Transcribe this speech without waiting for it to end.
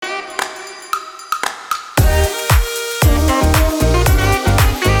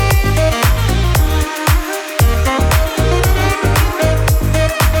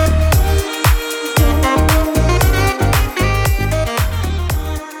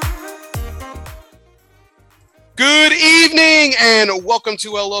Good evening and welcome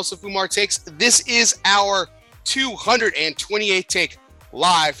to El Los Fumar Takes. This is our 228th take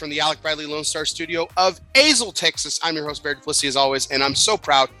live from the Alec Bradley Lone Star studio of Azle, Texas. I'm your host, Barry Duplessis, as always, and I'm so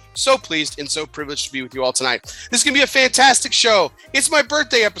proud, so pleased, and so privileged to be with you all tonight. This is going to be a fantastic show. It's my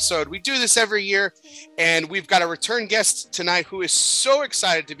birthday episode. We do this every year, and we've got a return guest tonight who is so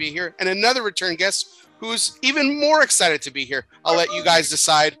excited to be here, and another return guest who's even more excited to be here. I'll let you guys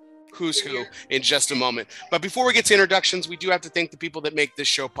decide who's who in just a moment. But before we get to introductions, we do have to thank the people that make this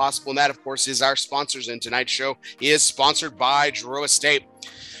show possible. And that, of course, is our sponsors. And tonight's show is sponsored by Drew Estate.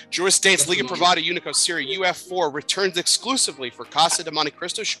 Drew Estate's Liga Privada Unico Serie UF4 returns exclusively for Casa de Monte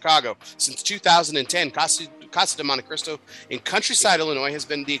Cristo, Chicago. Since 2010, Casa de Monte Cristo in Countryside, Illinois has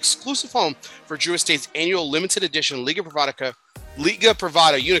been the exclusive home for Drew Estate's annual limited edition Liga Privada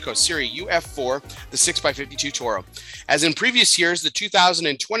Unico Serie UF4, the 6x52 Toro. As in previous years, the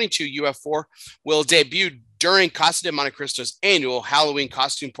 2022 UF4 will debut during Casa de Monte Cristo's annual Halloween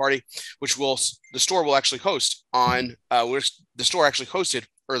costume party, which the store actually hosted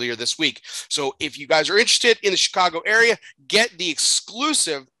earlier this week. So if you guys are interested in the Chicago area, get the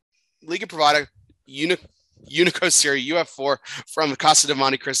exclusive Liga Privada Unico Serie UF4 from Casa de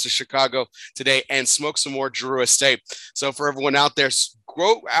Monte Cristo, Chicago today, and smoke some more Drew Estate. So for everyone out there,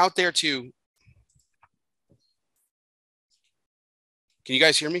 go out there too. Can you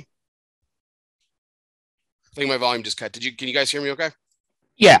guys hear me? I think my volume just cut. Can you guys hear me okay?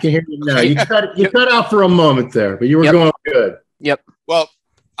 Yeah. I can hear you now. You cut out for a moment there, but you were going good. Yep. Well,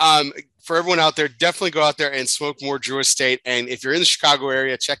 for everyone out there, definitely go out there and smoke more Drew Estate. And if you're in the Chicago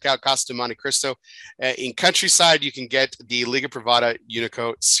area, check out Casa de Monte Cristo. In Countryside, you can get the Liga Privada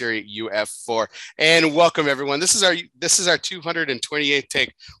Unico Serie UF4. And welcome, everyone. This is our 228th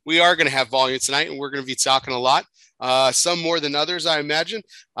take. We are going to have volume tonight, and we're going to be talking a lot. Some more than others, I imagine.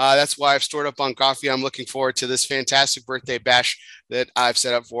 That's why I've stored up on coffee. I'm looking forward to this fantastic birthday bash that I've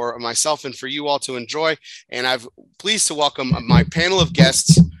set up for myself and for you all to enjoy. And I'm pleased to welcome my panel of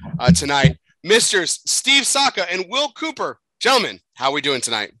guests tonight, Mr. Steve Saka and Will Cooper. Gentlemen, how are we doing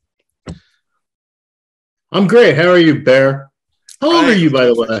tonight? I'm great. How are you, Bear? How old are you, by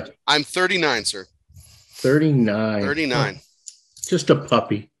the way? I'm 39, sir. 39. 39. Just a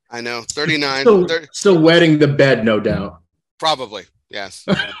puppy. I know, 39. Still wetting the bed, no doubt. Probably, yes.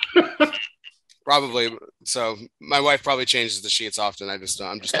 Probably. So my wife probably changes the sheets often. I'm just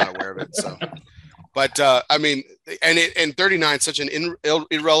not aware of it. So, but I mean, and 39 is such an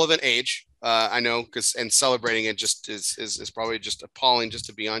irrelevant age. I know, and celebrating it just is probably just appalling just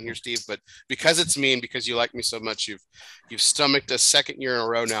to be on here, Steve. But because it's me and because you like me so much, you've stomached a second year in a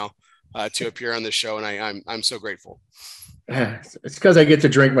row now to appear on this show, and I'm so grateful. It's because I get to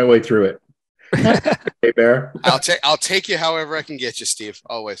drink my way through it. Hey, Bear. I'll take you however I can get you, Steve.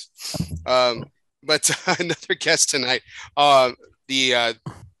 Always. But another guest tonight, the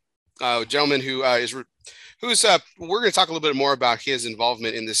gentleman who's we're going to talk a little bit more about his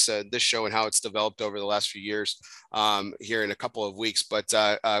involvement in this show and how it's developed over the last few years here in a couple of weeks. But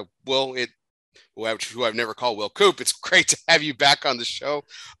who I've never called Will Coop. It's great to have you back on the show.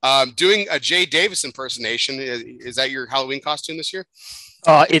 Doing a Jay Davis impersonation. Is that your Halloween costume this year?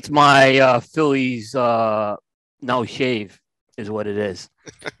 It's my Phillies no shave is what it is.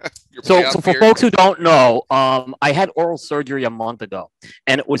 So for folks who don't know, I had oral surgery a month ago,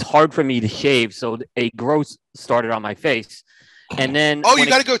 and it was hard for me to shave, so a growth started on my face. And then you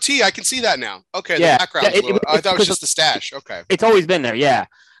got a goatee. I can see that now. Okay, yeah, the background. I thought it was just the stash. Okay, it's always been there. Yeah.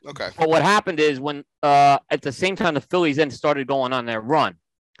 Okay. But what happened is when at the same time the Phillies then started going on their run.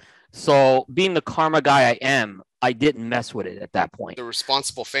 So being the karma guy I am, I didn't mess with it at that point. The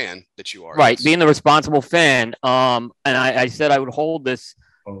responsible fan that you are. Right. Yes. Being the responsible fan. And I said I would hold this.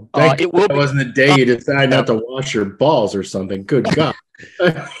 Oh, it wasn't the day you decided not to wash your balls or something. Good God.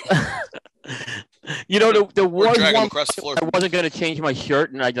 You know, there was one I wasn't going to change my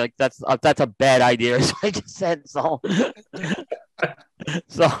shirt, and I like that's a bad idea. So I just said so.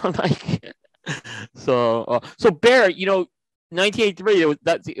 So I'm like, so Bear, 1983.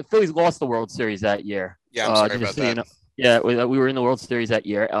 The Phillies lost the World Series that year. Yeah, I'm sorry about that. Yeah, we were in the World Series that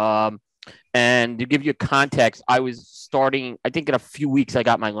year. And to give you context, I was starting. I think in a few weeks, I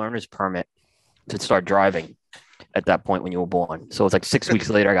got my learner's permit to start driving. At that point, when you were born, so it's like 6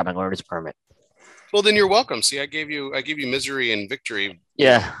 weeks later, I got my learner's permit. Well, then you're welcome. See, I gave you misery and victory.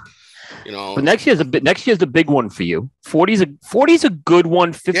 Yeah. But next year's the big one for you. 40's a good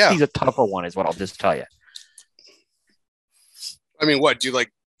one. 50's a tougher one, is what I'll just tell you. I mean, what do you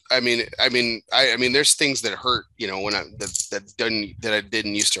like? I mean, there's things that hurt, when that I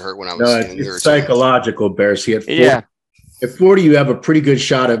didn't used to hurt when I was it's psychological, Bear. See, at 40, you have a pretty good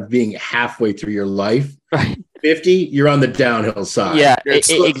shot of being halfway through your life. Right. 50, you're on the downhill side. Yeah,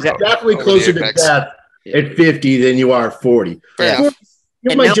 exactly. Definitely closer to death at 50 than you are 40. Fair enough.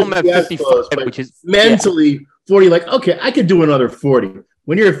 And now I'm at 55, which is mentally 40. Like, okay, I could do another 40.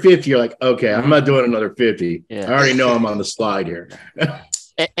 When you're at 50, you're like, okay, I'm not doing another 50. I already know I'm on the slide here.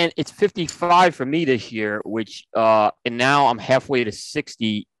 And it's 55 for me this year, which and now I'm halfway to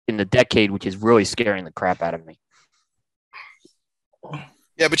 60 in the decade, which is really scaring the crap out of me.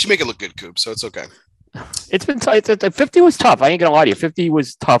 Yeah, but you make it look good, Coop, so it's okay. It's been 50 was tough. I ain't gonna lie to you. 50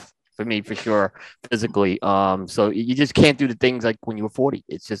 was tough for me for sure, physically. So you just can't do the things like when you were 40.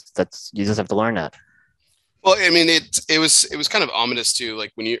 It's just you just have to learn that. Well, I mean, it was kind of ominous too.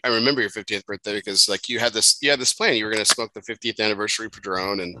 Like I remember your 50th birthday because like you had this plan. You were going to smoke the 50th anniversary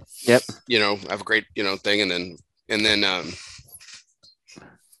Padron and have a great thing, and then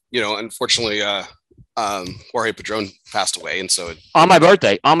unfortunately Jorge Padron passed away, and so on my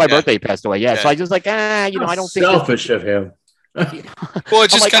birthday he passed away. So I just like I don't think selfish of him. Well, it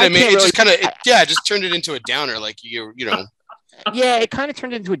just kind of made it just turned it into a downer. Like you know. Yeah, it kind of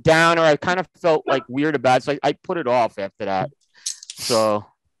turned into a downer. I kind of felt like weird about it, so I put it off after that. So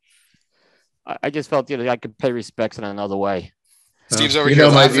I just felt I could pay respects in another way. Steve's over here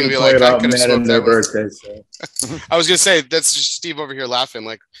laughing to be like, I could have smoked that birthday. So. I was gonna say that's just Steve over here laughing.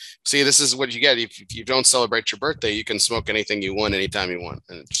 Like, see, this is what you get if you don't celebrate your birthday. You can smoke anything you want, anytime you want.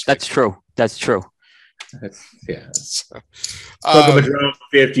 And that's true. That's true. So,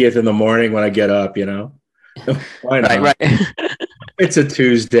 50th in the morning when I get up, Why not? Right. It's a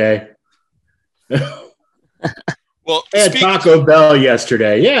Tuesday. Well, I had Taco Bell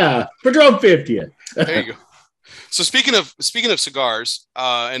yesterday. Yeah, Padron 50th. There you go. So speaking of cigars,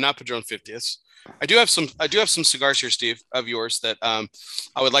 and not Padron 50th, I do have some cigars here, Steve, of yours that I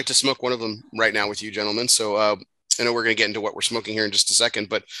would like to smoke one of them right now with you, gentlemen. So I know we're going to get into what we're smoking here in just a second,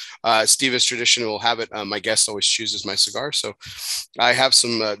 but Steve, as tradition will have it, my guest always chooses my cigar. So I have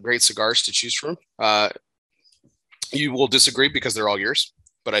some great cigars to choose from. You will disagree because they're all yours,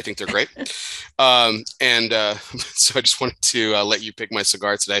 but I think they're great. So I just wanted to let you pick my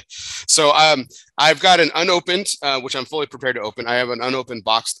cigar today. So I've got an unopened, which I'm fully prepared to open. I have an unopened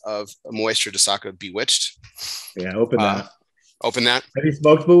box of Maestro de Saka Bewitched. Yeah, open that. Open that. Have you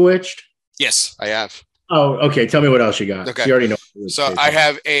smoked Bewitched? Yes, I have. Oh, okay. Tell me what else you got. Okay. You already know. So I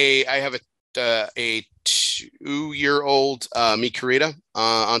have a 2-year-old Mi Querida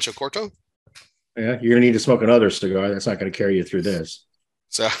Ancho Corto. Yeah, you're gonna need to smoke another cigar. That's not gonna carry you through this.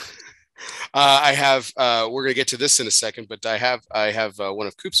 So I have we're gonna get to this in a second, but I have one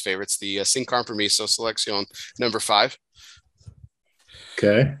of Coop's favorites, the Sin Compromiso Selección number 5.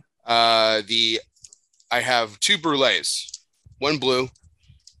 Okay. I have 2 brulees, one blue,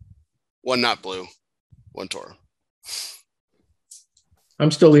 one not blue, one Toro.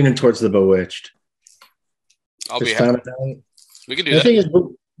 I'm still leaning towards the Bewitched. I'll be happy. We can do that. The thing is,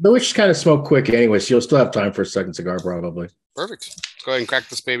 Bewitched kind of smoke quick anyway, so you'll still have time for a second cigar probably. Perfect. Let's go ahead and crack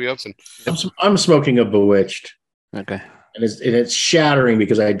this baby open. I'm smoking a Bewitched. Okay. And it's shattering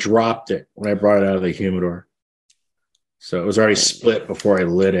because I dropped it when I brought it out of the humidor. So it was already split before I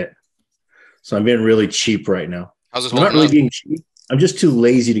lit it. So I'm being really cheap right now. How's it I'm not really being cheap. I'm just too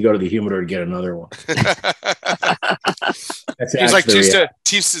lazy to go to the humidor to get another one. He's like two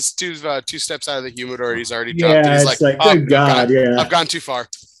steps out of the humidor. He's already dropped it. He's like, oh, good God, I've gone too far.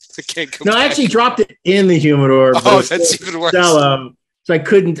 I can't go back. I actually dropped it in the humidor. Oh, that's even worse. So I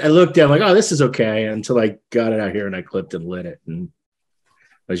looked down like, oh, this is okay, until I got it out here and I clipped and lit it. And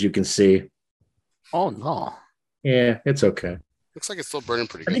as you can see. Oh, no. Yeah, it's okay. Looks like it's still burning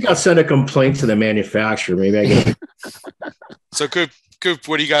pretty good. I think I'll send a complaint to the manufacturer. Maybe I get. So Coop,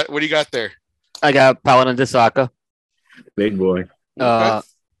 what do you got? What do you got there? I got Paladin de Saka. Big boy. I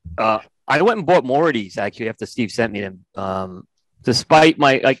went and bought more of these actually after Steve sent me them. Despite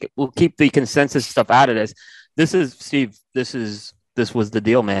we'll keep the consensus stuff out of this. This is Steve. This was the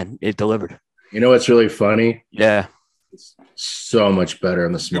deal, man. It delivered. You know what's really funny? Yeah. It's so much better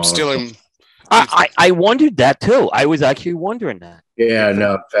in the smaller. Stealing. I wondered that too. I was actually wondering that. Yeah,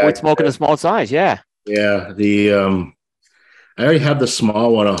 no. With smoking the small size, yeah. Yeah, I already have the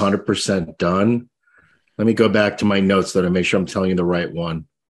small one 100% done. Let me go back to my notes to make sure I'm telling you the right one.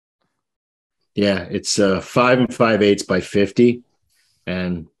 Yeah, it's 5 5/8 by 50,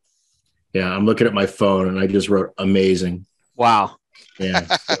 and yeah, I'm looking at my phone and I just wrote amazing. Wow. Yeah.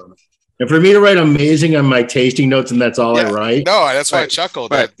 So. And for me to write amazing on my tasting notes, and that's all I write. No, that's why I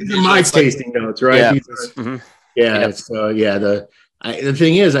chuckled. Right. These are my tasting notes, right? Yeah. The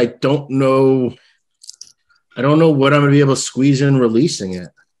thing is, I don't know what I'm going to be able to squeeze in releasing it.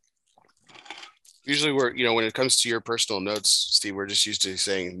 Usually when it comes to your personal notes, Steve, we're just used to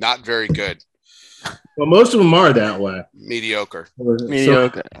saying not very good. Well, most of them are that way. Mediocre.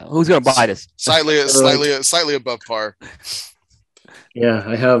 Mediocre. Who's going to buy this? Slightly above par. Yeah,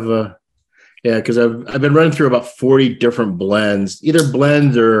 I have. Because I've been running through about 40 different blends, either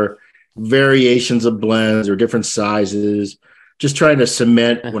blends or variations of blends or different sizes. Just trying to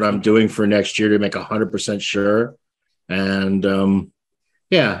cement what I'm doing for next year to make 100% sure. And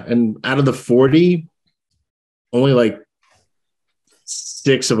and out of the 40, only like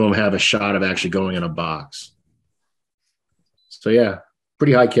 6 of them have a shot of actually going in a box. So yeah,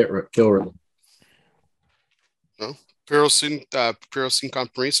 pretty high kill rate. No, Puro sin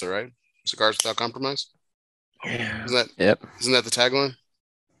compromiso, right? Cigars without compromise. Yeah. Isn't that the tagline?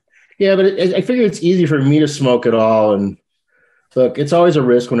 Yeah, but I figure it's easy for me to smoke it all. And look, it's always a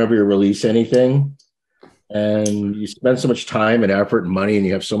risk whenever you release anything, and you spend so much time and effort and money, and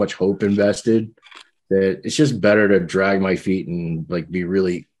you have so much hope invested that it's just better to drag my feet and like be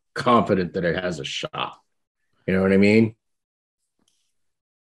really confident that it has a shot. You know what I mean?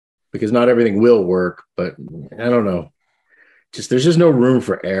 Because not everything will work, but I don't know. There's just no room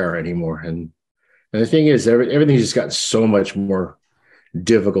for error anymore. And the thing is, everything's just gotten so much more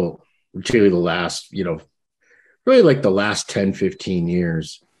difficult, particularly the last, really like the last 10, 15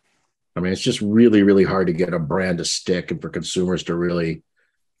 years. I mean, it's just really, really hard to get a brand to stick and for consumers to really,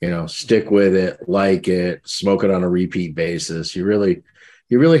 stick with it, like it, smoke it on a repeat basis. You really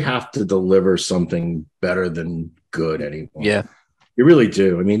have to deliver something better than good anymore. Yeah. You really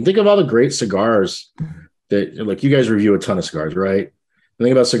do. I mean, think of all the great cigars that, like, you guys review a ton of cigars, right?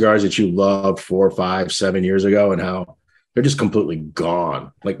 Think about cigars that you loved 4, 5, 7 years ago and how they're just completely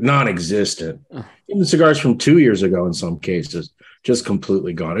gone, like non-existent. Even cigars from 2 years ago, in some cases, just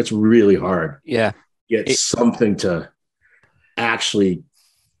completely gone. It's really hard. Yeah. Get something to actually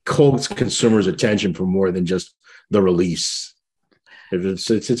coax consumers' attention for more than just the release.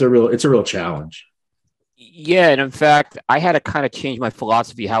 It's a real challenge. Yeah, and in fact, I had to kind of change my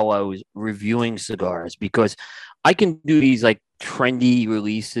philosophy how I was reviewing cigars, because I can do these like trendy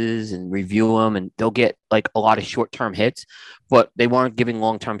releases and review them, and they'll get like a lot of short-term hits, but they weren't giving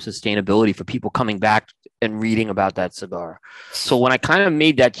long-term sustainability for people coming back and reading about that cigar. So when I kind of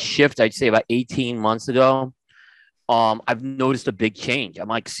made that shift, I'd say about 18 months ago, I've noticed a big change. I'm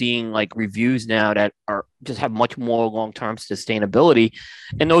like seeing like reviews now that are just have much more long-term sustainability.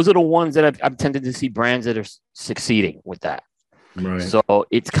 And those are the ones that I've tended to see brands that are succeeding with that. Right. So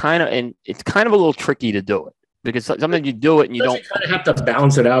it's kind of a little tricky to do it, because sometimes you do it and you don't kind of have to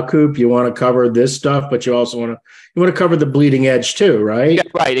balance it out, Coop. You want to cover this stuff, but you also want to cover the bleeding edge too, right? Yeah,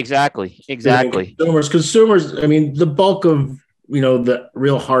 right. Exactly. Consumers. I mean, the bulk of, the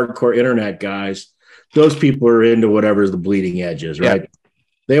real hardcore internet guys, those people are into whatever's the bleeding edge is, right? Yeah.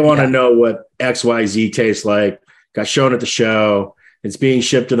 They want to know what XYZ tastes like, got shown at the show, it's being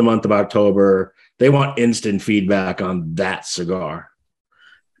shipped in the month of October. They want instant feedback on that cigar.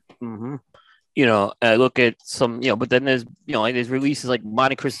 Mm-hmm. I look at some, but then there's, like there's releases like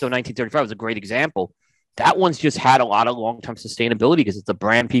Monte Cristo 1935 was a great example. That one's just had a lot of long-term sustainability because it's a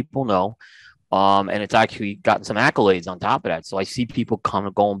brand people know. And it's actually gotten some accolades on top of that. So I see people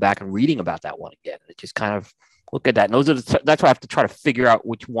going back and reading about that one again. It just kind of look at that. And that's why I have to try to figure out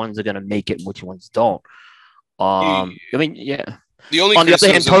which ones are going to make it and which ones don't. I mean, yeah. On the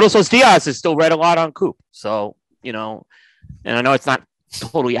other hand, Todos los Dias is still read a lot on Coop. So, and I know it's not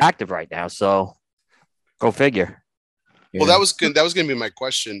totally active right now. So go figure. Well, that was good. That was going to be my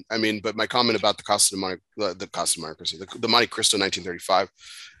question. I mean, but my comment about the Monte Cristo 1935.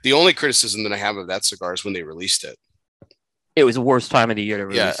 The only criticism that I have of that cigar is when they released it. It was the worst time of the year to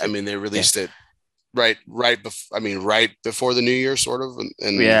release it. I mean, they released it right before the New Year, sort of.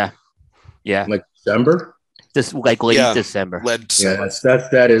 And yeah, like December. Just like late December. Yeah,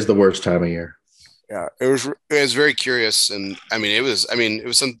 that is the worst time of year. Yeah, it was very curious, and I mean, it was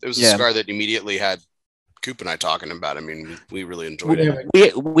a cigar that immediately had Coop and I talking about. I mean, we really enjoyed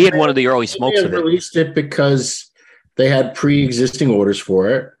it. We had one of the early smokes of it. They released it because they had pre-existing orders for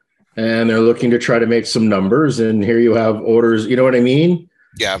it, and they're looking to try to make some numbers. And here you have orders. You know what I mean?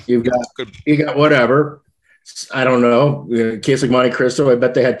 Yeah. You got whatever. I don't know. In a case like Monte Cristo, I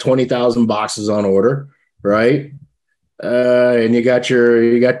bet they had 20,000 boxes on order, right? And you got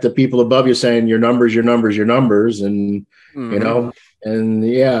the people above you saying your numbers, and and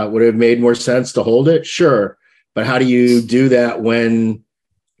would it have made more sense to hold it? Sure. But how do you do that when,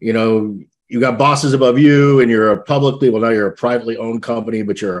 you got bosses above you and you're now you're a privately owned company,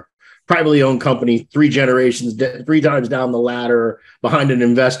 but you're a privately owned company 3 times down the ladder behind an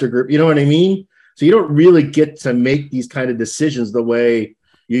investor group. You know what I mean? So you don't really get to make these kind of decisions the way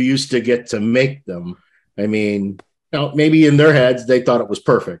you used to get to make them. I mean, maybe in their heads, they thought it was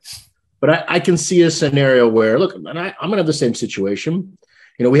perfect. But I can see a scenario where, look, and I'm going to have the same situation.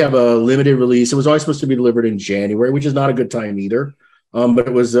 We have a limited release. It was always supposed to be delivered in January, which is not a good time either. But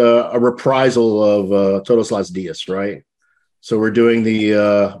it was a reprisal of Todos Los Dias, right? So we're doing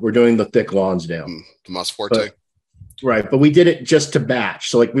the thick Lonsdale, the Mas Forte, right? But we did it just to batch.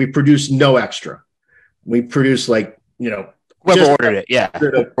 So like we produced no extra. We produced whoever ordered it, yeah,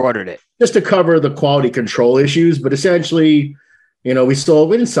 ordered it just to cover the quality control issues. But essentially, we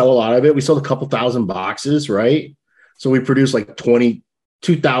didn't sell a lot of it. We sold a couple thousand boxes, right? So we produced like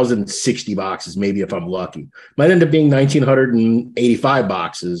 2,060 boxes, maybe if I'm lucky. Might end up being 1,985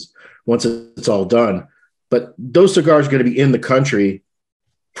 boxes once it's all done. But those cigars are going to be in the country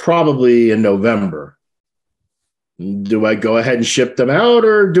probably in November. Do I go ahead and ship them out,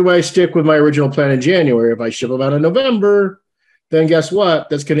 or do I stick with my original plan in January? If I ship them out in November, then guess what?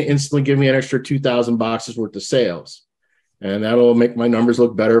 That's going to instantly give me an extra 2,000 boxes worth of sales. And that'll make my numbers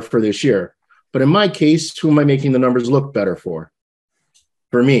look better for this year. But in my case, who am I making the numbers look better for?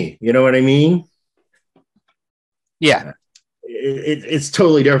 For me. You know what I mean? Yeah. It's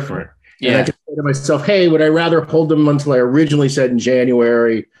totally different. Yeah. And I can say to myself, hey, would I rather hold them until I originally said in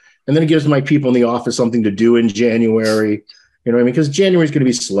January? And then it gives my people in the office something to do in January. You know what I mean? Because January is going to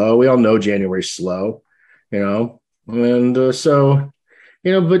be slow. We all know January's slow, And so,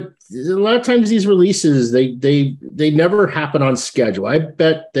 but a lot of times these releases, they never happen on schedule. I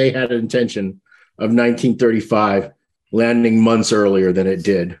bet they had an intention of 1935 landing months earlier than it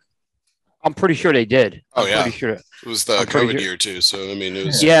did. I'm pretty sure they did. Oh, yeah. Pretty sure. It was the COVID year too. So, I mean, it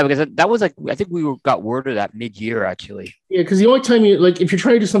was. Yeah, because that was like, I think we got word of that mid-year actually. Yeah, because the only time if you're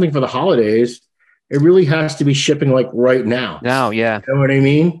trying to do something for the holidays, it really has to be shipping like right now. Now, yeah. You know what I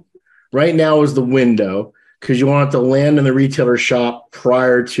mean? Right now is the window because you want it to land in the retailer shop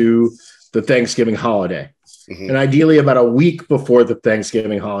prior to the Thanksgiving holiday. Mm-hmm. And ideally about a week before the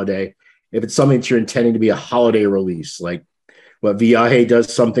Thanksgiving holiday, if it's something that you're intending to be a holiday release, like what Viaje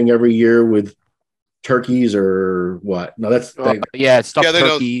does something every year with turkeys or what? No, that's it's stuffed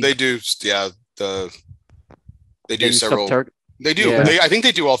turkeys. They do. Yeah, they do several. They do. Yeah. I think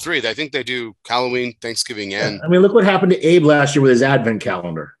they do all three. I think they do Halloween, Thanksgiving, and. I mean, look what happened to Abe last year with his Advent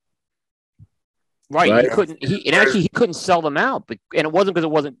calendar. Right. He couldn't sell them out, and it wasn't because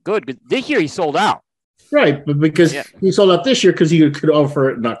it wasn't good. Because this year he sold out. Right, but because he sold out this year because he could offer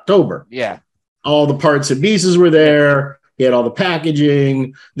it in October. Yeah, all the parts and pieces were there. He had all the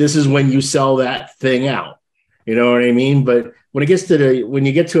packaging. This is when you sell that thing out. You know what I mean? But when you get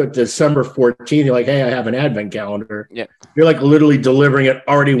to it December 14th, you're like, hey, I have an Advent calendar. Yeah, you're like literally delivering it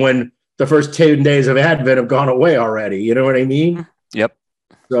already when the first 10 days of Advent have gone away already. You know what I mean? Yep.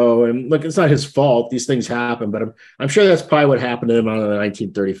 So, and look, it's not his fault. These things happen, but I'm sure that's probably what happened to him on the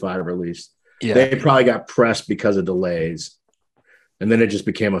 1935 release. Yeah. They probably got pressed because of delays. And then it just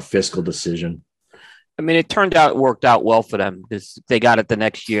became a fiscal decision. I mean, it worked out well for them because they got it the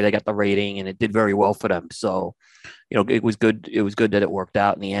next year. They got the rating and it did very well for them. So, it was good. It was good that it worked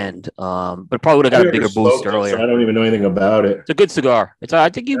out in the end. But it probably would have got a bigger boost earlier. I don't even know anything about it. It's a good cigar. I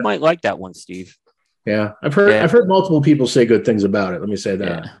think you might like that one, Steve. Yeah. I've heard multiple people say good things about it. Let me say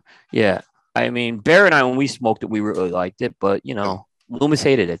that. Yeah. I mean, Bear and I, when we smoked it, we really liked it, but Loomis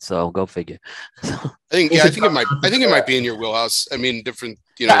hated it, so go figure. I think it might be in your wheelhouse. I mean, different.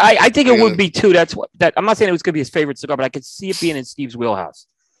 I think it would be too. I'm not saying it was going to be his favorite cigar, but I could see it being in Steve's wheelhouse.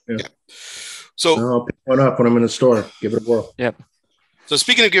 Yeah. So I'll pick one up when I'm in the store. Give it a whirl. Yep. So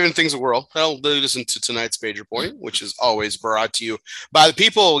speaking of giving things a whirl, that'll lead us into tonight's major point, which is always brought to you by the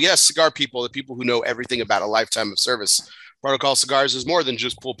people. Yes, cigar people, the people who know everything about a lifetime of service. Protocol Cigars is more than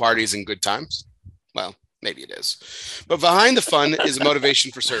just pool parties and good times. Well, maybe it is. But behind the fun is a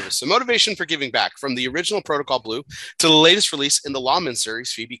motivation for service, a motivation for giving back. From the original Protocol Blue to the latest release in the Lawman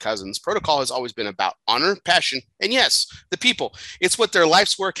series, Phoebe Cousins, Protocol has always been about honor, passion, and yes, the people. It's what their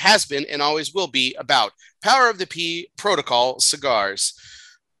life's work has been and always will be about. Power of the P, Protocol Cigars.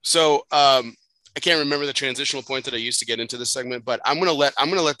 So I can't remember the transitional point that I used to get into this segment, but I'm gonna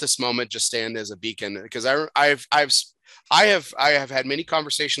let this moment just stand as a beacon because I have had many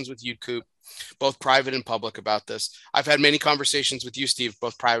conversations with you, Coop, both private and public, about this. I've had many conversations with you, Steve,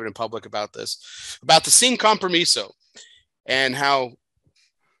 both private and public, about this, about the Sin Compromiso and how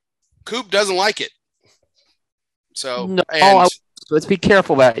Coop doesn't like it. So, let's be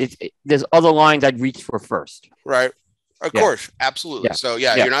careful about it. There's other lines I'd reach for first. Right. Of course. Absolutely. Yeah. So,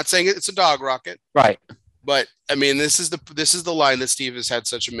 you're not saying it's a dog rocket. Right. But I mean, this is the line that Steve has had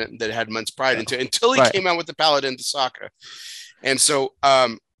had immense pride into until he came out with the Paladin de Saka. And so,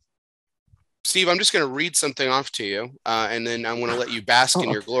 Steve, I'm just going to read something off to you, and then I'm going to let you bask in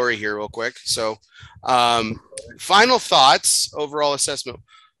your glory here real quick. So, final thoughts, overall assessment.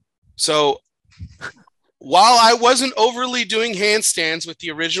 So while I wasn't overly doing handstands with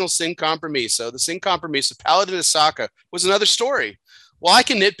the original Sin Compromiso, the Sin Compromiso Paladin Asaka was another story. While I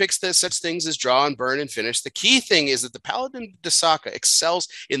can nitpick such things as draw and burn and finish, the key thing is that the Paladin Asaka excels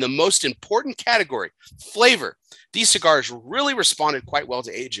in the most important category, flavor. These cigars really responded quite well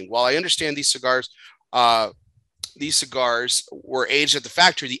to aging. While I understand these cigars were aged at the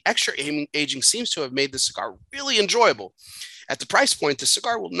factory, the extra aging seems to have made the cigar really enjoyable. At the price point, the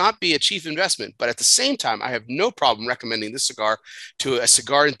cigar will not be a cheap investment, but at the same time, I have no problem recommending this cigar to a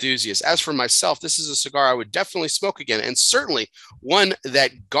cigar enthusiast. As for myself, this is a cigar I would definitely smoke again, and certainly one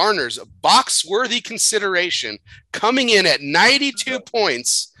that garners box-worthy consideration, coming in at 92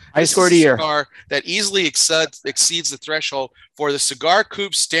 points. I scored a year. Cigar that easily exceeds the threshold for the Cigar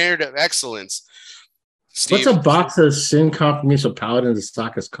Coop standard of excellence. Steve, what's a box of Sin Compromiso Paladin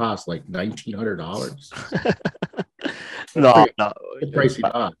Asakas cost? Like $1,900? No. Pricey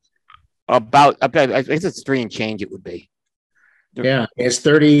box. I guess it's 3 and change. It would be. Yeah, it's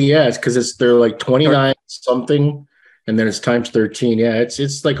 30. Yeah, it's because they're like 29 something, and then it's times 13. Yeah,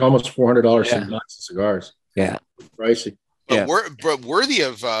 it's like almost $400 a box of cigars. Yeah, pricey. But worthy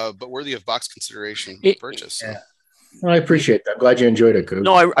of box consideration purchase. Yeah. Well, I appreciate that. I'm glad you enjoyed it, Coop.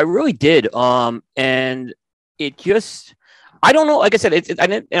 No, I really did. And it just, I don't know. Like I said,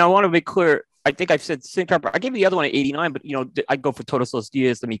 and I want to make clear. I think I've said Sin Compromiso. I gave you the other one at 89, but I go for Todos los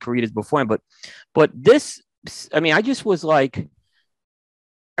Dias, Mi Queridas before him. But this, I mean, I just was like,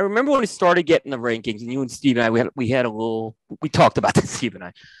 I remember when it started getting the rankings, and you and Steve and I, we talked about this, Steve and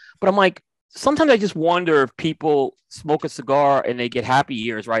I. But I'm like, sometimes I just wonder if people smoke a cigar and they get happy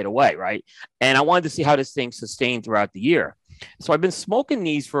years right away, right? And I wanted to see how this thing sustained throughout the year. So I've been smoking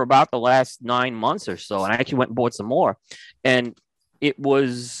these for about the last 9 months or so, and I actually went and bought some more. And it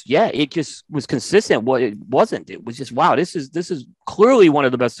was, it just was consistent. Well, it wasn't. It was just, wow, this is clearly one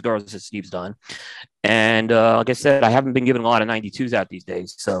of the best cigars that Steve's done. And like I said, I haven't been giving a lot of 92s out these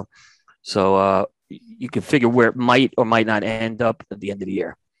days. So you can figure where it might or might not end up at the end of the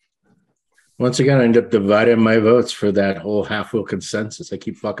year. Once again, I end up dividing my votes for that whole half-wheel consensus. I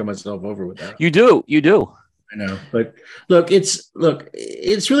keep fucking myself over with that. You do. I know. But look, it's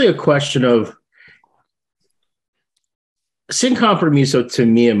really a question of Sin Compromiso, to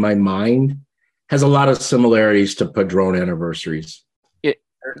me, in my mind, has a lot of similarities to Padron Anniversaries. They're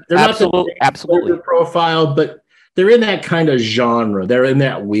absolutely profile, but they're in that kind of genre. They're in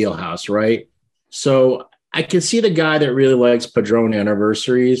that wheelhouse, right? So I can see the guy that really likes Padron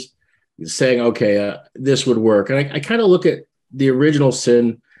Anniversaries saying, okay, this would work. And I kind of look at the original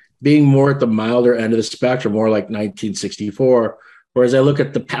Sin being more at the milder end of the spectrum, more like 1964, whereas I look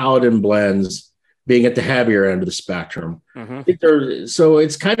at the Paladin blends being at the heavier end of the spectrum. Mm-hmm. So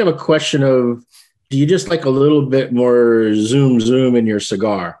it's kind of a question of, do you just like a little bit more zoom in your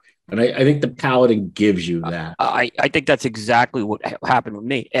cigar? And I think the Paladin gives you that. I think that's exactly what happened with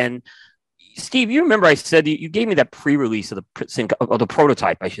me. And Steve, you remember I said you gave me that pre-release of the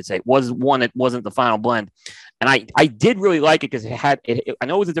prototype, I should say. It was one that wasn't the final blend. And I did really like it because I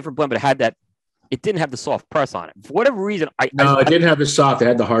know it was a different blend, but it didn't have the soft press on it. For whatever reason, it didn't have the soft. It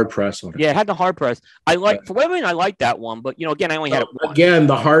had the hard press on it. Yeah, it had the hard press. For whatever reason, I liked that one. But, again, I only had it once. Again,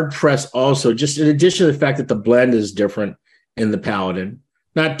 the hard press also, just in addition to the fact that the blend is different in the Paladin.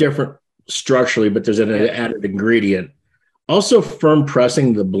 Not different structurally, but there's an added ingredient. Also, firm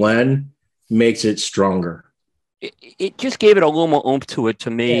pressing the blend makes it stronger. It just gave it a little more oomph to it to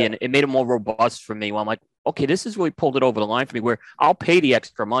me, and it made it more robust for me. Well, I'm like, okay, this has really pulled it over the line for me where I'll pay the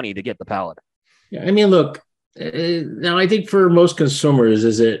extra money to get the Paladin. Yeah, I mean, look, now I think for most consumers,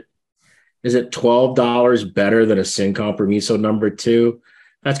 is it $12 better than a Sin Compromiso number 2?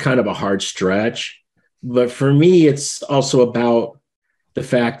 That's kind of a hard stretch. But for me, it's also about the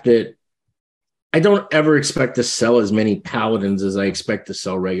fact that I don't ever expect to sell as many Paladins as I expect to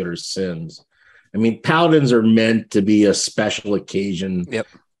sell regular Sins. I mean, Paladins are meant to be a special occasion,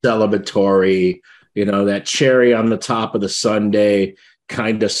 celebratory, that cherry on the top of the sundae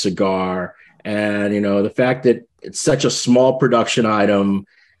kind of cigar. And, the fact that it's such a small production item,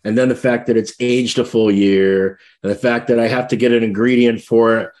 and then the fact that it's aged a full year, and the fact that I have to get an ingredient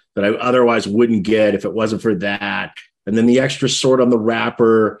for it that I otherwise wouldn't get if it wasn't for that. And then the extra sort on the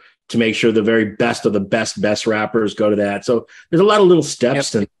wrapper to make sure the very best of the best wrappers go to that. So there's a lot of little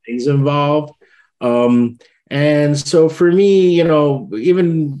steps and things involved. And so for me,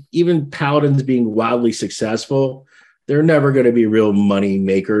 even Paladins being wildly successful, they're never going to be real money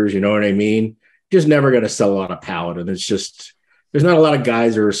makers. You know what I mean? Just never going to sell a lot of Paladin. It's just, there's not a lot of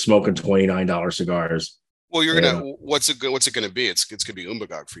guys that are smoking $29 cigars. Well, you're going to, what's it going to be? It's going to be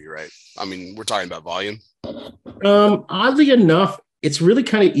Umbagog for you, right? I mean, we're talking about volume. Oddly enough, it's really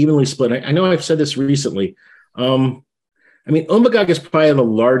kind of evenly split. I know I've said this recently. I mean, Umbagog is probably the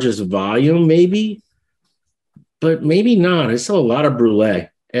largest volume, maybe, but maybe not. I sell a lot of Brulee,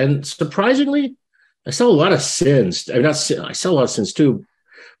 and surprisingly, I sell a lot of Sins. I mean, I sell a lot of Sins too,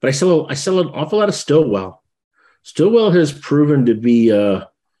 but I sell an awful lot of Stillwell. Stillwell has proven to be a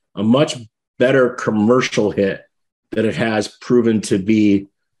much better commercial hit than it has proven to be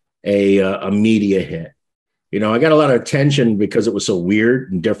a media hit. You know, I got a lot of attention because it was so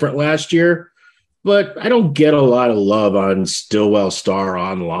weird and different last year, but I don't get a lot of love on Stillwell Star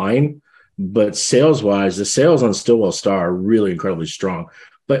online. But sales-wise, the sales on Stillwell Star are really incredibly strong.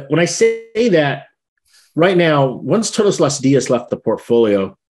 But when I say that, right now, once Todos Los Dias left the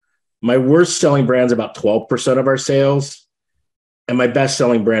portfolio, my worst selling brand is about 12% of our sales, and my best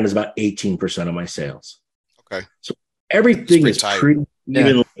selling brand is about 18% of my sales. Okay. So everything is pretty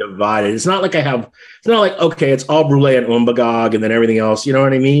evenly divided. It's not like okay, it's all Brulee and Umbagog and then everything else. You know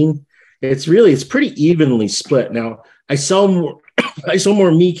what I mean? It's pretty evenly split. Now, I sell more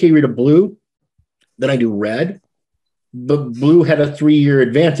Mickey Rita Blue than I do Red, but Blue had a 3-year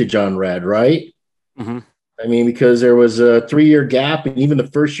advantage on Red, right? Mm-hmm. I mean, because there was a 3-year gap, and even the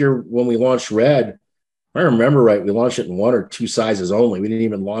first year when we launched Red, if I remember right, we launched it in 1 or 2 sizes only. We didn't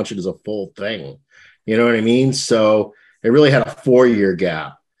even launch it as a full thing. You know what I mean? So it really had a 4-year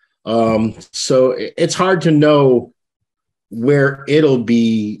gap. So it's hard to know where it'll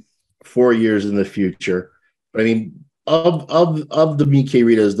be 4 years in the future. But I mean, of the Mickey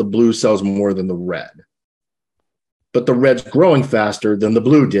Ritas, the Blue sells more than the Red. But the Red's growing faster than the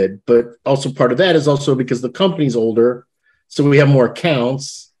Blue did. But also part of that is also because the company's older, so we have more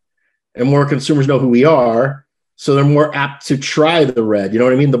accounts and more consumers know who we are. So they're more apt to try the Red. You know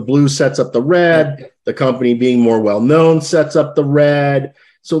what I mean? The Blue sets up the Red. The company being more well-known sets up the Red.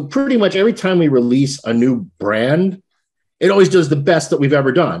 So pretty much every time we release a new brand, it always does the best that we've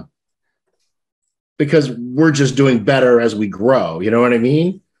ever done because we're just doing better as we grow. You know what I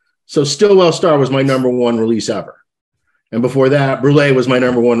mean? So Stillwell Star was my number 1 release ever. And before that, Brulee was my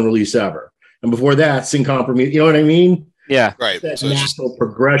number 1 release ever. And before that, Sin Compromise, you know what I mean? Yeah. Right. That natural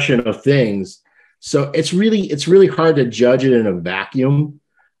progression of things. So it's really hard to judge it in a vacuum.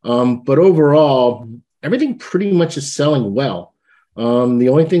 But overall, everything pretty much is selling well. The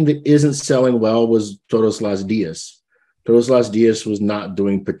only thing that isn't selling well was Todos Los Dias. Todos Los Dias was not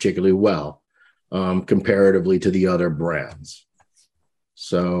doing particularly well comparatively to the other brands.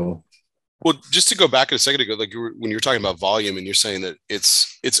 So... Well, just to go back a second ago, like when you were talking about volume and you're saying that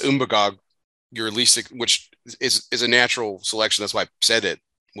it's Umbagog, your least, which is a natural selection. That's why I said it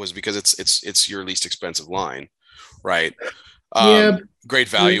was because it's your least expensive line, right? Great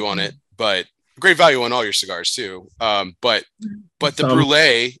value on it, but great value on all your cigars too. But the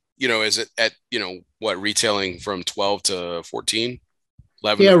Brulee, you know, is it at, you know, what, retailing from 12 to 14?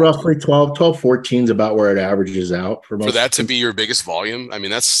 11 yeah, roughly 12, 14 is about where it averages out for most. For that to be your biggest volume, I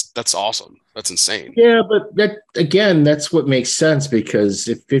mean, that's awesome. That's insane. Yeah, but that's what makes sense, because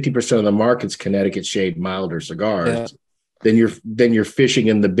if 50% of the market's Connecticut shade milder cigars, then you're fishing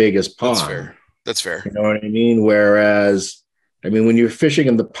in the biggest pond. That's fair. You know what I mean? Whereas, I mean, when you're fishing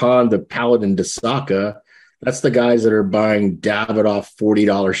in the pond of Paladin de Saka, that's the guys that are buying Davidoff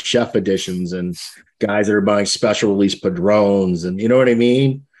 $40 chef editions and guys that are buying special release Padrones, and you know what I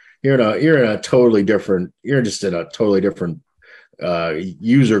mean? You're in a totally different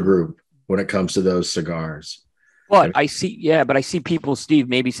user group when it comes to those cigars. But I see people, Steve,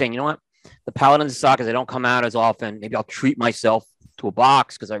 maybe saying, you know what? The Paladin de Saka, they don't come out as often. Maybe I'll treat myself to a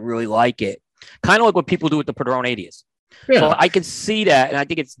box because I really like it. Kind of like what people do with the Padron 80s. Yeah. So I can see that, and I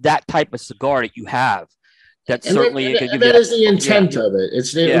think it's that type of cigar that you have. That certainly that is the intent of it.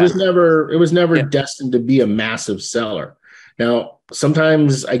 It was never destined to be a massive seller. Now,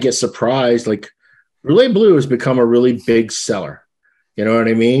 sometimes I get surprised, like Brulee Blue has become a really big seller. You know what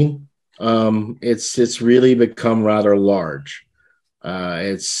I mean? It's really become rather large.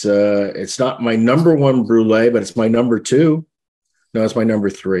 It's not my number 1 Brulee, but it's my number 2. No, it's my number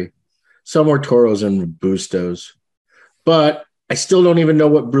 3. Some more Toros and Bustos, but I still don't even know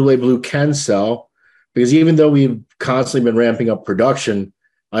what Brulee Blue can sell. Because even though we've constantly been ramping up production,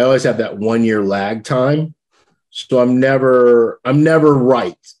 I always have that 1-year lag time. So I'm never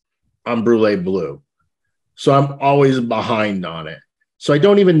right on Brulee Blue. So I'm always behind on it. So I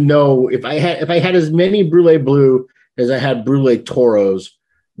don't even know if I had as many Brulee Blue as I had Brulee Toros,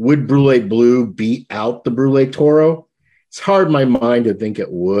 would Brulee Blue beat out the Brulee Toro? It's hard in my mind to think it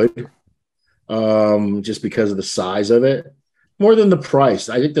would, just because of the size of it. More than the price.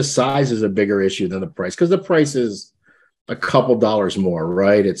 I think the size is a bigger issue than the price, because the price is a couple dollars more,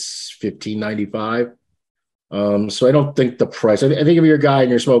 right? It's $15.95. So I don't think the price. I think if you're a guy and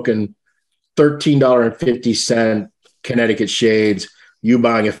you're smoking $13.50 Connecticut Shades, you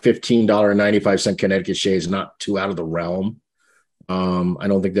buying a $15.95 Connecticut Shades is not too out of the realm. I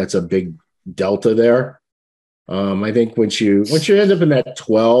don't think that's a big delta there. I think once you end up in that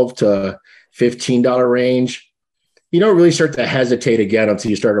 $12 to $15 range, you don't really start to hesitate again until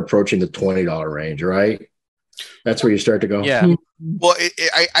you start approaching the $20 range, right? That's where you start to go. Yeah. Well,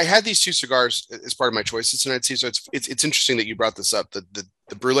 I had these two cigars as part of my choices tonight. So it's interesting that you brought this up, the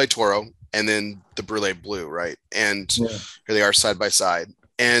Brulee Toro and then the Brulee Blue, right? And here they are side by side.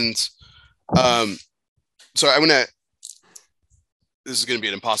 And so this is going to be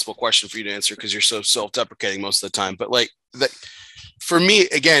an impossible question for you to answer because you're so self-deprecating most of the time. But like that, for me,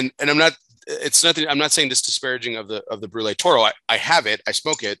 again, and I'm not saying this disparaging of the Brulee Toro. I have it. I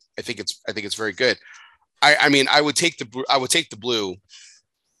smoke it. I think it's very good. I mean, I would take the blue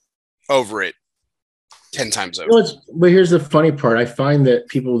over it 10 times over. But here's the funny part. I find that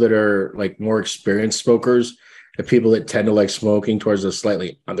people that are like more experienced smokers, the people that tend to like smoking towards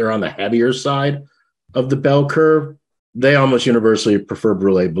they're on the heavier side of the bell curve, they almost universally prefer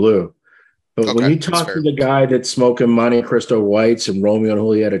Brulee Blue. But when you talk to the guy that's smoking Monte Cristo Whites and Romeo and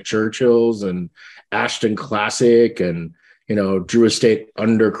Julieta Churchills and Ashton Classic and, Drew Estate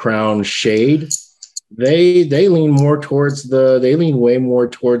Undercrown Shade, they lean way more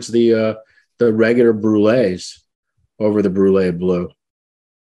towards the regular Brulees over the Brulee Blue.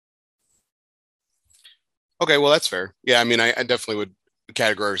 Okay, well that's fair. Yeah, I mean, I definitely would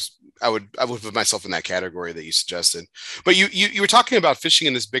categorize. I would put myself in that category that you suggested. But you were talking about fishing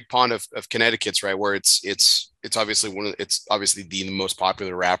in this big pond of Connecticut's, right? Where it's obviously the most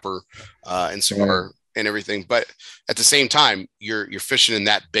popular wrapper and cigar and everything. But at the same time, you're fishing in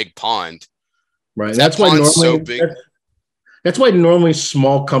that big pond. Right. That's why normally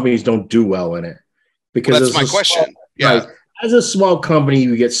small companies don't do well in it. Because that's my question. Yeah. As a small company,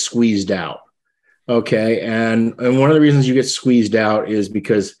 you get squeezed out. Okay. And one of the reasons you get squeezed out is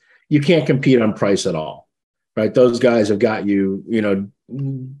because you can't compete on price at all. Right. Those guys have got you,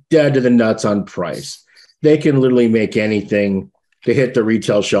 dead to the nuts on price. They can literally make anything to hit the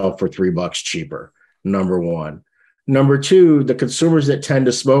retail shelf for $3 cheaper. Number one. Number two, the consumers that tend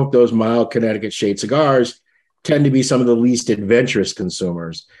to smoke those mild Connecticut Shade cigars tend to be some of the least adventurous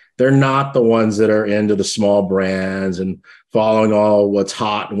consumers. They're not the ones that are into the small brands and following all what's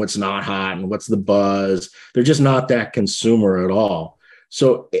hot and what's not hot and what's the buzz. They're just not that consumer at all.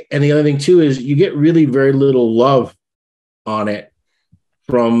 So, and the other thing too is you get really very little love on it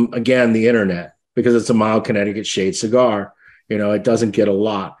from, again, the internet because it's a mild Connecticut Shade cigar. It doesn't get a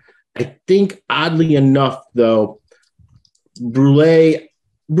lot. I think oddly enough, though, Brulee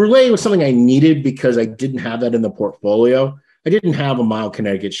was something I needed because I didn't have that in the portfolio. I didn't have a mild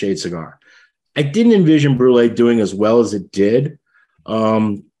Connecticut Shade cigar. I didn't envision Brulee doing as well as it did.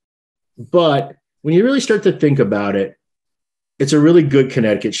 But when you really start to think about it, it's a really good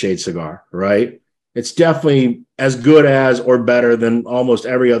Connecticut Shade cigar, right? It's definitely as good as or better than almost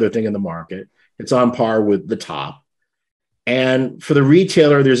every other thing in the market. It's on par with the top. And for the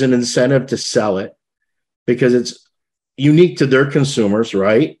retailer, there's an incentive to sell it because it's unique to their consumers,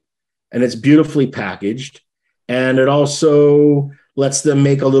 right? And it's beautifully packaged. And it also lets them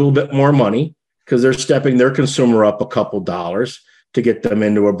make a little bit more money because they're stepping their consumer up a couple dollars to get them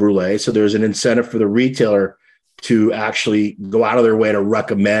into a Brulee. So there's an incentive for the retailer to actually go out of their way to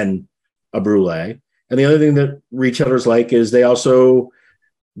recommend a Brulee. And the other thing that retailers like is they also,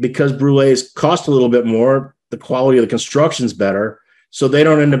 because Brulees cost a little bit more, the quality of the construction's better. So they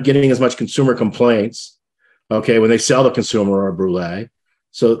don't end up getting as much consumer complaints. Okay, when they sell the consumer a Brulee.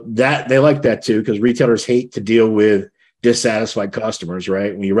 So that they like that too, because retailers hate to deal with dissatisfied customers,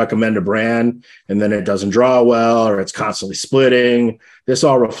 right? When you recommend a brand and then it doesn't draw well or it's constantly splitting, this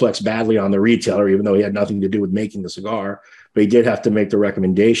all reflects badly on the retailer, even though he had nothing to do with making the cigar, but he did have to make the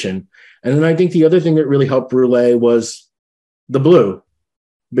recommendation. And then I think the other thing that really helped Brulee was the blue,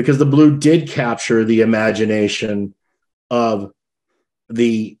 because the blue did capture the imagination of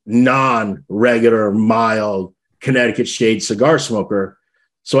the non-regular, mild Connecticut Shade cigar smoker.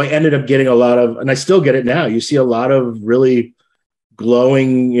 So I ended up getting a lot of, and I still get it now. You see a lot of really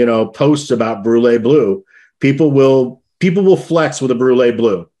glowing, posts about Brulee Blue. People will flex with a Brulee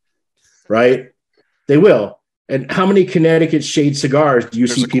Blue, right? They will. And how many Connecticut Shade cigars do you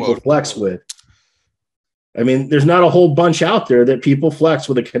see people flex with? I mean, there's not a whole bunch out there that people flex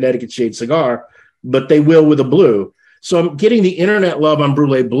with a Connecticut Shade cigar, but they will with a blue. So I'm getting the internet love on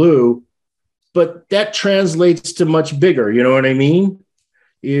Brulee Blue, but that translates to much bigger. You know what I mean?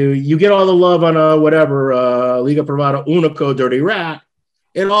 You get all the love on Liga Privada Unico Dirty Rat,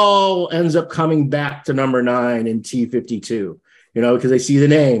 it all ends up coming back to number 9 in T52, because they see the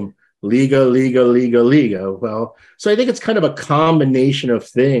name Liga, Liga, Liga, Liga. Well, so I think it's kind of a combination of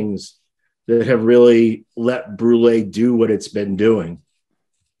things that have really let Brulee do what it's been doing.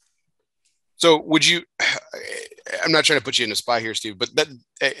 So would you, I'm not trying to put you in a spot here, Steve, but that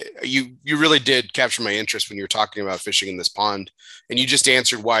you really did capture my interest when you were talking about fishing in this pond, and you just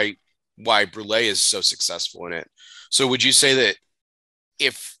answered why Brulee is so successful in it. So would you say that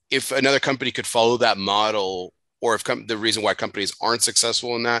if another company could follow that model, or if the reason why companies aren't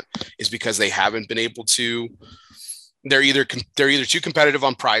successful in that is because they haven't been able to, they're either too competitive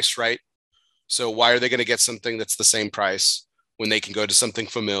on price, right? So why are they going to get something that's the same price when they can go to something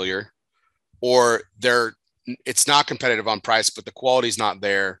familiar? Or it's not competitive on price, but the quality's not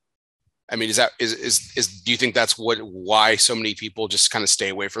there. I mean, do you think that's why so many people just kind of stay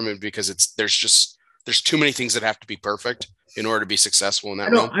away from it, because there's too many things that have to be perfect in order to be successful in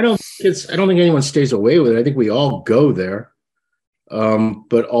that realm? I don't think anyone stays away with it. I think we all go there.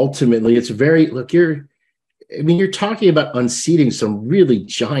 But ultimately it's you're talking about unseating some really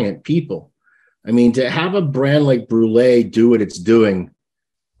giant people. I mean, to have a brand like Brulee do what it's doing,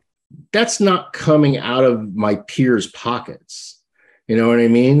 that's not coming out of my peers' pockets. You know what I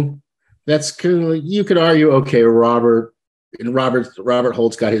mean? That's kind of, you could argue, okay, Robert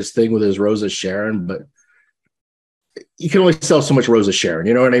Holt's got his thing with his Rosa Sharon, but you can only sell so much Rosa Sharon.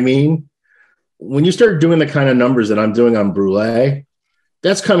 You know what I mean? When you start doing the kind of numbers that I'm doing on Brulee,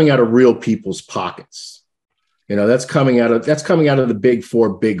 that's coming out of real people's pockets. That's coming out of the big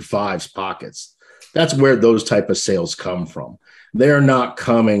 4, big 5's pockets. That's where those type of sales come from. They're not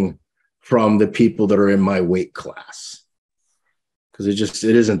coming from the people that are in my weight class, because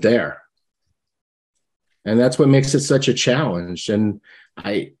it isn't there. And that's what makes it such a challenge. And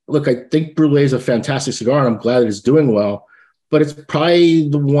I think Brulee is a fantastic cigar, and I'm glad it's doing well, but it's probably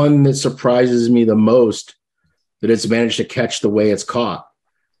the one that surprises me the most that it's managed to catch the way it's caught,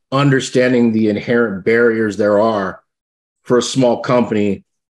 understanding the inherent barriers there are for a small company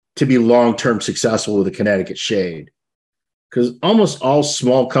to be long-term successful with a Connecticut shade. Because almost all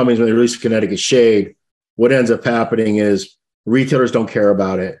small companies, when they release a Connecticut shade, what ends up happening is retailers don't care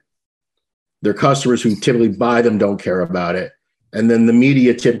about it. Their customers who typically buy them don't care about it. And then the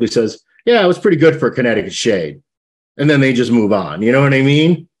media typically says, yeah, it was pretty good for a Connecticut shade. And then they just move on. You know what I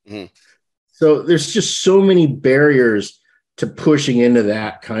mean? Mm-hmm. So there's just so many barriers to pushing into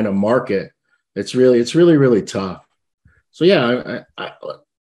that kind of market. It's really, really tough. So yeah,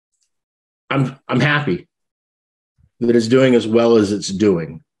 I'm happy that it's doing as well as it's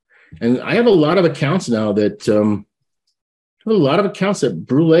doing. And I have a lot of accounts now that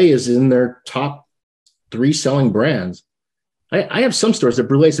Brulee is in their top 3 selling brands. I have some stores that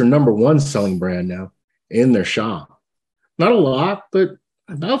Brulee is their number 1 selling brand now in their shop. Not a lot, but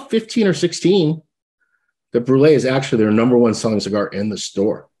about 15 or 16 that Brulee is actually their number 1 selling cigar in the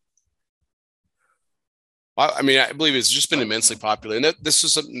store. I mean, I believe it's just been immensely popular. And this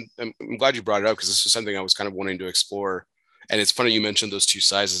was something, I'm glad you brought it up, because this was something I was kind of wanting to explore. And it's funny you mentioned those 2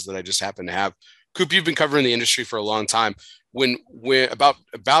 sizes that I just happen to have. Coop, you've been covering the industry for a long time. When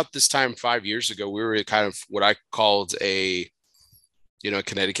about this time 5 years ago, we were kind of what I called a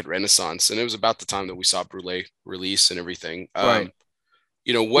Connecticut Renaissance. And it was about the time that we saw Brulee release and everything. Right.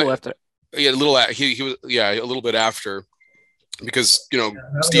 A little bit after. Because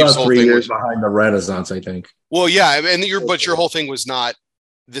Steve's whole 3 thing years was behind the Renaissance, I think. Well, yeah, and your whole thing was not.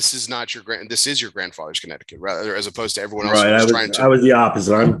 This is your grandfather's Connecticut, rather, as opposed to everyone else. Right, I was the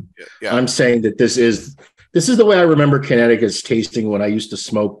opposite. I'm saying that this is the way I remember Connecticut's tasting when I used to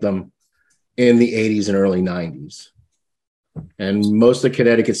smoke them in the 80s and early 90s. And most of the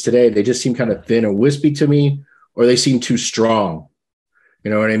Connecticut's today, they just seem kind of thin and wispy to me, or they seem too strong.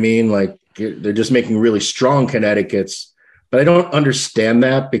 You know what I mean? Like they're just making really strong Connecticut's. But I don't understand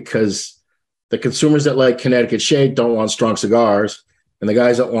that, because the consumers that like Connecticut shade don't want strong cigars, and the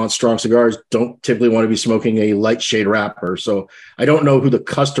guys that want strong cigars don't typically want to be smoking a light shade wrapper. So I don't know who the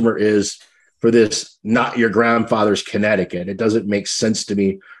customer is for this, not your grandfather's Connecticut. It doesn't make sense to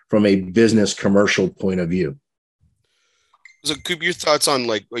me from a business commercial point of view. So Coop, your thoughts on,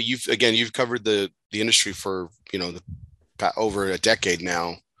 like, you've covered the industry for, over a decade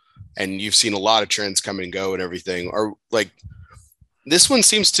now, and you've seen a lot of trends come and go and everything. Or like this one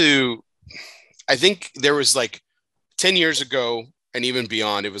seems to, I think there was like 10 years ago and even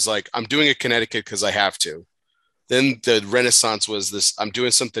beyond, it was like, I'm doing a Connecticut because I have to. Then the Renaissance was this, I'm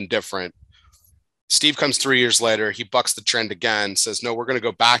doing something different. Steve comes 3 years later, he bucks the trend again, says, no, we're going to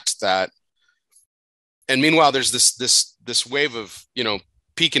go back to that. And meanwhile, there's this wave of,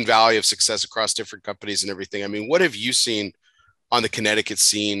 peak and valley of success across different companies and everything. I mean, what have you seen on the Connecticut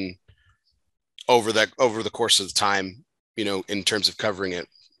scene over the course of the time, in terms of covering it?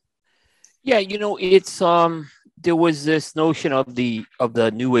 Yeah, it's there was this notion of the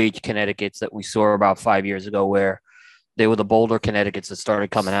New Age Connecticut's that we saw about 5 years ago, where they were the bolder Connecticut's that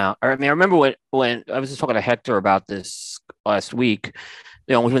started coming out. I mean, I remember when I was just talking to Hector about this last week.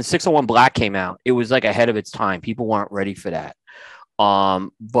 When 601 Black came out, it was like ahead of its time. People weren't ready for that.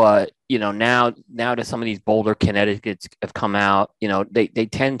 But now that some of these bolder Connecticut's have come out, they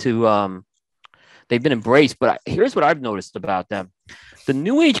tend to they've been embraced. But here's what I've noticed about them. The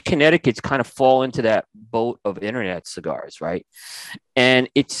New Age Connecticut's kind of fall into that boat of internet cigars, right? And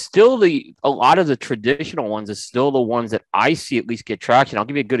it's still a lot of the traditional ones is still the ones that I see at least get traction. I'll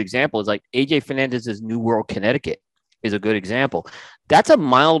give you a good example. It's like AJ Fernandez's New World Connecticut is a good example. That's a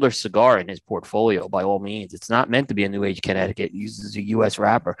milder cigar in his portfolio by all means. It's not meant to be a New Age Connecticut. It uses a U.S.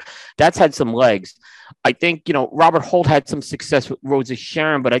 wrapper. That's had some legs. I think, Robert Holt had some success with Rose of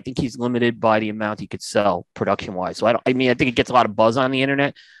Sharon, but I think he's limited by the amount he could sell production-wise. So I think it gets a lot of buzz on the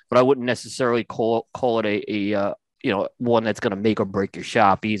internet, but I wouldn't necessarily call it a one that's going to make or break your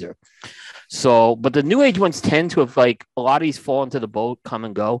shop either. So, but the New Age ones tend to have, like, a lot of these fall into the boat, come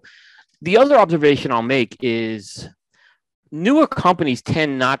and go. The other observation I'll make is newer companies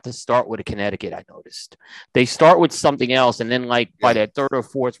tend not to start with a Connecticut. I noticed they start with something else, and then by their third or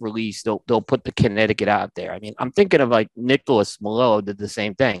fourth release, they'll put the Connecticut out there. I mean, I'm thinking of like Nicholas Malillo did the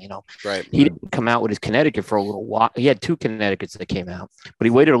same thing. Right? He didn't come out with his Connecticut for a little while. He had 2 Connecticut's that came out, but he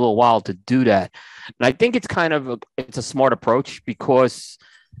waited a little while to do that. And I think it's kind of it's a smart approach, because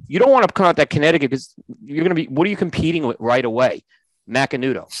you don't want to come out that Connecticut because you're going to be, what are you competing with right away?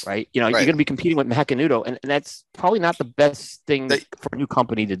 Macanudo, right? You're going to be competing with Macanudo, and that's probably not the best thing for a new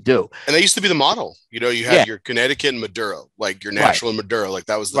company to do. And that used to be the model. You had your Connecticut and Maduro, like your natural and Maduro, like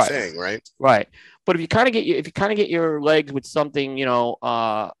that was the thing, right? Right. But if you kind of get your legs with something, in your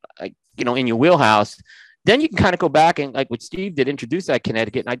wheelhouse, then you can kind of go back and, like what Steve did, introduce that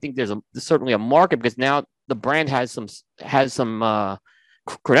Connecticut. And I think there's certainly a market, because now the brand has some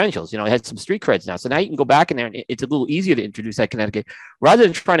credentials, it has some street creds now. So now you can go back in there, and it's a little easier to introduce that Connecticut rather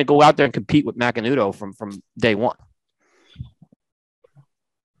than trying to go out there and compete with Macanudo from day one.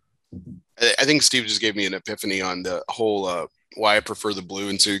 I think Steve just gave me an epiphany on the whole why I prefer the blue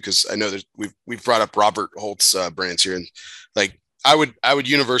into, because I know that we've brought up Robert Holt's brands here, and like I would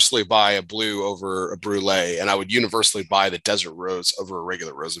universally buy a blue over a brulee, and I would universally buy the Desert Rose over a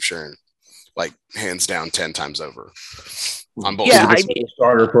regular Rose of Sharon, like hands down 10 times over. On both sides.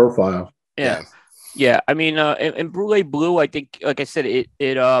 Starter profile. Yeah. I mean, in Brulee Blue, I think, like I said,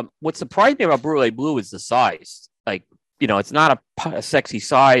 it what surprised me about Brulee Blue is the size. Like, it's not a sexy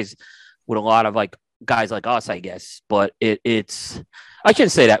size with a lot of like guys like us, I guess, but it's. I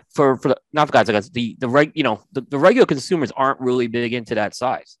shouldn't say that for not for guys like us. The regular consumers aren't really big into that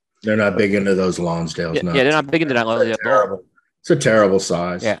size. They're not big into those Lonsdales. Yeah, they're not big into that. It's a terrible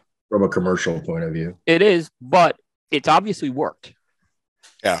size. Yeah. From a commercial point of view, it is, but it's obviously worked.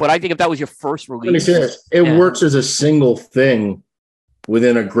 Yeah. But I think if that was your first release, it works as a single thing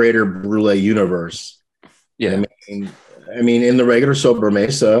within a greater Brulee universe. Yeah. I mean, in the regular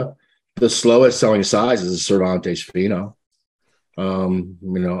Sobremesa, the slowest selling size is a Cervantes Fino.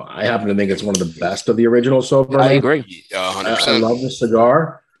 I happen to think it's one of the best of the original Sobremesa. I agree. 100%. I love the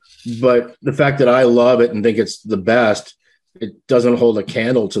cigar, but the fact that I love it and think it's the best, it doesn't hold a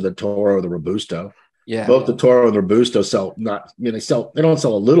candle to the Toro or the Robusto. Yeah. Both the Toro and the Robusto they don't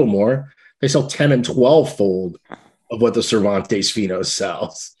sell a little more. They sell 10 and 12 fold of what the Cervantes Fino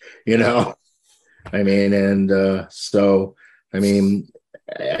sells, I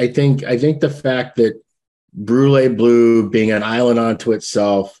think the fact that Brulee Blue being an island unto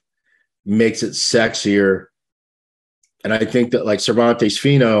itself makes it sexier. And I think that, like Cervantes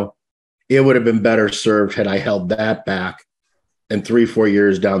Fino, it would have been better served had I held that back and 3-4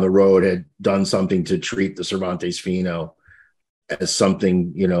 years down the road had done something to treat the Cervantes Fino as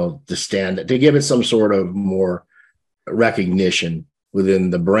something, to give it some sort of more recognition within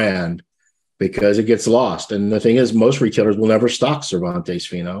the brand, because it gets lost. And the thing is, most retailers will never stock Cervantes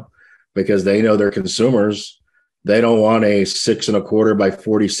Fino because they know their consumers, they don't want a 6 1/4 by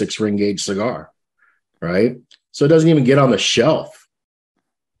 46 ring gauge cigar, right? So it doesn't even get on the shelf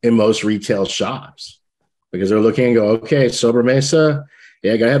in most retail shops, because they're looking and go, okay, Sobremesa,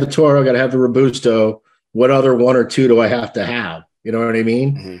 I got to have the Toro, got to have the Robusto. What other 1 or 2 do I have to have? You know what I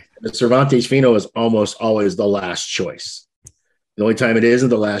mean? Mm-hmm. The Cervantes Fino is almost always the last choice. The only time it isn't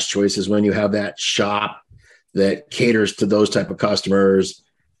the last choice is when you have that shop that caters to those type of customers.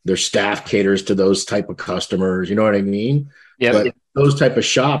 Their staff caters to those type of customers. You know what I mean? Yeah. But those type of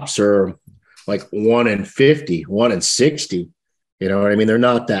shops are like 1 in 50, 1 in 60 You know what I mean? They're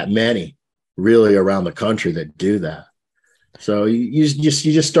not that many really around the country that do that. So you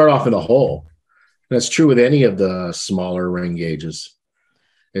just start off in the hole. And that's true with any of the smaller ring gauges.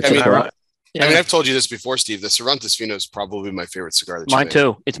 I mean, I've told you this before, Steve. The Cervantes Fino is probably my favorite cigar. Mine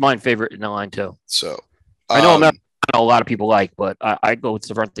too. It's my favorite in the line too. So I know a lot of people like, but I go with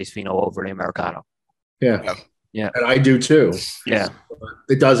Cervantes Fino over the Americano. Yeah. And I do too. Yeah.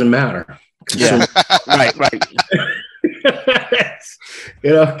 It doesn't matter. Yeah. right.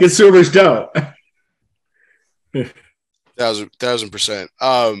 Consumers don't.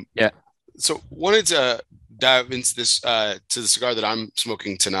 1,000%. Yeah. So wanted to dive into this to the cigar that I'm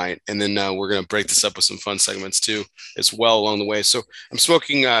smoking tonight, and then we're gonna break this up with some fun segments too as well along the way. So I'm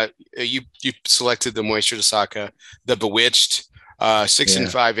smoking. You selected the Moisture de Saka, the Bewitched, 6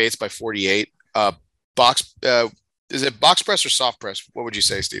 5/8 by 48. Box. Is it box press or soft press? What would you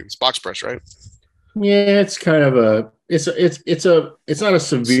say, Steve? It's box press, right? Yeah, it's kind of it's not a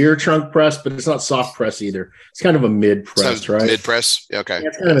severe trunk press, but it's not soft press either. It's kind of a mid press, right? Mid press. Okay. Yeah,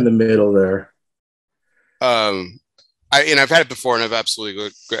 it's kind of in the middle there. I've had it before and I've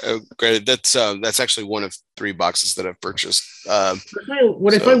absolutely graded. That's actually one of 3 boxes that I've purchased.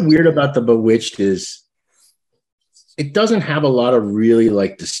 What I find weird about the Bewitched is it doesn't have a lot of really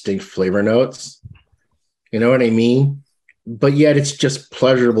like distinct flavor notes. You know what I mean? But yet it's just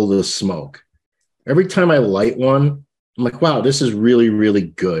pleasurable to smoke. Every time I light one, I'm like, wow, this is really, really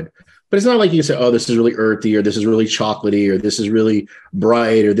good. But it's not like you can say, oh, this is really earthy, or this is really chocolatey, or this is really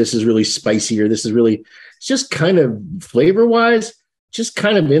bright, or this is really spicy, or this is really, it's just kind of flavor-wise, just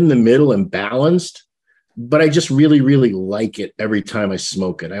kind of in the middle and balanced. But I just really, really like it every time I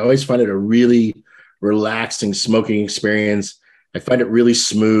smoke it. I always find it a really relaxing smoking experience. I find it really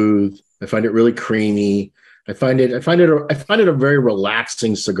smooth. I find it really creamy. I find it a very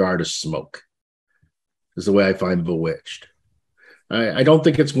relaxing cigar to smoke. Is the way I find Bewitched. I don't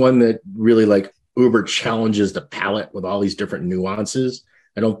think it's one that really like uber challenges the palate with all these different nuances.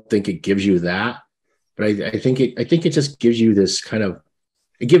 I don't think it gives you that, but I think it just gives you this kind of,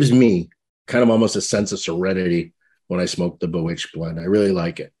 it gives me kind of almost a sense of serenity when I smoke the Bewitched blend. I really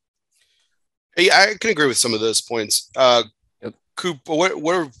like it. Yeah, I can agree with some of those points. Coop, what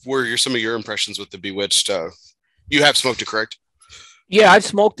were some of your impressions with the Bewitched? You have smoked it, correct? Yeah, I've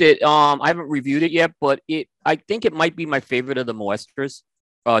smoked it. I haven't reviewed it yet, but I think it might be my favorite of the Moesters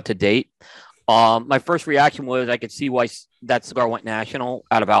to date. My first reaction was I could see why that cigar went national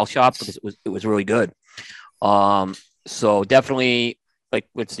out of Al Shop because it was really good. So definitely, like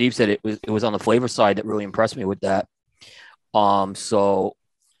what Steve said, it was on the flavor side that really impressed me with that. So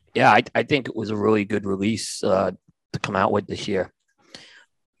yeah, I think it was a really good release to come out with this year.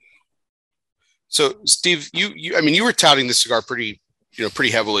 So Steve, you were touting this cigar pretty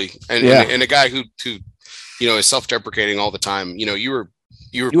heavily, and a guy who is self-deprecating all the time. You were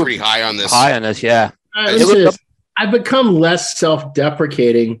pretty high on this. High on this, yeah. I've become less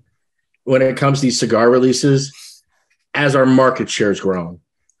self-deprecating when it comes to these cigar releases as our market share has grown,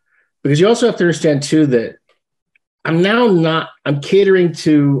 because you also have to understand too that I'm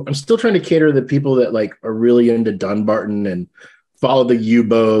still trying to cater to the people that like are really into Dunbarton and follow the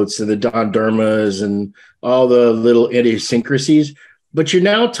U-boats and the Don Dermas and all the little idiosyncrasies. But you're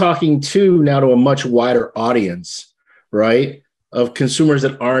now talking to a much wider audience, right? Of consumers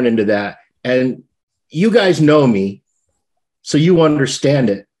that aren't into that. And you guys know me, so you understand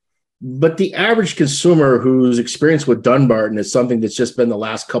it. But the average consumer whose experience with Dunbarton is something that's just been the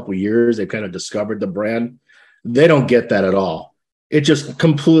last couple of years, they've kind of discovered the brand, they don't get that at all. It just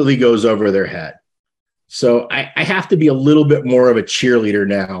completely goes over their head. So I have to be a little bit more of a cheerleader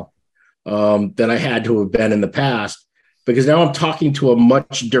now than I had to have been in the past, because now I'm talking to a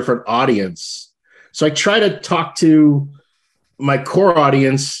much different audience. So I try to talk to my core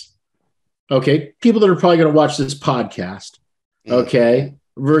audience, okay, people that are probably going to watch this podcast, okay,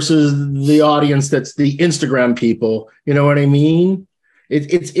 versus the audience that's the Instagram people. You know what I mean?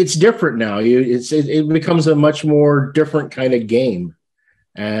 It's different now. It becomes a much more different kind of game.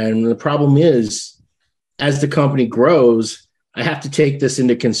 And the problem is, as the company grows, I have to take this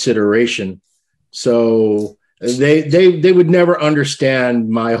into consideration. So they would never understand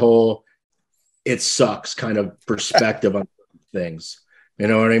my whole "it sucks" kind of perspective on things. You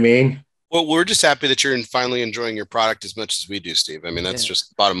know what I mean? Well, we're just happy that you're finally enjoying your product as much as we do, Steve. I mean, that's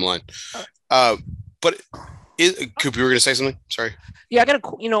just bottom line. But Coop, you were going to say something? Sorry. Yeah, I got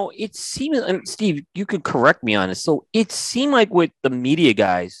to, it seems, and Steve, you could correct me on this. So it seemed like with the media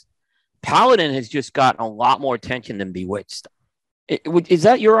guys, Paladin has just gotten a lot more attention than Bewitched. Is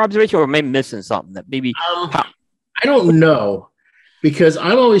that your observation, or am I missing something that maybe? I don't know, because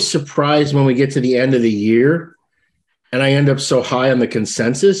I'm always surprised when we get to the end of the year and I end up so high on the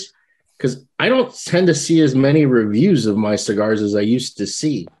consensus because I don't tend to see as many reviews of my cigars as I used to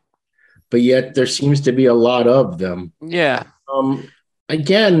see, but yet there seems to be a lot of them. Yeah.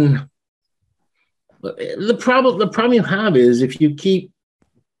 Again, the problem you have is if you keep,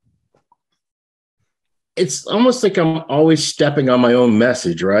 it's almost like I'm always stepping on my own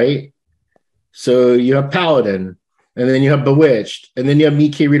message, right? So you have Paladin, and then you have Bewitched, and then you have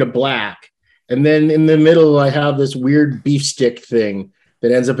Mickey Rita Black, and then in the middle I have this weird beef stick thing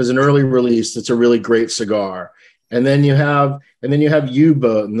that ends up as an early release. That's a really great cigar, and then you have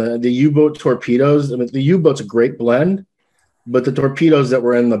U-Boat and the U-Boat torpedoes. I mean, the U-Boat's a great blend, but the torpedoes that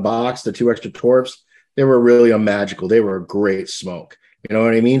were in the box, the 2 extra torps, they were really magical. They were a great smoke. You know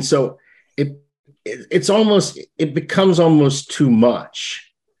what I mean? So it becomes almost too much.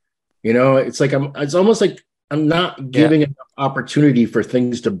 You know, it's almost like I'm not giving enough opportunity for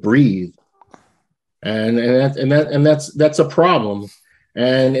things to breathe. And that's a problem.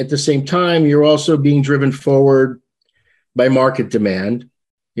 And at the same time, you're also being driven forward by market demand.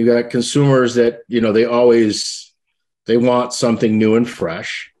 You got consumers that, you know, they want something new and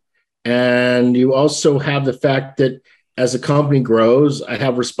fresh. And you also have the fact that as the company grows, I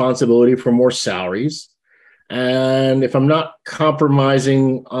have responsibility for more salaries. And if I'm not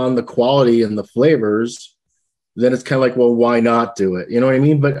compromising on the quality and the flavors, then it's kind of like, well, why not do it? You know what I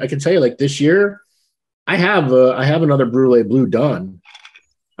mean? But I can tell you, like this year, I have another Brulee Blue done.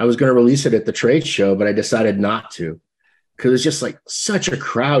 I was going to release it at the trade show, but I decided not to because it's just like such a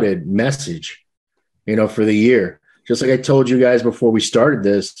crowded message, you know, for the year. Just like I told you guys before we started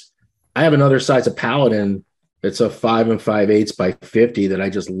this, I have another size of Paladin. It's a 5 5/8 by 50 that I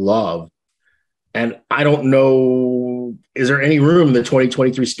just love. And I don't know, is there any room in the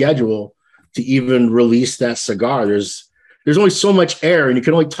 2023 schedule to even release that cigar? There's only so much air and you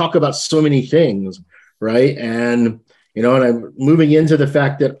can only talk about so many things, right? And, you know, and I'm moving into the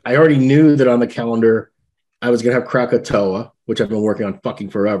fact that I already knew that on the calendar I was going to have Krakatoa, which I've been working on fucking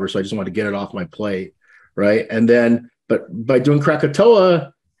forever. So I just wanted to get it off my plate, right? And then, but by doing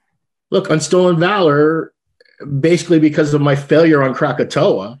Krakatoa, look, Unstolen Valor, basically because of my failure on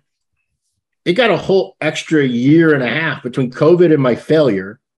Krakatoa, it got a whole extra year and a half between COVID and my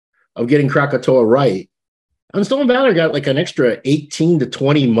failure of getting Krakatoa right. Unstolen Valor got like an extra 18 to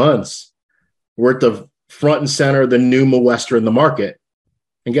 20 months worth of front and center, the new Moestra in the market.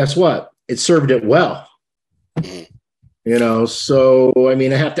 And guess what? It served it well. You know, so, I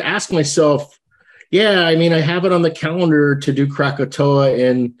mean, I have to ask myself, yeah, I mean, I have it on the calendar to do Krakatoa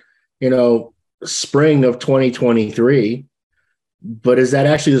in, you know, spring of 2023, but is that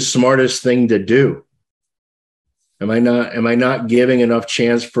actually the smartest thing to do? Am I not giving enough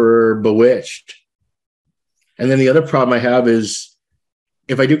chance for Bewitched? And then the other problem I have is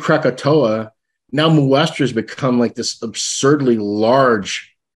if I do Krakatoa, now Moestra has become like this absurdly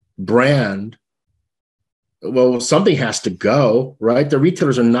large brand. Well, something has to go, right? The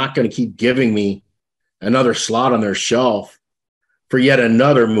retailers are not going to keep giving me another slot on their shelf for yet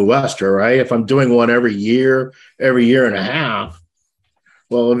another Moestra, right? If I'm doing one every year and a half,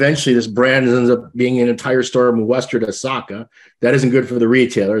 well, eventually this brand ends up being an entire store of Moestra de Saka. That isn't good for the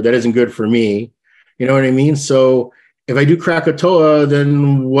retailer. That isn't good for me. You know what I mean? So if I do Krakatoa,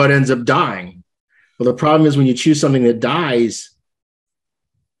 then what ends up dying? Well, the problem is when you choose something that dies,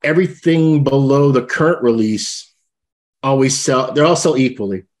 everything below the current release always sell. They all sell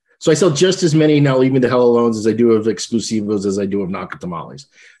equally. So I sell just as many Now Leave Me the Hell Alones as I do of Exclusivos as I do of Naka Tamales.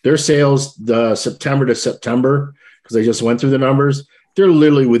 Their sales, the September to September, because I just went through the numbers, they're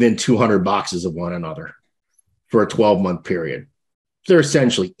literally within 200 boxes of one another for a 12-month period. They're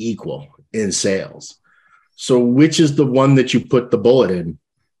essentially equal in sales. So which is the one that you put the bullet in?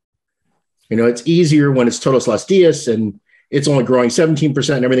 You know, it's easier when it's Todos Los Dias and it's only growing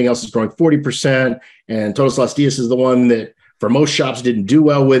 17% and everything else is growing 40%. And Todos Los Dias is the one that for most shops didn't do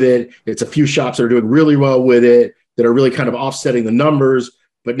well with it. It's a few shops that are doing really well with it that are really kind of offsetting the numbers.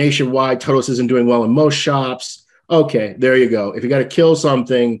 But nationwide, Todos isn't doing well in most shops. Okay, there you go. If you got to kill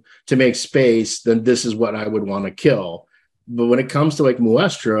something to make space, then this is what I would want to kill. But when it comes to like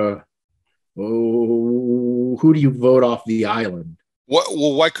Moestra, who do you vote off the island?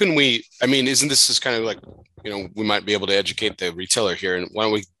 Well, why couldn't we? I mean, isn't this just kind of like, you know, we might be able to educate the retailer here. And why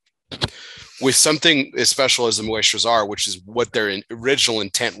don't we, with something as special as the Moestras are, which is what their original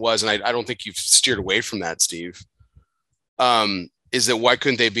intent was, and I don't think you've steered away from that, Steve, is that why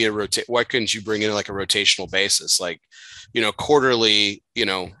couldn't they be why couldn't you bring in like a rotational basis, like, you know, quarterly,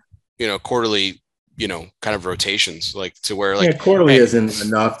 quarterly, kind of rotations, like to where like quarterly isn't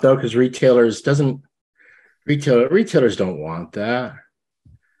enough though, because retailers don't want that.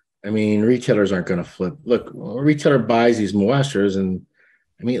 I mean, retailers aren't going to flip. Look, a retailer buys these moistures, and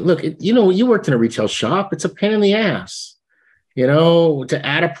I mean, look, you worked in a retail shop. It's a pain in the ass, to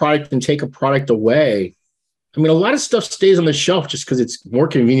add a product and take a product away. I mean, a lot of stuff stays on the shelf just because it's more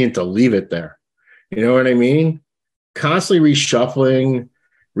convenient to leave it there. You know what I mean? Constantly reshuffling,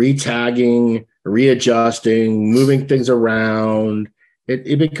 retagging, readjusting, moving things around.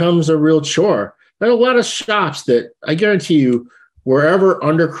 It becomes a real chore. There are a lot of shops that I guarantee you, wherever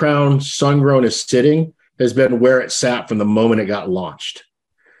Undercrown Sun-Grown is sitting has been where it sat from the moment it got launched.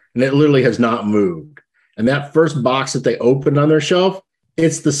 And it literally has not moved. And that first box that they opened on their shelf,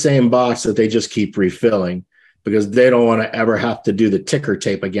 it's the same box that they just keep refilling because they don't want to ever have to do the ticker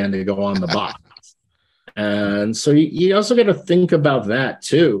tape again to go on the box. And so you also got to think about that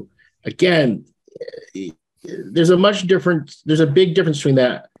too. Again, there's a big difference between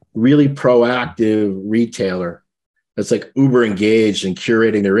that really proactive retailer that's like uber engaged in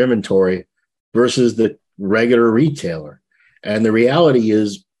curating their inventory versus the regular retailer. And the reality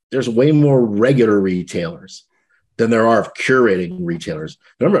is there's way more regular retailers than there are of curating retailers.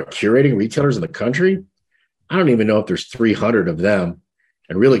 The number of curating retailers in the country, I don't even know if there's 300 of them.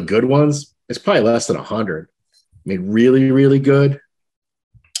 And really good ones, it's probably less than 100. I mean, really, really good.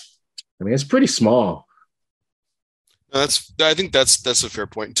 I mean, it's pretty small. I think that's a fair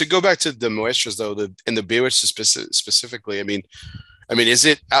point. To go back to the moistures though, and the Bewitched specifically, I mean, is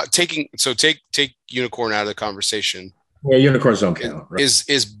it take Unicorn out of the conversation? Yeah, unicorns don't count. Right?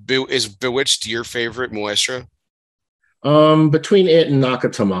 Is Bewitched your favorite moisture? Between it and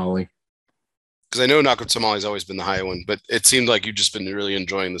Nakatamale. Because I know Nakatamale has always been the high one, but it seemed like you've just been really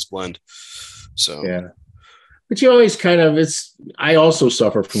enjoying this blend. So yeah, but you always I also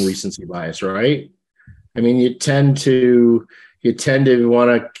suffer from recency bias, right? I mean, you tend to want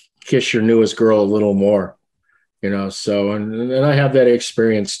to kiss your newest girl a little more, so, and I have that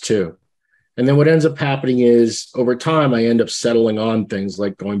experience too. And then what ends up happening is over time, I end up settling on things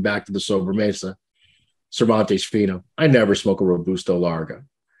like going back to the Sobremesa, Cervantes Fino. I never smoke a Robusto Largo.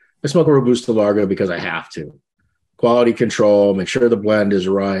 I smoke a Robusto Largo because I have to. Quality control, make sure the blend is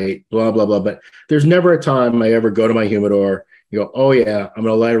right, blah, blah, blah. But there's never a time I ever go to my humidor, you go, oh yeah, I'm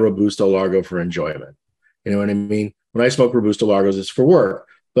going to light a Robusto Largo for enjoyment. You know what I mean? When I smoke Robusto Largos, it's for work.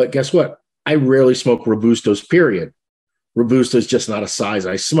 But guess what? I rarely smoke Robustos, period. Robusto is just not a size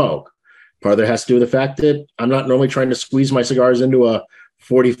I smoke. Part of that has to do with the fact that I'm not normally trying to squeeze my cigars into a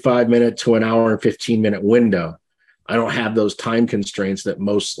 45-minute to an hour and 15-minute window. I don't have those time constraints that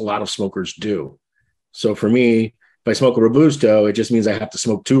a lot of smokers do. So for me, if I smoke a Robusto, it just means I have to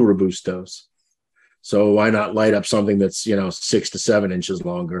smoke 2 Robustos. So why not light up something that's, 6 to 7 inches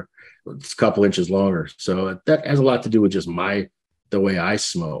longer? It's a couple inches longer. So that has a lot to do with just the way I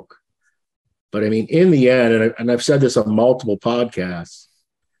smoke. But I mean, in the end, and I've said this on multiple podcasts,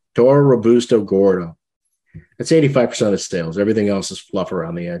 Toro Robusto Gordo, that's 85% of the sales. Everything else is fluff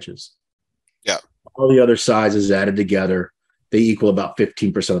around the edges. Yeah. All the other sizes added together, they equal about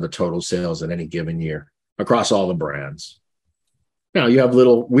 15% of the total sales in any given year across all the brands. Now, you have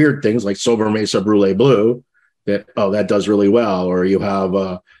little weird things like Sobremesa Brule Blue that does really well, or you have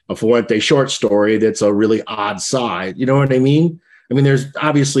a Fuente short story that's a really odd size. You know what I mean? I mean, there's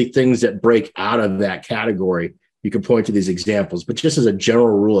obviously things that break out of that category. You can point to these examples, but just as a general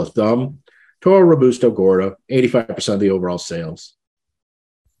rule of thumb, Toro Robusto Gordo, 85% of the overall sales.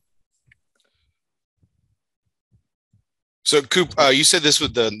 So, Coop, you said this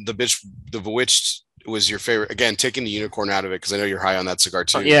with the Bewitched was your favorite. Again, taking the Unicorn out of it because I know you're high on that cigar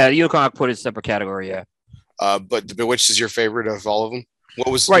too. Yeah, the Unicorn I put in a separate category. Yeah. But the Bewitched is your favorite of all of them. I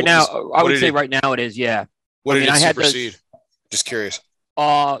would say right now it is. Yeah. What did it supersede? Just curious.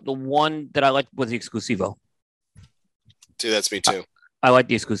 The one that I liked was the Exclusivo. Dude, that's me too. I like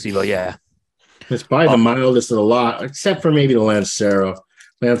the Exclusivo. Yeah. It's probably the mildest of the lot, except for maybe the Lancero.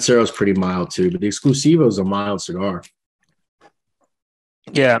 Lancero is pretty mild too, but the Exclusivo is a mild cigar.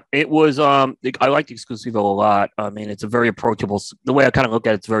 Yeah, it was. I like the Exclusivo a lot. I mean, it's a very approachable. The way I kind of look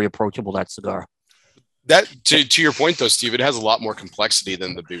at it, it's very approachable, that cigar. That to your point though, Steve, it has a lot more complexity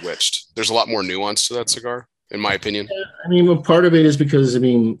than the Bewitched. There's a lot more nuance to that cigar, in my opinion. Yeah, I mean, well, part of it is because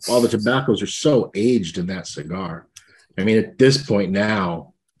all the tobaccos are so aged in that cigar. I mean, at this point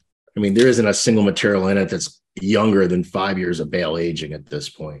now, there isn't a single material in it that's younger than 5 years of bale aging at this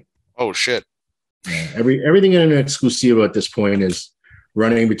point. Oh shit! Yeah, everything in an Exclusivo at this point is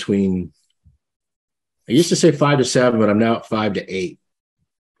running between. I used to say 5 to 7, but I'm now at 5 to 8.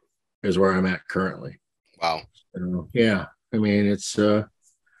 Is where I'm at currently. Wow. Yeah. I mean, it's, and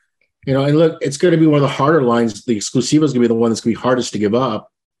look, it's going to be one of the harder lines. The Exclusivo is going to be the one that's going to be hardest to give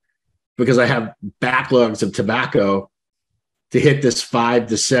up because I have backlogs of tobacco to hit this 5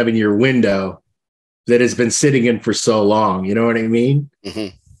 to 7 year window that has been sitting in for so long. You know what I mean?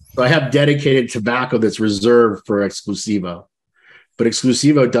 Mm-hmm. So I have dedicated tobacco that's reserved for Exclusivo, but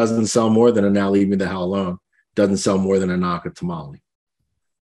Exclusivo doesn't sell more than a Now Leave Me the Hell Alone. Doesn't sell more than a Naka Tamale.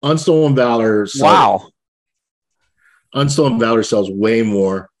 Unstolen Valor. Unstolen Valor sells way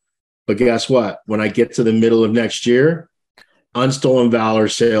more. But guess what? When I get to the middle of next year, Unstolen Valor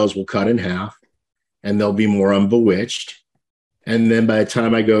sales will cut in half, and there'll be more on Bewitched. And then by the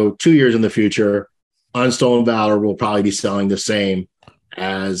time I go 2 years in the future, Unstolen Valor will probably be selling the same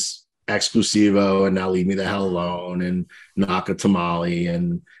as Exclusivo and Now Leave Me the Hell Alone and Naka Tamale.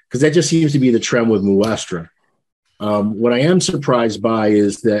 And because that just seems to be the trend with Muestra. What I am surprised by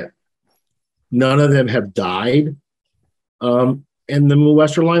is that none of them have died in the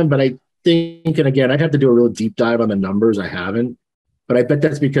Muestra line, but I think, and again, I'd have to do a real deep dive on the numbers. I haven't, but I bet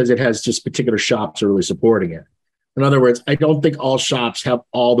that's because it has just particular shops are really supporting it. In other words, I don't think all shops have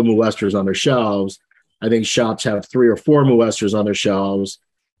all the Muestras on their shelves. I think shops have 3 or 4 Muestras on their shelves,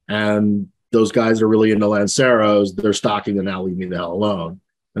 and those guys that are really into Lanceros, they're stocking the Now Leave Me the Hell Alone.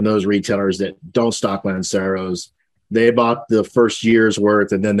 And those retailers that don't stock Lanceros, they bought the first year's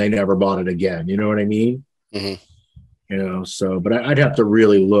worth and then they never bought it again. You know what I mean? Mm-hmm. You know, so, but I'd have to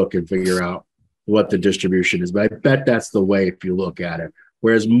really look and figure out what the distribution is. But I bet that's the way if you look at it.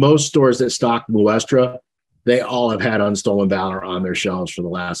 Whereas most stores that stock Muestra, they all have had Unstolen Valor on their shelves for the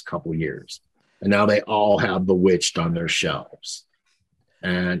last couple of years. And now they all have Bewitched on their shelves.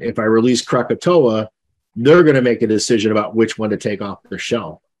 And if I release Krakatoa, they're going to make a decision about which one to take off their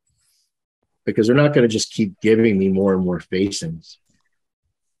shelf, because they're not going to just keep giving me more and more facings.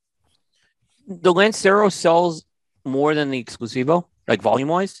 The Lancero sells more than the Exclusivo, like volume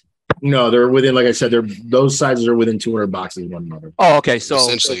wise? No, they're within, like I said, those sizes are within 200 boxes of one another. Oh, okay. So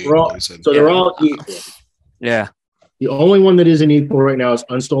essentially, they're all equal. Yeah. The only one that isn't equal right now is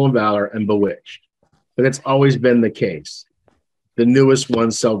Unstolen Valor and Bewitched. But it's always been the case. The newest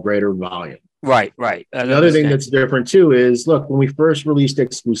ones sell greater volume. Right. Another thing that's different too is, look, when we first released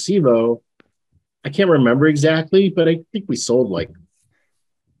Exclusivo, I can't remember exactly, but I think we sold like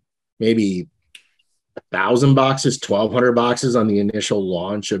maybe 1,000 boxes, 1,200 boxes on the initial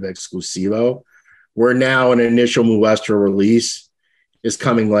launch of Exclusivo. Where now an initial Muestra release is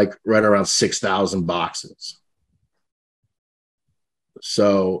coming like right around 6,000 boxes.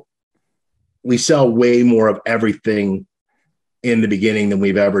 So we sell way more of everything in the beginning than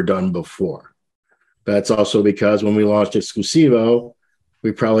we've ever done before. That's also because when we launched Exclusivo,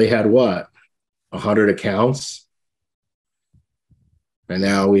 we probably had 100 accounts. And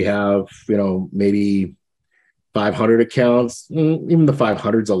now we have, maybe 500 accounts. Even the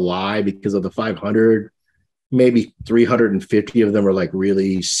 500's a lie, because of the 500, maybe 350 of them are like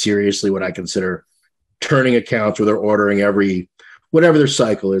really seriously what I consider turning accounts, where they're ordering every, whatever their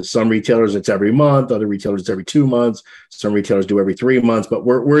cycle is. Some retailers, it's every month. Other retailers, it's every 2 months. Some retailers do every 3 months, but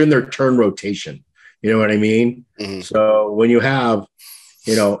we're in their turn rotation. You know what I mean? Mm-hmm. So when you have,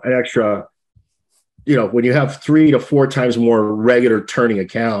 an extra, when you have 3 to 4 times more regular turning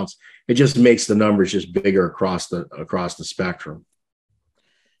accounts, it just makes the numbers just bigger across the spectrum.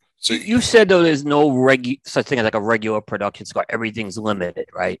 So you said, though, there's no such thing as like a regular production cigar. Everything's limited,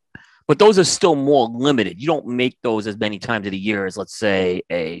 right? But those are still more limited. You don't make those as many times of the year as, let's say,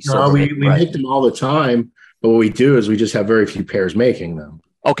 No, we make them all the time. But what we do is we just have very few pairs making them.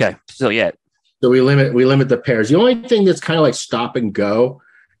 Okay. So, yeah. So we limit the pairs. The only thing that's kind of like stop and go,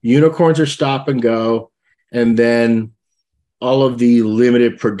 unicorns are stop and go. And then all of the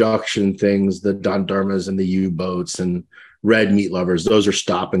limited production things, the Don Dermas and the U-boats and Red Meat Lovers, those are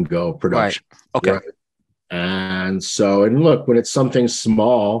stop and go production. Right. Okay. Right? And so, and look, when it's something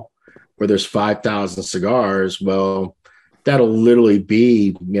small where there's 5,000 cigars, well, that'll literally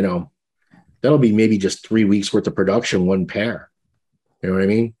be, that'll be maybe just 3 weeks worth of production, one pair. You know what I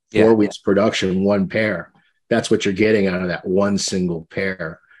mean? 4 weeks production, one pair. That's what you're getting out of that one single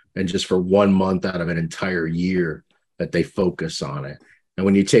pair. And just for 1 month out of an entire year that they focus on it. And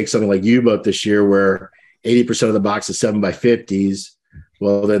when you take something like U-boat this year, where 80% of the box is 7x50s,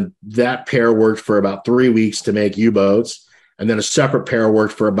 well, then that pair worked for about 3 weeks to make U-boats. And then a separate pair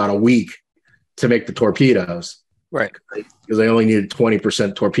worked for about a week to make the torpedoes. Right. Because they only needed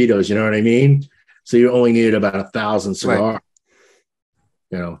 20% torpedoes. You know what I mean? So you only needed about 1,000 cigars.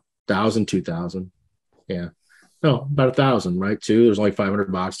 Right. 1,000, 2,000. Yeah. No, about 1,000, right? There's only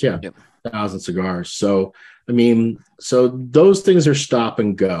 500 boxes. Yeah. Yep. 1,000 cigars. So, so those things are stop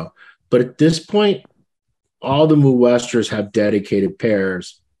and go. But at this point, all the Muestras have dedicated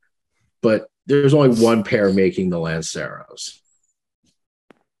pairs, but there's only one pair making the Lanceros.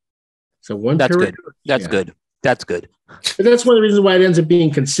 So one That's pair. Good. That's good. That's good. But that's one of the reasons why it ends up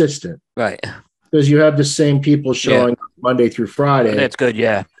being consistent. Right. Because you have the same people showing Monday through Friday. That's good,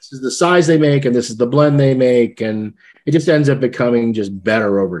 yeah. This is the size they make, and this is the blend they make, and it just ends up becoming just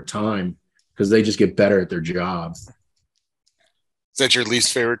better over time because they just get better at their job. Is that your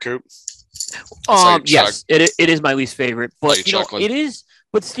least favorite, Coop? Yes, it is my least favorite, but it is.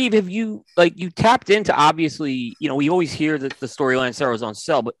 But Steve, have you tapped into, obviously, we always hear that the storyline Sarah was on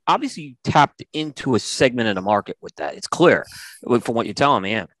sale, but obviously you tapped into a segment of the market with that. It's clear from what you're telling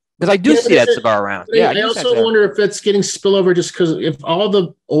me, because I do see that cigar around. I also wonder if it's getting spillover just because if all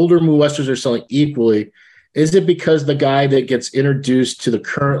the older Moesters are selling equally, is it because the guy that gets introduced to the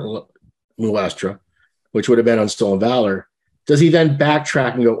current Moestra, which would have been on Stolen Valor, does he then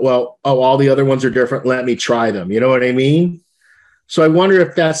backtrack and go, all the other ones are different, let me try them? You know what I mean? So I wonder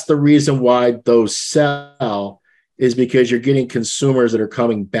if that's the reason why those sell, is because you're getting consumers that are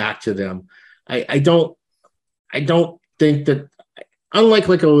coming back to them. I don't think that, unlike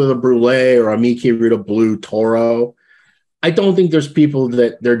like a Brulee or a Mi Querido Blue Toro, I don't think there's people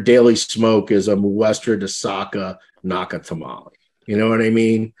that their daily smoke is a Moestra de Saka Naka Tamale. You know what I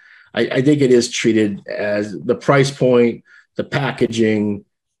mean? I think it is treated as the price point, the packaging.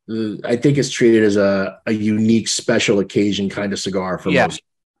 I think it's treated as a unique special occasion kind of cigar for most.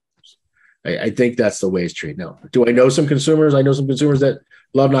 I think that's the way it's treated. Now, do I know some consumers? I know some consumers that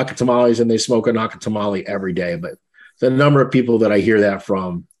love Naka Tamales and they smoke a Naka Tamale every day, but the number of people that I hear that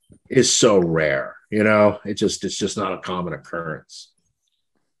from is so rare. It's just not a common occurrence.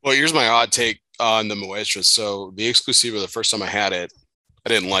 Well, here's my odd take on the Moestra. So the Exclusiva, the first time I had it, I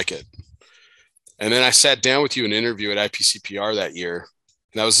didn't like it. And then I sat down with you in an interview at IPCPR that year.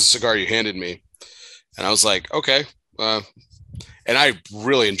 And that was the cigar you handed me. And I was like, okay. And I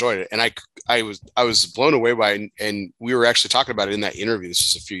really enjoyed it. And I was blown away by it. And we were actually talking about it in that interview.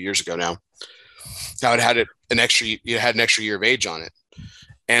 This was a few years ago now. How it had an extra year of age on it.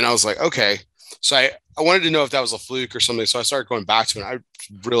 And I was like, okay. So I wanted to know if that was a fluke or something. So I started going back to it. And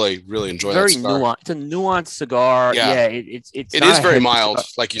I really, really enjoyed it. Very nuanced. It's a nuanced cigar. Yeah. It is very mild,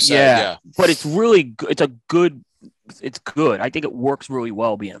 cigar, like you said. Yeah. But it's really good. It's good. I think it works really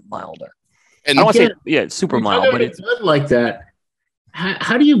well being milder. And I want to say, it's super mild, but it's like that.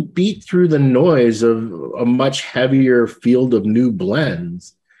 How do you beat through the noise of a much heavier field of new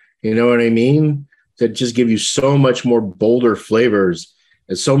blends? You know what I mean? That just give you so much more bolder flavors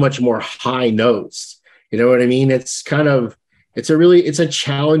and so much more high notes. You know what I mean? It's a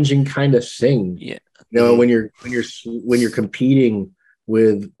challenging kind of thing. Yeah. When you're competing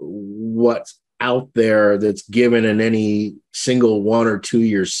with what's out there that's given in any single 1 or 2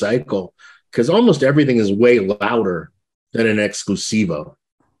 year cycle, because almost everything is way louder than an Exclusivo.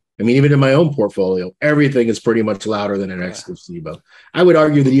 I mean, even in my own portfolio, everything is pretty much louder than an Exclusivo. I would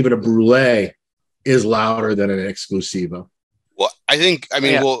argue that even a Brulee is louder than an Exclusivo. Well,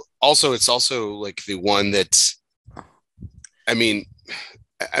 also, it's also like the one that's, honestly,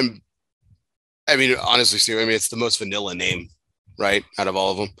 Steve, it's the most vanilla name, right? Out of all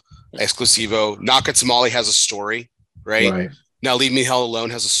of them. Exclusivo. Naka Tamale has a story, right? Now Leave Me Hell Alone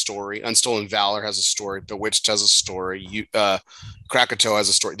has a story. Unstolen Valor has a story. Bewitched has a story. Krakatoa has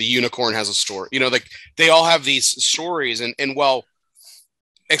a story. The Unicorn has a story. They all have these stories. And while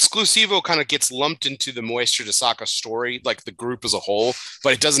Exclusivo kind of gets lumped into the Moestra de Saka story, like the group as a whole,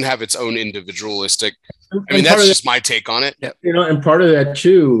 but it doesn't have its own individualistic. That's just my take on it. And part of that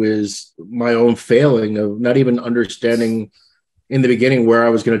too is my own failing of not even understanding in the beginning where I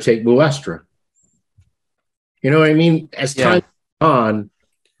was going to take Moestra. You know what I mean? As time on,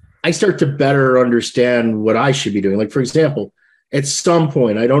 I start to better understand what I should be doing. Like, for example, at some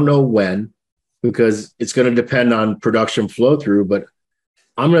point, I don't know when, because it's going to depend on production flow through, but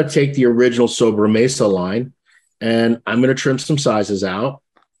I'm going to take the original Sobremesa line and I'm going to trim some sizes out.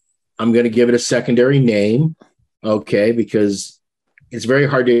 I'm going to give it a secondary name. Okay. Because it's very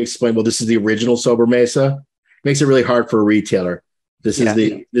hard to explain. Well, this is the original Sobremesa. Makes it really hard for a retailer. This is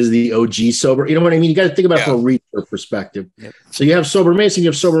the OG Sober. You know what I mean? You got to think about it from a retailer perspective. Yep. So you have Sobremesa and you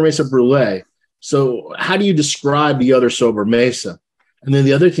have Sobremesa Brulee. So how do you describe the other Sobremesa? And then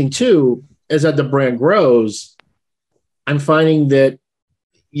the other thing too is that the brand grows. I'm finding that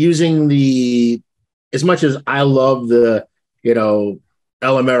using as much as I love the, El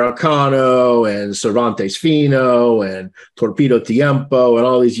Americano and Cervantes Fino and Torpedo Tiempo and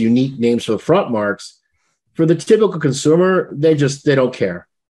all these unique names for the front marks, for the typical consumer, they don't care.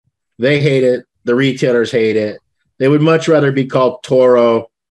 They hate it. The retailers hate it. They would much rather be called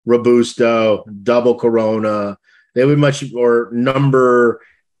Toro, Robusto, Double Corona. They would or number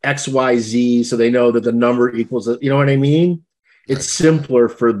XYZ, so they know that the number equals, you know what I mean? It's simpler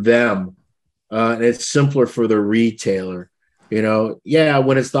for them. and it's simpler for the retailer. Yeah,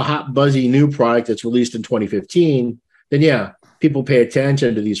 when it's the hot, buzzy new product that's released in 2015, then yeah, people pay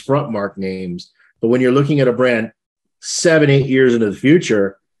attention to these front mark names. But when you're looking at a brand 7-8 years into the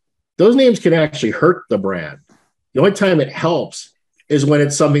future, those names can actually hurt the brand. The only time it helps is when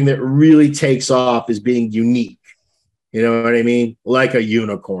it's something that really takes off as being unique. You know what I mean? Like a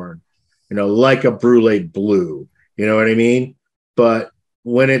unicorn, like a Brulee Blue. You know what I mean? But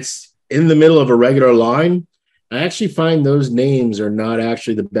when it's in the middle of a regular line, I actually find those names are not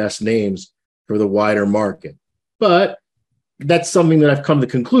actually the best names for the wider market. But that's something that I've come to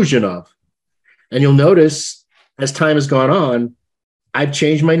the conclusion of. And you'll notice as time has gone on, I've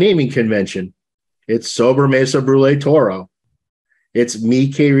changed my naming convention. It's Sobremesa Brulee Toro. It's Mi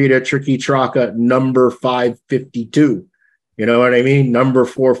Querida Triqui Traca number 552. You know what I mean? Number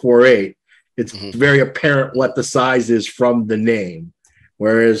 448. It's very apparent what the size is from the name.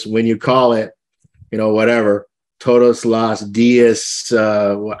 Whereas when you call it, whatever, Todos Las Dias,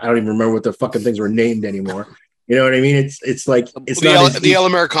 I don't even remember what the fucking things were named anymore. You know what I mean? It's like it's the El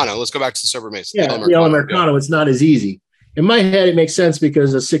Americano. Let's go back to the Sobremesa. Yeah, the El Americano. Yeah. It's not as easy. In my head, it makes sense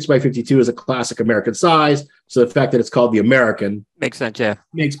because a 6x52 is a classic American size. So the fact that it's called the American makes sense. Yeah,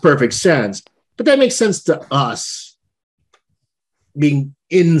 makes perfect sense. But that makes sense to us being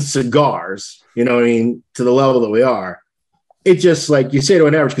in cigars. You know what I mean? To the level that we are. It's just like you say to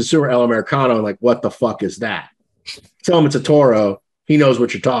an average consumer, El Americano, and like, what the fuck is that? Tell him it's a Toro. He knows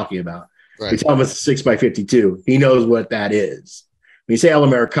what you're talking about. Right. You tell him it's a 6x52. He knows what that is. When you say El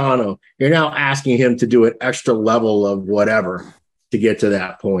Americano, you're now asking him to do an extra level of whatever to get to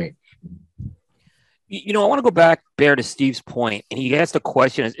that point. I want to go back, Bear, to Steve's point, and he asked a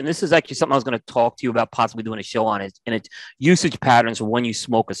question, and this is actually something I was going to talk to you about possibly doing a show on, and it's usage patterns when you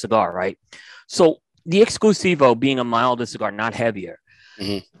smoke a cigar, right? So the Exclusivo being a milder cigar, not heavier,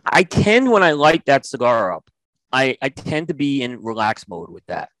 I tend, when I light that cigar up, I tend to be in relax mode with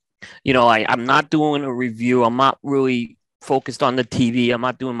that. I'm not doing a review. I'm not really focused on the TV. I'm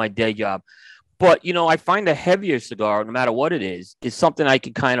not doing my day job. But, I find a heavier cigar, no matter what it is something I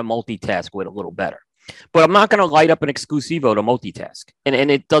can kind of multitask with a little better. But I'm not going to light up an Exclusivo to multitask. And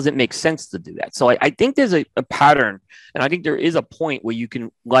it doesn't make sense to do that. So I think there's a pattern, and I think there is a point where you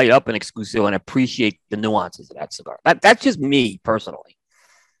can light up an Exclusivo and appreciate the nuances of that cigar. That's just me, personally.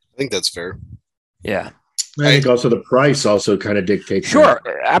 I think that's fair. Yeah. I think also the price also kind of dictates. Sure,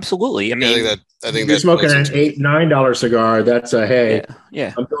 absolutely. I mean, I think you're smoking an $8-9 cigar. That's a hey.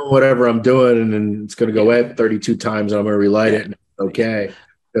 Yeah. I'm doing whatever I'm doing, and then it's going to go up 32 times, and I'm going to relight it. And okay,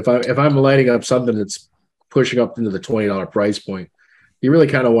 if I'm lighting up something that's pushing up into the $20 price point, you really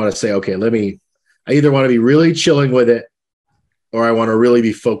kind of want to say, okay, I either want to be really chilling with it, or I want to really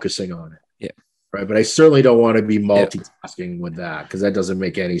be focusing on it. Yeah. Right. But I certainly don't want to be multitasking with that, because that doesn't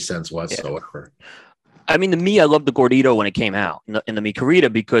make any sense whatsoever. Yeah. I mean, I love the Gordito when it came out in the Mi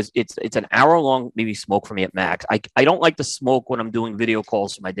Querida, because it's an hour long, maybe smoke for me at max. I don't like to smoke when I'm doing video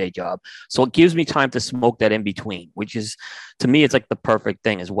calls for my day job. So it gives me time to smoke that in between, which is, to me, it's like the perfect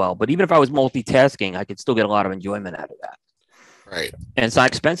thing as well. But even if I was multitasking, I could still get a lot of enjoyment out of that. Right. And it's not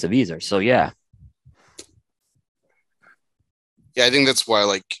expensive either. So, yeah. Yeah, I think that's why,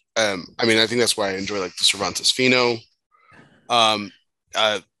 I think that's why I enjoy the Cervantes Fino.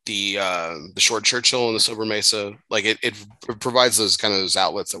 The short Churchill and the Sobremesa, it provides those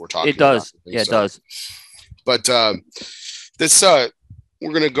outlets that we're talking about. It does. It does. But this we're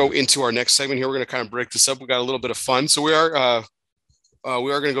going to go into our next segment here. We're going to kind of break this up. We got a little bit of fun. So we are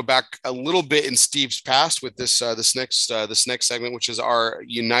going to go back a little bit in Steve's past with this next segment, which is our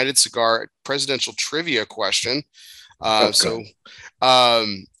United Cigar presidential trivia question.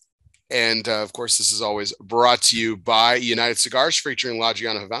 And of course, this is always brought to you by United Cigars, featuring La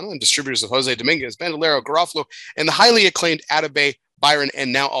Giana Havana and distributors of Jose Dominguez, Bandolero, Garofalo, and the highly acclaimed Atabey, Byron,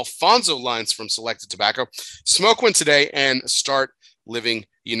 and now Alfonso lines from Selected Tobacco. Smoke one today and start living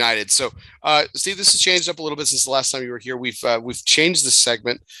united. So, Steve, this has changed up a little bit since the last time you were here. We've changed this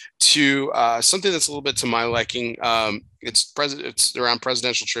segment to something that's a little bit to my liking. It's around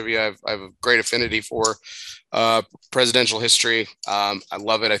presidential trivia. I have a great affinity for presidential history. I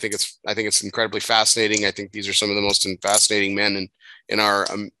love it. I think it's incredibly fascinating. I think these are some of the most fascinating men in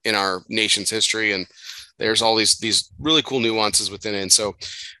our nation's history, and there's all these really cool nuances within it. And so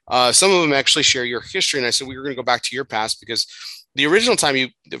some of them actually share your history. And I said we were going to go back to your past, because the original time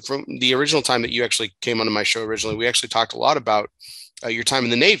that you actually came onto my show originally, we actually talked a lot about your time in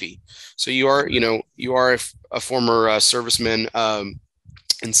the Navy. So you are a former serviceman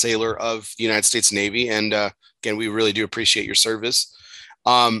and sailor of the United States Navy, and again, we really do appreciate your service.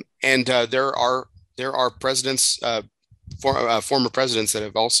 And there are presidents former presidents that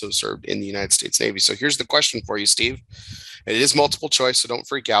have also served in the United States Navy. So here's the question for you, Steve. It is multiple choice, so don't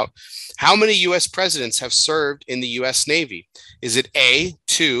freak out. How many U.S. presidents have served in the U.S. Navy? Is it A,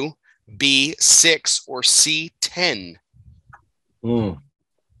 2, B, 6, or C, 10? So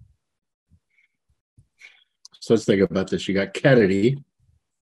let's think about this. You got Kennedy.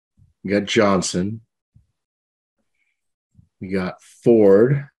 You got Johnson. You got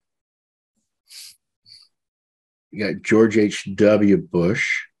Ford. You got George H.W.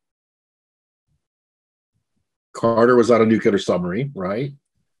 Bush. Carter was on a nuclear submarine, right?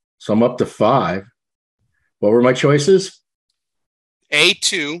 So I'm up to 5. What were my choices?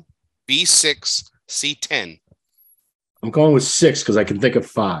 A2, B6, C10. I'm going with 6 because I can think of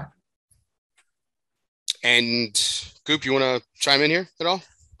 5. And Goop, you want to chime in here at all?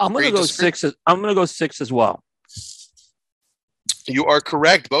 I'm going to go 6. I'm going to go 6 as well. You are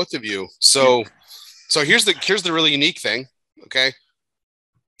correct, both of you. So here's the really unique thing. Okay.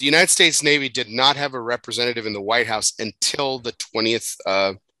 The United States Navy did not have a representative in the White House until the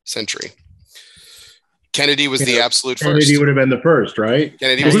 20th century. Kennedy was the absolute first. Kennedy would have been the first, right?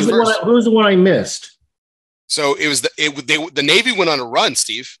 Kennedy was the first. Who was the one I missed? So it was the Navy went on a run,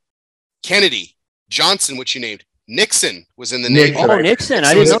 Steve. Kennedy, Johnson, which you named, Nixon was in the Navy. Oh, Nixon!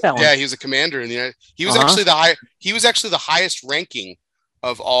 I didn't know that one. Yeah, he was a commander in the United. He was actually the highest ranking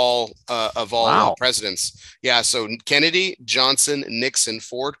of all presidents. Yeah, so Kennedy, Johnson, Nixon,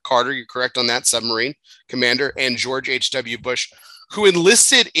 Ford, Carter, you're correct on that, submarine commander, and George H.W. Bush, who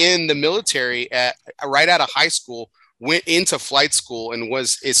enlisted in the military right out of high school, went into flight school, and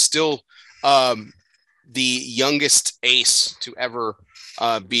is still the youngest ace to ever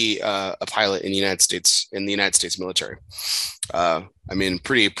be a pilot in the United States military. I mean,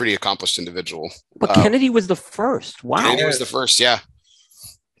 pretty accomplished individual. But Kennedy was the first. Wow. Kennedy was the first. Yeah.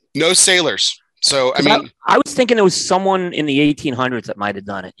 No sailors. So I mean, I was thinking it was someone in the 1800s that might have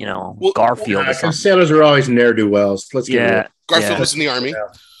done it. Garfield. Or something. Sailors are always ne'er do wells. Let's get it. Garfield was in the Army. Yeah.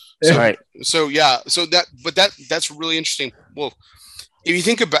 So, right. So yeah. So that's really interesting. Well, if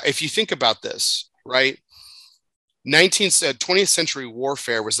you think about this, right? 20th century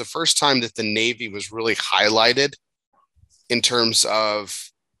warfare was the first time that the Navy was really highlighted in terms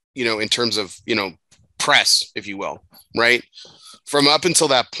of press, if you will, right? From up until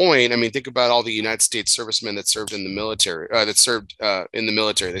that point, I mean, think about all the United States servicemen that served in the military, They served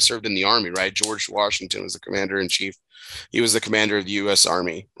in the Army, right? George Washington was the commander in chief. He was the commander of the U.S.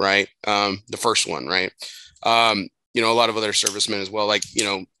 Army, right? The first one, right? A lot of other servicemen as well, like,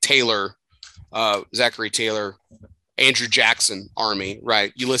 Taylor, Zachary Taylor, Andrew Jackson Army,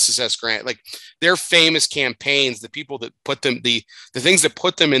 right? Ulysses S. Grant, like their famous campaigns, the people that put them, the things that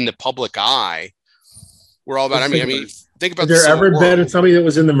put them in the public eye were all about, think about has there ever been somebody that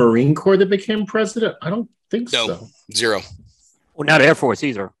was in the Marine Corps that became president? I don't think so. No, zero. Well, not Air Force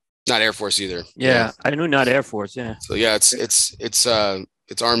either. Not Air Force either. Yeah. I knew not Air Force. Yeah. So yeah, it's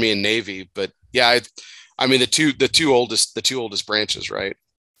Army and Navy, but yeah, the two oldest branches, right?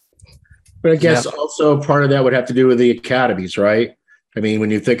 But I guess also part of that would have to do with the academies, right? I mean,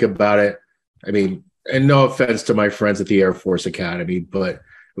 when you think about it, and no offense to my friends at the Air Force Academy, but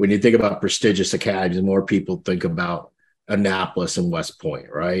when you think about prestigious academies, more people think about Annapolis and West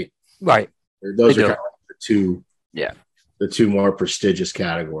Point, right? Right. Those are kind of the two more prestigious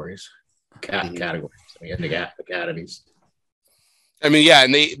categories. Academies. I mean, yeah,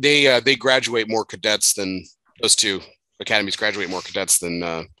 and they graduate more cadets than those two academies graduate more cadets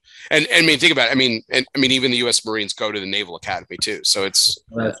than and I mean, think about it. Even the U.S. Marines go to the Naval Academy too. So that's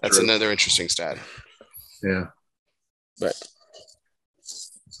another interesting stat. Yeah. But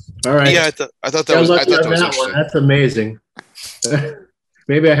all right. Yeah, I thought that was interesting. That's amazing.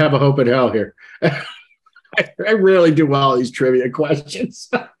 Maybe I have a hope in hell here. I rarely do well at these trivia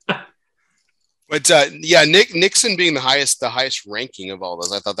questions. But Nixon being the highest ranking of all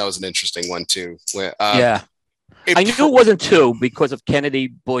those, I thought that was an interesting one too. I knew it wasn't 2 because of Kennedy,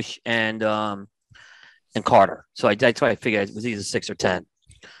 Bush, and Carter. So that's why I figured it was either 6 or 10.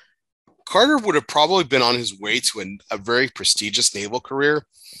 Carter would have probably been on his way to a very prestigious naval career,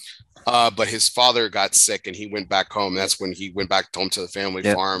 but his father got sick and he went back home. That's when he went back home to the family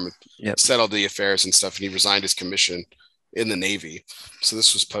farm, settled the affairs and stuff, and he resigned his commission in the Navy. So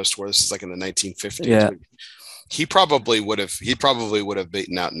this was post-war. This is like in the 1950s. Yeah. He probably would have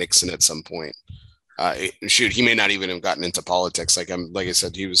beaten out Nixon at some point. He may not even have gotten into politics. Like I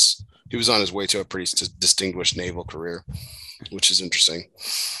said, he was on his way to a pretty distinguished naval career, which is interesting.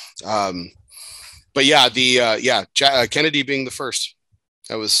 But yeah, Kennedy being the first,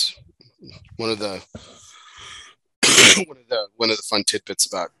 that was one of the fun tidbits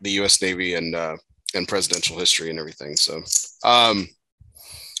about the U.S. Navy and and presidential history and everything. So I'm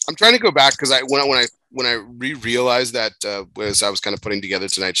trying to go back because when I realized that as I was kind of putting together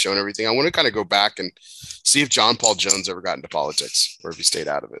tonight's show and everything, I want to kind of go back and see if John Paul Jones ever got into politics or if he stayed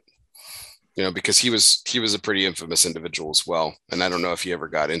out of it. Because he was a pretty infamous individual as well, and I don't know if he ever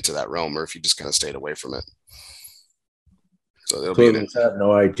got into that realm or if he just kind of stayed away from it. So I have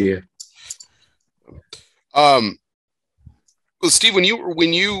no idea. Well, Steve, when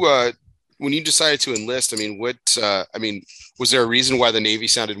you decided to enlist, was there a reason why the Navy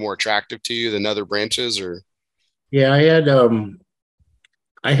sounded more attractive to you than other branches, or? Yeah,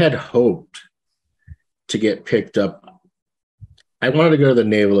 I had hoped to get picked up. I wanted to go to the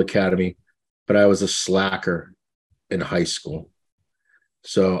Naval Academy, but I was a slacker in high school.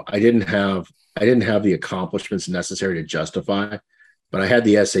 So I didn't have the accomplishments necessary to justify, but I had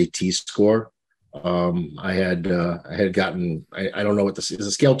the SAT score. I had gotten, I don't know what is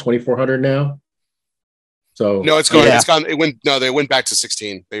the scale 2,400 now. So no, it's gone. Yeah. It's gone. They went back to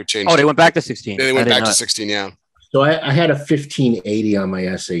 16. They changed. Oh, they went back to 16. They went back to 16. Yeah. So I had a 1580 on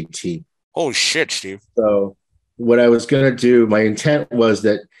my SAT. Oh shit, Steve. So what I was going to do, my intent was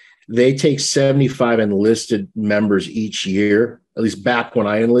that they take 75 enlisted members each year, at least back when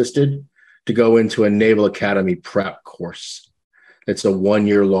I enlisted, to go into a Naval Academy prep course. It's a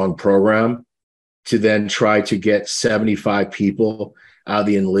 1-year-long program to then try to get 75 people out of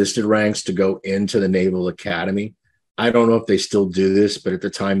the enlisted ranks to go into the Naval Academy. I don't know if they still do this, but at the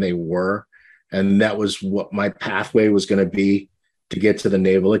time they were. And that was what my pathway was going to be, to get to the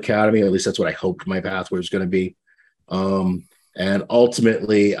Naval Academy. At least that's what I hoped my pathway was going to be. And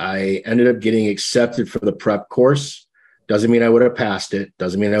ultimately, I ended up getting accepted for the prep course. Doesn't mean I would have passed it.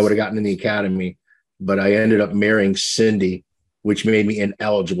 Doesn't mean I would have gotten in the academy. But I ended up marrying Cindy, which made me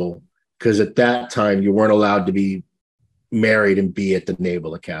ineligible, because at that time, you weren't allowed to be married and be at the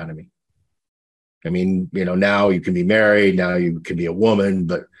Naval Academy. I mean, now you can be married, now you can be a woman,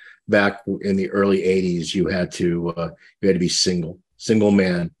 but back in the early 80s, you had to be single. Single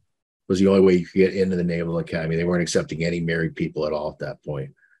man was the only way you could get into the Naval Academy. They weren't accepting any married people at all at that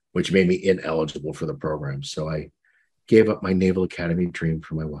point, which made me ineligible for the program. So I gave up my Naval Academy dream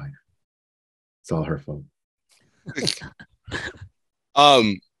for my wife. It's all her fault.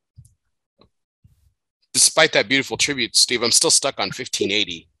 Despite that beautiful tribute, Steve, I'm still stuck on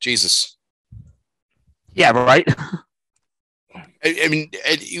 1580. Jesus. Yeah, right. I mean,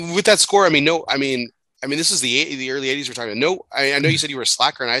 with that score, this is the early 80s we're talking about. No, I know you said you were a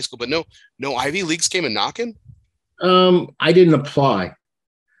slacker in high school, but no Ivy Leagues came a knocking? I didn't apply.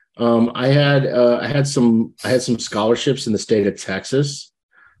 I had some scholarships in the state of Texas,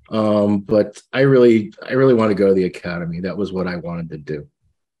 but I really want to go to the academy. That was what I wanted to do,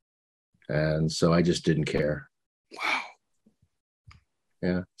 and so I just didn't care. Wow.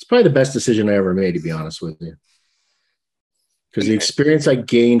 Yeah, it's probably the best decision I ever made, to be honest with you. Because the experience I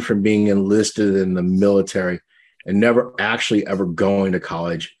gained from being enlisted in the military and never actually ever going to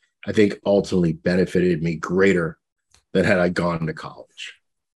college, I think ultimately benefited me greater than had I gone to college.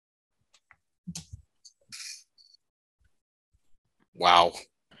 Wow.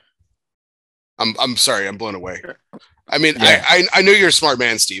 I'm sorry, I'm blown away. I mean, yeah. I know you're a smart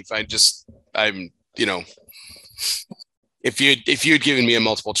man, Steve. If you had given me a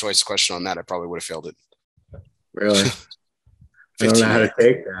multiple choice question on that, I probably would have failed it. Really? I don't know how to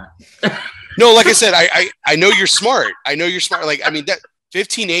take that. No, like I said, I know you're smart. I know you're smart. Like, I mean, that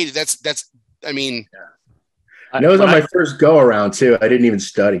 1580, that's I mean. And it was on my first go around too. I didn't even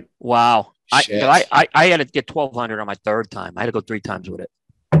study. Wow. I had to get 1,200 on my third time. I had to go 3 times with it.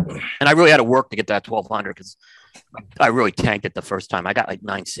 And I really had to work to get that 1,200 because I really tanked it the first time. I got like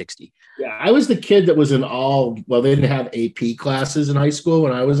 960. Yeah, I was the kid that was in they didn't have AP classes in high school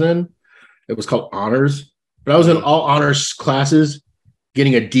when I was in. It was called honors. But I was in all honors classes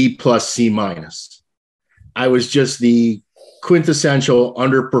getting a D plus C minus. I was just the quintessential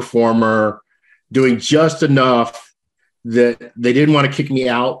underperformer, doing just enough that they didn't want to kick me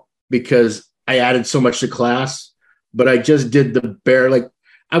out because I added so much to class, but I just did the bare, like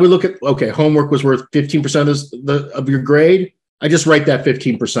I would look at, okay, homework was worth 15% of your grade. I just write that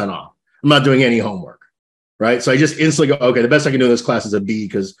 15% off. I'm not doing any homework, right? So I just instantly go, okay, the best I can do in this class is a B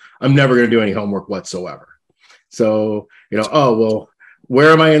because I'm never going to do any homework whatsoever. So,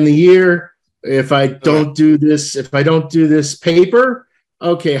 where am I in the year? If I don't do this paper,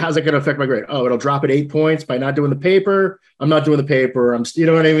 okay, how's that going to affect my grade? Oh, it'll drop at 8 points by not doing the paper. I'm not doing the paper. You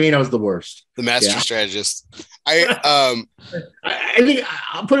know what I mean? I was the worst. The master strategist. I think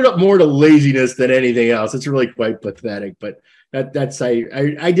I'll put it up more to laziness than anything else. It's really quite pathetic, but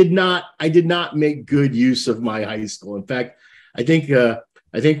I did not make good use of my high school. In fact, I think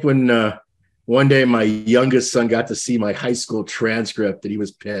when one day my youngest son got to see my high school transcript and he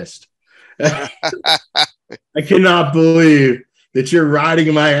was pissed. I cannot believe that you're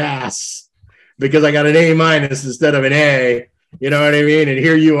riding my ass because I got an A- instead of an A. You know what I mean? And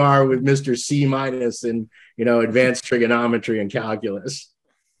here you are with Mr. C- in, advanced trigonometry and calculus.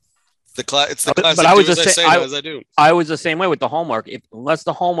 It's the class. But I was I was the same way with the homework. Unless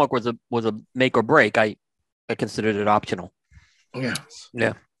the homework was a make or break, I considered it optional.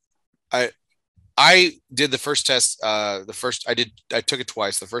 Yeah. I did the first test. I took it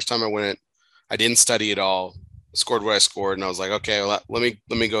twice. The first time I went, I didn't study at all. Scored what I scored, and I was like, okay, well, let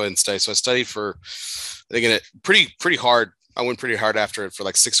me go ahead and study. So I studied for, I think, pretty hard. I went pretty hard after it for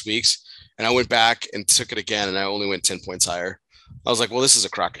like 6 weeks, and I went back and took it again, and I only went 10 points higher. I was like, well, this is a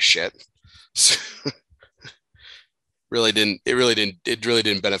crock of shit. So, it really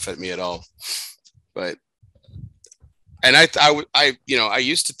didn't benefit me at all. But, and I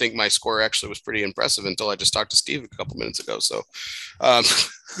used to think my score actually was pretty impressive until I just talked to Steve a couple minutes ago. So, I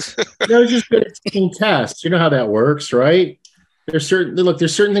was just good at taking tests. You know how that works, right? There's certain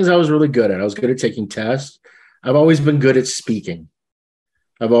things I was really good at. I was good at taking tests. I've always been good at speaking.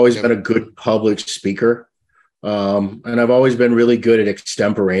 I've always been a good public speaker. And I've always been really good at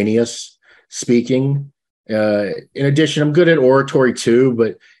extemporaneous speaking. In addition, I'm good at oratory too,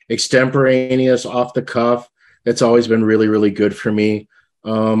 but extemporaneous, off the cuff, that's always been really, really good for me.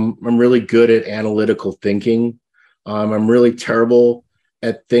 I'm really good at analytical thinking. I'm really terrible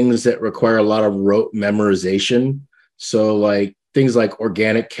at things that require a lot of rote memorization. So like things like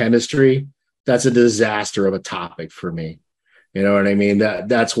organic chemistry, that's a disaster of a topic for me. You know what I mean?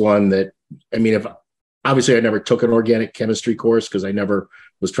 That's one that, if obviously I never took an organic chemistry course because I never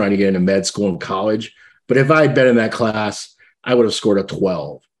was trying to get into med school and college. But if I had been in that class, I would have scored a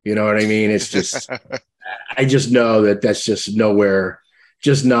 12. You know what I mean? It's just, I just know that that's just nowhere,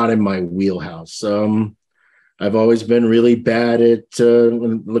 just not in my wheelhouse. I've always been really bad at,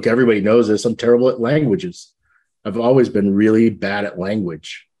 look, everybody knows this. I'm terrible at languages. I've always been really bad at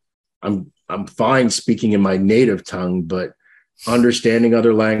language. I'm fine speaking in my native tongue, but understanding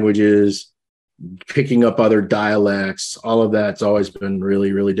other languages, picking up other dialects, all of that's always been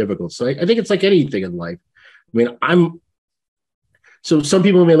really, really difficult. So I think it's like anything in life. So some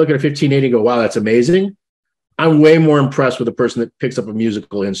people may look at a 1580 and go, wow, that's amazing. I'm way more impressed with a person that picks up a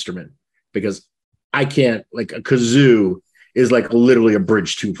musical instrument because I can't, like a kazoo is like literally a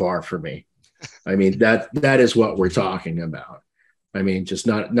bridge too far for me. That is what we're talking about. Just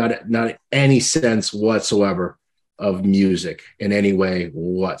not any sense whatsoever of music in any way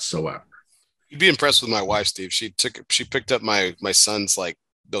whatsoever. You'd be impressed with my wife, Steve. She picked up my son's like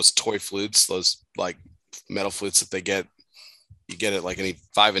those toy flutes, those like metal flutes that they get. You get it like any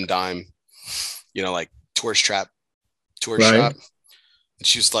 5 and dime, like tourist shop. And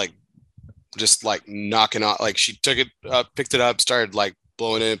she's like, just like knocking out, like she took it up, picked it up, started like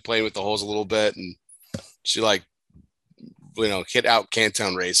blowing it, playing with the holes a little bit. And she like, hit out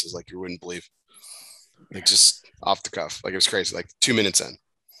Cantown races like you wouldn't believe. Like just off the cuff. Like it was crazy. Like 2 minutes in.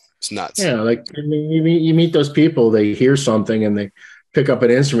 It's nuts. Yeah. Like you meet those people, they hear something and they pick up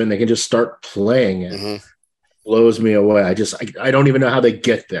an instrument and they can just start playing it. Mm-hmm. Blows me away. I don't even know how they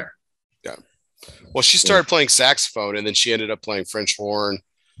get there. Yeah. Well, she started playing saxophone and then she ended up playing French horn.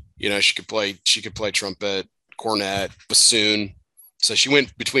 She could play trumpet, cornet, bassoon. So she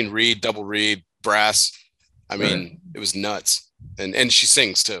went between reed, double reed, brass. It was nuts. And she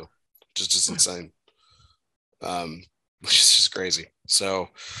sings too. Just insane. Which is just crazy. So,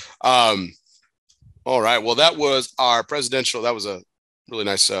 all right. Well, that was our presidential. That was a really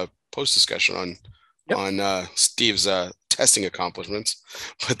nice post discussion on Steve's testing accomplishments.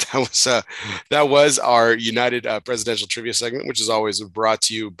 But that was our United presidential trivia segment, which is always brought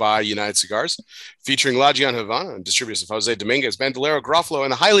to you by United Cigars, featuring La Giant Havana and distributors of Jose Dominguez, Bandolero, Garofalo,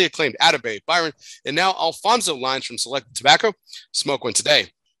 and the highly acclaimed Atabey, Byron, and now Alfonso lines from Select Tobacco. Smoke one today.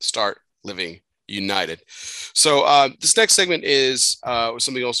 Start living united. So this next segment is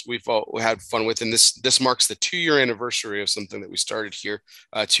something else we had fun with, and this marks the 2-year anniversary of something that we started here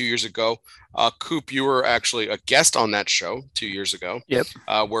 2 years ago. Coop, you were actually a guest on that show 2 years ago. Yep.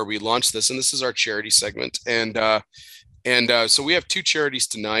 Where we launched this, and this is our charity segment, and so we have 2 charities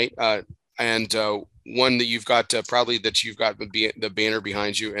tonight, and one that you've got probably that you've got the banner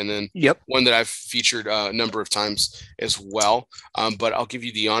behind you, and then one that I've featured a number of times as well. But I'll give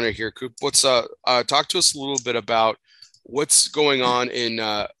you the honor here, Coop. Let's talk to us a little bit about what's going on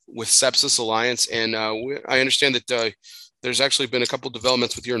with Sepsis Alliance, and I understand that there's actually been a couple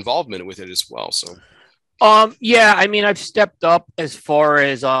developments with your involvement with it as well. So, I've stepped up as far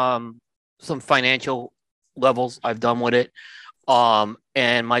as some financial levels I've done with it.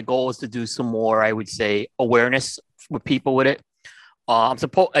 And my goal is to do some more, I would say, awareness with people with it.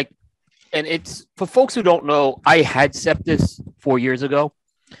 And it's for folks who don't know, I had sepsis 4 years ago.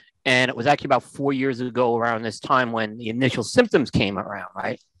 And it was actually about 4 years ago around this time when the initial symptoms came around,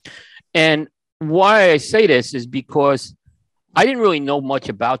 right? And why I say this is because I didn't really know much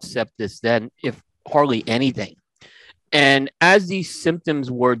about sepsis then, if hardly anything. And as these symptoms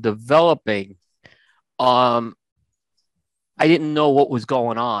were developing, I didn't know what was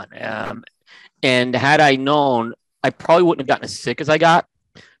going on. And had I known, I probably wouldn't have gotten as sick as I got,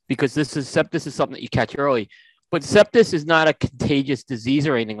 because sepsis is something that you catch early. But sepsis is not a contagious disease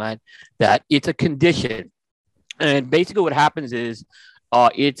or anything like that. It's a condition. And basically what happens is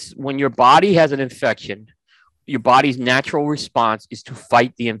it's when your body has an infection, your body's natural response is to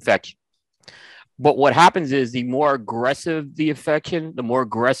fight the infection. But what happens is the more aggressive the infection, the more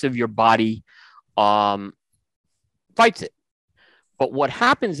aggressive your body fights it. But what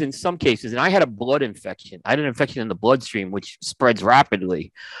happens in some cases, and I had a blood infection. I had an infection in the bloodstream, which spreads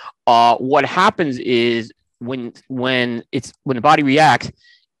rapidly. What happens is when the body reacts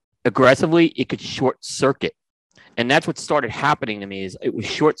aggressively, it could short circuit. And that's what started happening to me, is it was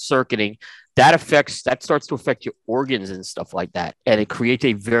short circuiting. That starts to affect your organs and stuff like that. And it creates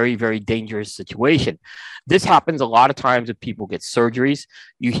a very, very dangerous situation. This happens a lot of times when people get surgeries.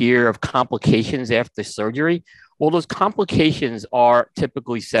 You hear of complications after surgery. Well, those complications are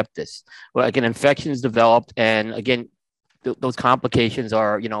typically sepsis. Like an infection is developed, and again, those complications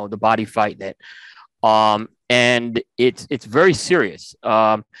are, the body fighting it. And it's very serious.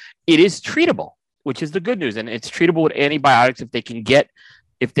 It is treatable, which is the good news, and it's treatable with antibiotics if they can get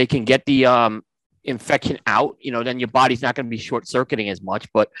the infection out. Then your body's not going to be short circuiting as much.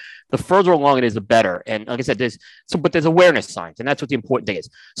 But the further along it is, the better. And like I said, there's awareness signs, and that's what the important thing is.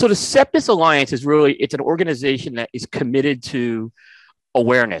 So the Sepsis Alliance it's an organization that is committed to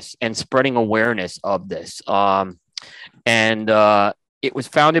awareness and spreading awareness of this. It was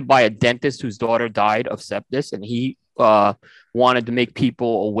founded by a dentist whose daughter died of sepsis, and he wanted to make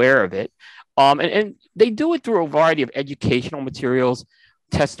people aware of it. And they do it through a variety of educational materials,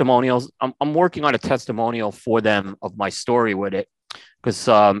 testimonials. I'm working on a testimonial for them of my story with it, because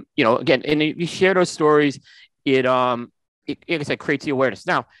again, and you share those stories, it like I said, creates the awareness.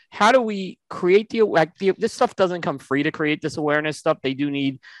 Now, how do we create this stuff? Doesn't come free to create this awareness stuff. They do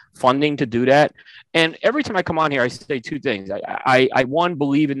need funding to do that. And every time I come on here, I say two things. I one,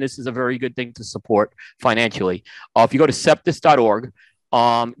 believe in this is a very good thing to support financially. If you go to sepsis.org,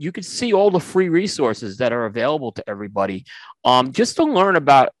 you can see all the free resources that are available to everybody, just to learn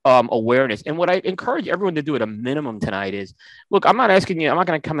about awareness. And what I encourage everyone to do at a minimum tonight is, look, I'm not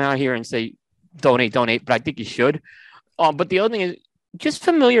going to come out here and say donate, but I think you should. But the other thing is, just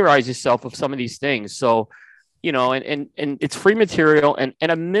familiarize yourself with some of these things. So, and it's free material, and at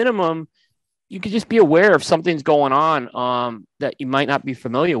a minimum, you could just be aware if something's going on that you might not be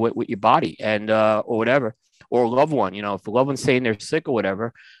familiar with your body, and or whatever. Or a loved one, if a loved one's saying they're sick or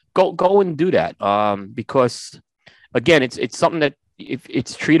whatever, go and do that. Because again, it's something that if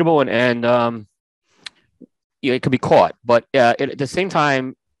it's treatable and it could be caught, but at the same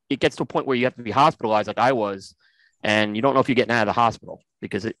time, it gets to a point where you have to be hospitalized, like I was, and you don't know if you're getting out of the hospital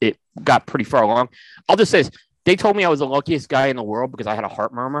because it got pretty far along. I'll just say this: they told me I was the luckiest guy in the world because I had a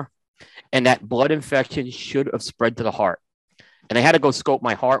heart murmur, and that blood infection should have spread to the heart, and they had to go scope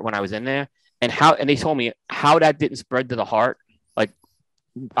my heart when I was in there. And they told me how that didn't spread to the heart. Like,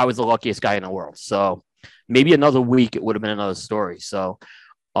 I was the luckiest guy in the world. So maybe another week, it would have been another story. So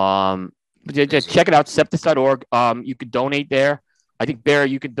just check it out, sepsis.org. You could donate there. I think, Bear,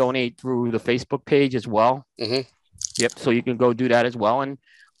 you could donate through the Facebook page as well. Mm-hmm. Yep. So you can go do that as well. And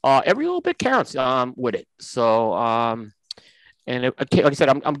every little bit counts with it. So, like I said,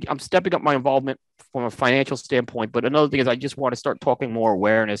 I'm stepping up my involvement from a financial standpoint. But another thing is I just want to start talking more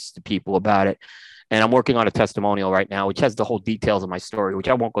awareness to people about it. And I'm working on a testimonial right now, which has the whole details of my story, which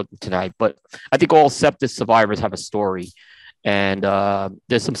I won't go through tonight. But I think all sepsis survivors have a story. And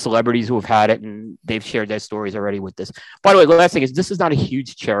there's some celebrities who have had it, and they've shared their stories already with this. By the way, the last thing is, this is not a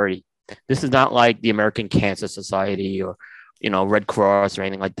huge charity. This is not like the American Cancer Society or, Red Cross or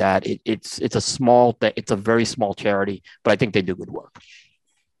anything like that. It's a small thing. It's a very small charity, but I think they do good work.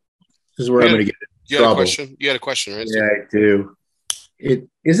 This is where I'm going to get in trouble. You had a question, right? Yeah, I do.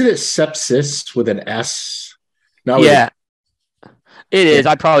 Isn't it sepsis with an S? Yeah, it is.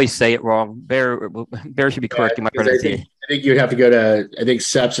 I'd probably say it wrong. Bear should be correcting my pronunciation. I think you'd have to go to,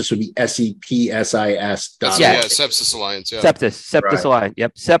 sepsis would be SEPSIS. Yeah, Sepsis Alliance. Yeah. Sepsis Alliance.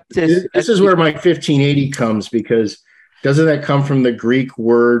 Yep. Sepsis. This is where my 1580 comes, because doesn't that come from the Greek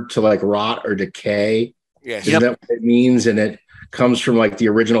word to like rot or decay? Yes. Isn't that what it means? And comes from like the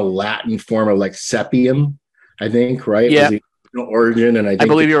original Latin form of like sepium, I think, right? Yeah. Was the original origin, and I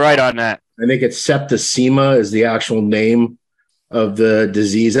believe you're right on that. I think it's septicemia is the actual name of the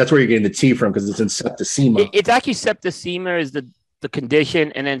disease. That's where you're getting the T from, because it's in septicemia. It's actually septicemia is the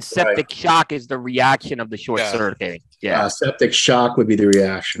condition, and then septic shock is the reaction of the short circuiting. Yeah. Septic shock would be the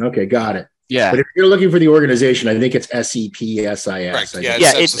reaction. Okay, got it. Yeah. But if you're looking for the organization, I think it's SEPSIS. Right. Yeah,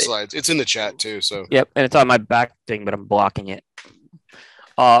 it's slides. It's in the chat too. So yep, and it's on my back thing, but I'm blocking it.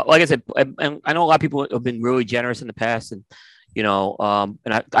 Like I said, and I know a lot of people have been really generous in the past, and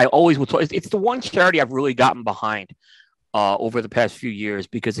and I always will talk. It's the one charity I've really gotten behind over the past few years,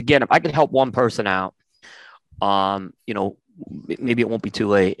 because again, if I could help one person out, maybe it won't be too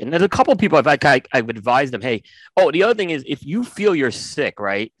late. And there's a couple of people I've advised them, hey, the other thing is, if you feel you're sick,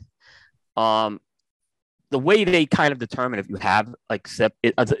 right? The way they kind of determine if you have like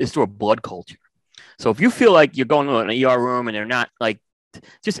is through a blood culture. So if you feel like you're going to an ER room and they're not like,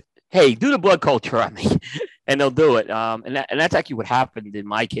 just, hey, do the blood culture on me, and they'll do it. And that's actually what happened in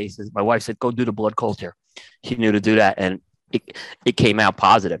my case. Is my wife said, go do the blood culture. She knew to do that, and it came out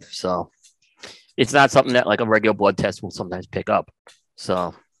positive. So it's not something that like a regular blood test will sometimes pick up.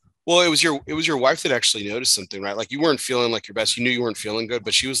 So. Well, it was your wife that actually noticed something, right? Like you weren't feeling like your best. You knew you weren't feeling good,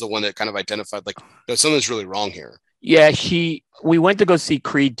 but she was the one that kind of identified like, no, something's really wrong here. Yeah, we went to go see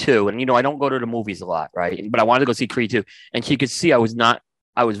Creed 2, and I don't go to the movies a lot, right? But I wanted to go see Creed 2, and she could see I was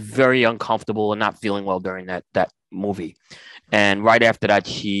very uncomfortable and not feeling well during that movie. And right after that,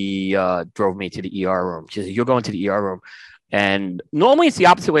 she drove me to the ER room. She said, "You're going to the ER room." And normally it's the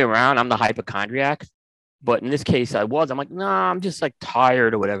opposite way around. I'm the hypochondriac. But in this case, I'm like, nah, I'm just like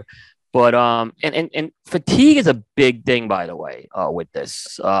tired or whatever. But and fatigue is a big thing, by the way, with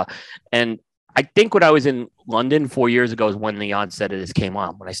this. And I think when I was in London 4 years ago is when the onset of this came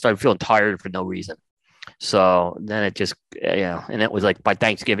on, when I started feeling tired for no reason. So then it just, and it was like by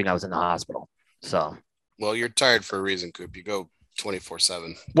Thanksgiving I was in the hospital. So. Well, you're tired for a reason, Coop. You go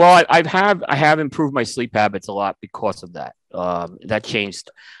 24/7. Well, I have improved my sleep habits a lot because of that. That changed.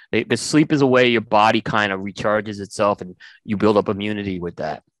 The sleep is a way your body kind of recharges itself, and you build up immunity with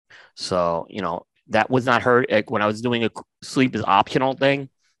that. So that was not hurt when I was doing a sleep is optional thing.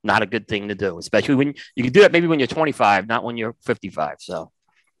 Not a good thing to do, especially when you can do it maybe when you're 25, not when you're 55. So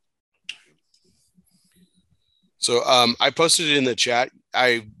I posted it in the chat.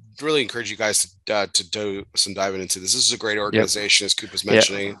 I really encourage you guys to do some diving into this. This is a great organization, as Coop was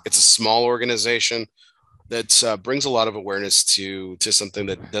mentioning. Yep. It's a small organization that brings a lot of awareness to something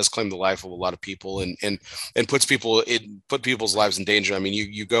that does claim the life of a lot of people and put people's lives in danger. I mean,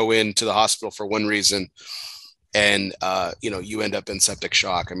 you go into the hospital for one reason, and you end up in septic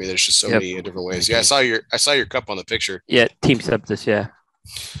shock. I mean, there's just so many different ways. Yeah, I saw your cup on the picture. Yeah, Team Sepsis. Yeah.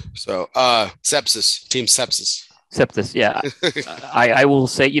 So sepsis, Team Sepsis. Sepsis. Yeah. I will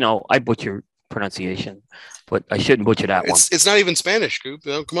say, I butcher pronunciation, but I shouldn't butcher that one. It's not even Spanish, Coop.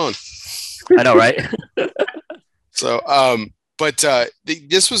 Come on. I know, right? So,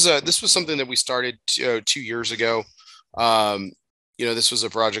 this was something that we started 2 years ago. This was a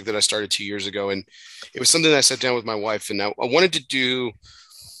project that I started 2 years ago, and it was something that I sat down with my wife, and I wanted to do.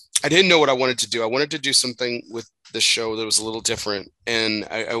 I didn't know what I wanted to do. I wanted to do something with the show that was a little different, and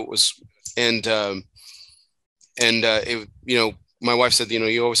my wife said,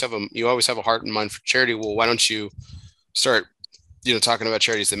 you always have a heart and mind for charity. Well, why don't you start, talking about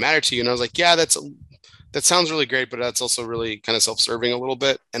charities that matter to you? And I was like, yeah, that sounds really great, but that's also really kind of self-serving a little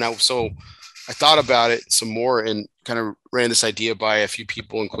bit. And I thought about it some more and kind of ran this idea by a few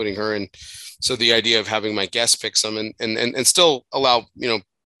people, including her. And so the idea of having my guests pick some and still allow,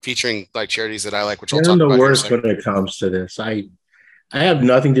 featuring like charities that I like, which I'll talk about. I'm the worst when it comes to this. I have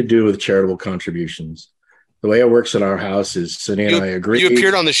nothing to do with charitable contributions. The way it works in our house is Cindy and I agree. You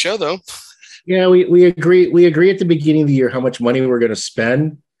appeared on the show though. Yeah, we agree. We agree at the beginning of the year how much money we're going to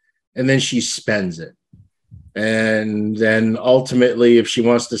spend, and then she spends it. And then ultimately, if she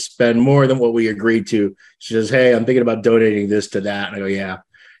wants to spend more than what we agreed to, she says, "Hey, I'm thinking about donating this to that." And I go, "Yeah,"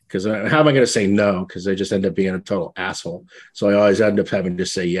 because how am I going to say no? Because I just end up being a total asshole. So I always end up having to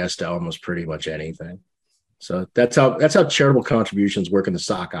say yes to almost pretty much anything. So that's how charitable contributions work in the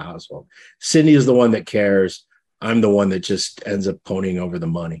Saka household. Cindy is the one that cares. I'm the one that just ends up ponying over the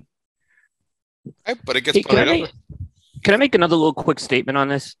money. But it gets ponied over. Can I make another little quick statement on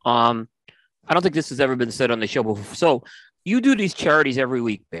this? I don't think this has ever been said on the show before. So you do these charities every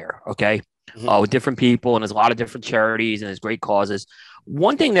week, Bear, okay? With different people, and there's a lot of different charities and there's great causes.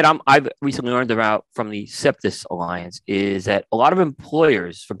 One thing that I've recently learned about from the Septis Alliance is that a lot of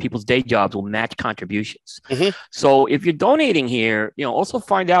employers from people's day jobs will match contributions. So if you're donating here, also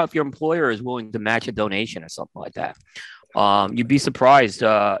find out if your employer is willing to match a donation or something like that. You'd be surprised.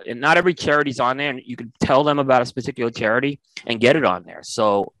 And not every charity's on there, and you can tell them about a particular charity and get it on there.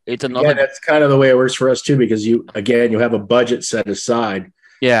 So it's another. Yeah, that's kind of the way it works for us too, because you have a budget set aside.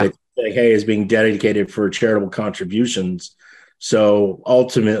 Yeah. That, hey, is being dedicated for charitable contributions. So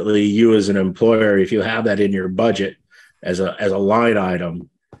ultimately, you as an employer, if you have that in your budget as a line item,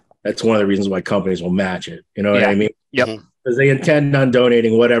 that's one of the reasons why companies will match it. You know what I mean? Yep. Because they intend on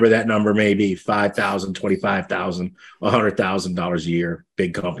donating whatever that number may be, $5,000, $25,000, $100,000 a year.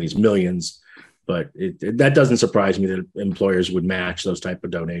 Big companies, millions. But that doesn't surprise me that employers would match those type of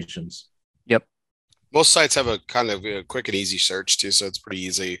donations. Yep. Most sites have a kind of a quick and easy search too, so it's pretty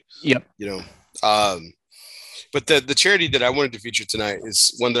easy. Yep. But the charity that I wanted to feature tonight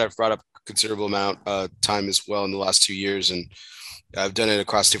is one that I've brought up a considerable amount of time as well in the last 2 years, and I've done it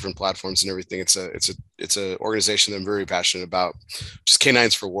across different platforms and everything. It's a organization that I'm very passionate about, just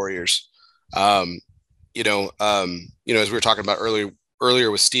Canines for Warriors. As we were talking about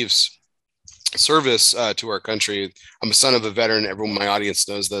earlier with Steve's service to our country, I'm a son of a veteran. Everyone in my audience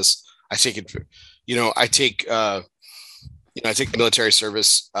knows this. I take the military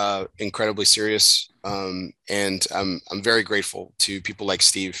service incredibly serious, and I'm very grateful to people like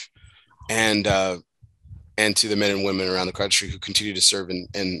Steve and to the men and women around the country who continue to serve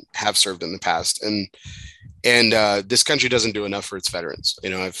and have served in the past. And this country doesn't do enough for its veterans.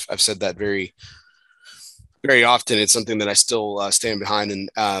 I've said that very, very often. It's something that I still stand behind, and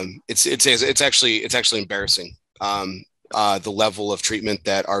it's actually embarrassing. The level of treatment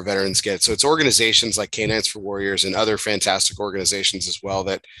that our veterans get. So it's organizations like Canines for Warriors and other fantastic organizations as well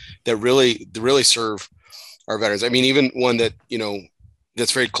that really serve our veterans. I mean, even one that,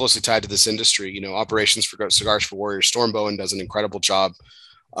 that's very closely tied to this industry, Operations for Cigars for Warriors. Storm Bowen does an incredible job.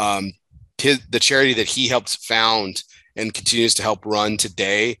 The charity that he helped found and continues to help run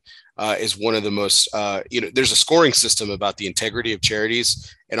today is one of the most, there's a scoring system about the integrity of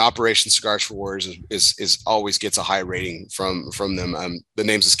charities, and Operation Cigars for Warriors is always gets a high rating from them. The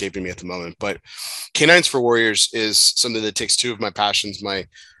name's escaping me at the moment, but Canines for Warriors is something that takes two of my passions, my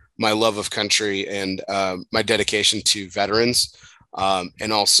love of country and my dedication to veterans,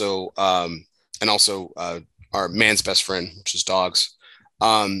 and also our man's best friend, which is dogs.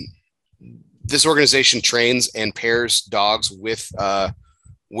 This organization trains and pairs dogs with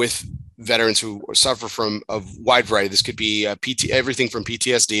veterans who suffer from a wide variety. This could be everything from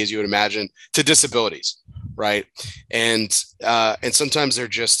PTSD, as you would imagine, to disabilities, right? And sometimes they're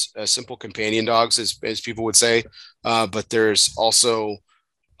just simple companion dogs, as people would say, but there's also,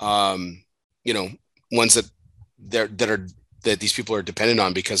 ones that these people are dependent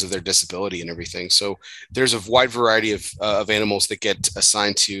on because of their disability and everything. So there's a wide variety of animals that get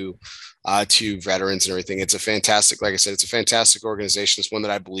assigned to veterans and everything. It's a fantastic, like I said, it's a fantastic organization. It's one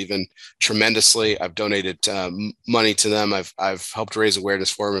that I believe in tremendously. I've donated money to them. I've helped raise awareness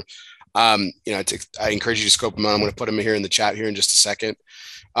for them. I encourage you to scope them out. I'm going to put them here in the chat here in just a second,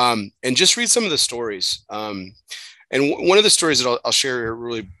 and just read some of the stories. And one of the stories that I'll share here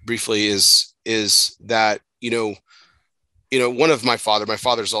really briefly is that, one of my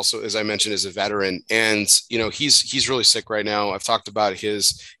father's also, as I mentioned, is a veteran, and, he's really sick right now. I've talked about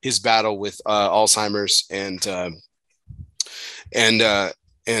his battle with Alzheimer's and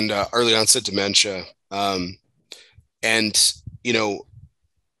early onset dementia.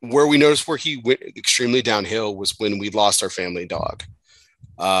 Where we noticed where he went extremely downhill was when we lost our family dog.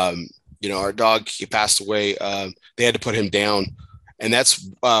 Our dog, he passed away. They had to put him down, and that's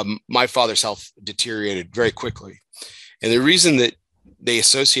my father's health deteriorated very quickly. And the reason that they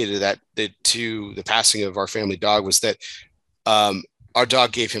associated that to the passing of our family dog was that our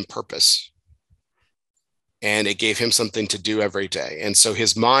dog gave him purpose, and it gave him something to do every day. And so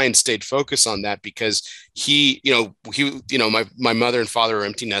his mind stayed focused on that because my mother and father are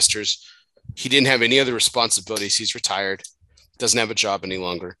empty nesters. He didn't have any other responsibilities. He's retired, doesn't have a job any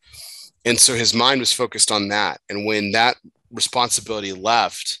longer. And so his mind was focused on that. And when that responsibility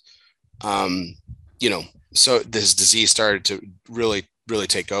left, so this disease started to really, really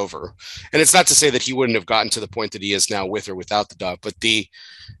take over. And it's not to say that he wouldn't have gotten to the point that he is now with or without the dog, but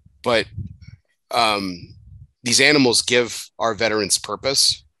these animals give our veterans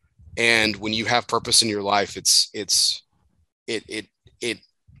purpose. And when you have purpose in your life, it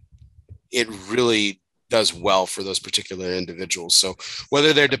really does well for those particular individuals. So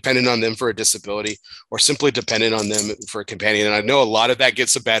whether they're dependent on them for a disability or simply dependent on them for a companion. And I know a lot of that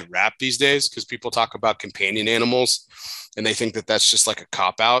gets a bad rap these days because people talk about companion animals and they think that that's just like a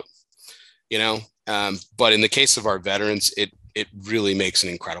cop out, but in the case of our veterans, it really makes an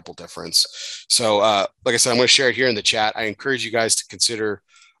incredible difference. So like I said, I'm going to share it here in the chat. I encourage you guys to consider,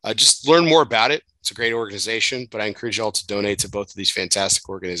 just learn more about it. It's a great organization, but I encourage you all to donate to both of these fantastic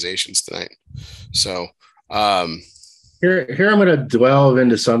organizations tonight. So here I'm going to delve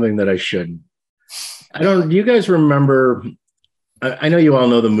into something that I shouldn't. Do you guys remember? I know you all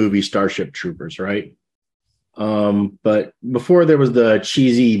know the movie Starship Troopers, right? But before there was the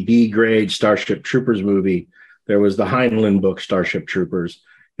cheesy B-grade Starship Troopers movie, there was the Heinlein book Starship Troopers.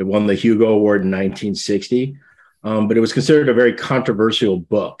 It won the Hugo Award in 1960, but it was considered a very controversial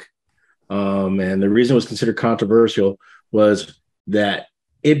book. And the reason it was considered controversial was that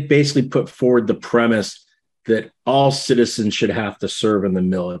it basically put forward the premise that all citizens should have to serve in the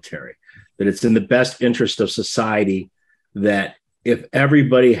military, that it's in the best interest of society that if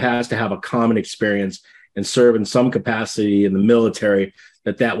everybody has to have a common experience and serve in some capacity in the military,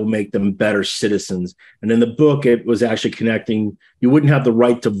 that will make them better citizens. And in the book, it was actually connecting, you wouldn't have the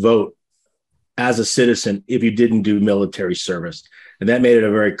right to vote as a citizen if you didn't do military service. And that made it a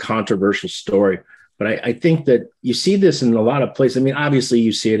very controversial story. But I think that you see this in a lot of places. I mean, obviously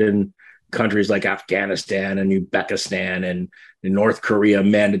you see it in countries like Afghanistan and Uzbekistan and in North Korea,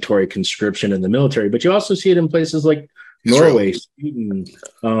 mandatory conscription in the military, but you also see it in places like Norway, Sweden,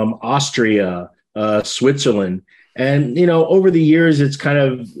 Austria, Switzerland. And, over the years, it's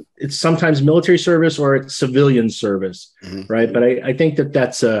sometimes military service or it's civilian service, right? But I think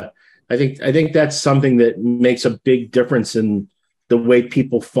that's I think that's something that makes a big difference in the way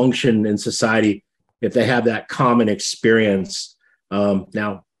people function in society if they have that common experience.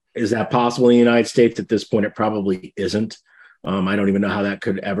 Now, is that possible in the United States? At this point, it probably isn't. I don't even know how that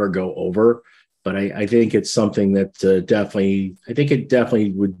could ever go over, but I think it's something that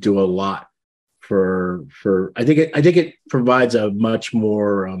definitely would do a lot for. I think it provides a much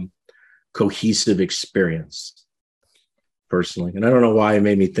more cohesive experience, personally. And I don't know why it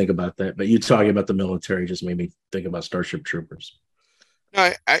made me think about that, but you talking about the military just made me think about Starship Troopers. No,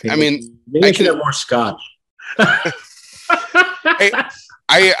 I mean, maybe I should have more scotch.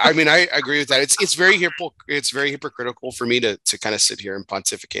 I mean, I agree with that. It's very hypocritical for me to kind of sit here and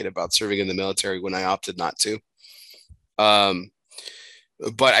pontificate about serving in the military when I opted not to.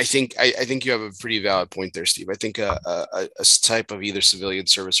 But I think you have a pretty valid point there, Steve. I think a type of either civilian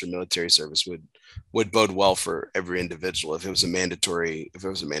service or military service would bode well for every individual if it was a mandatory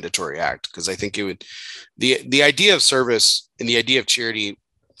act, because I think it would the idea of service and the idea of charity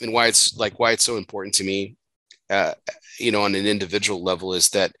and why it's so important to me, on an individual level, is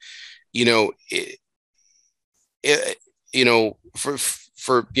that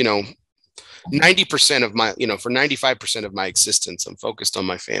for 90% of my, for 95% of my existence, I'm focused on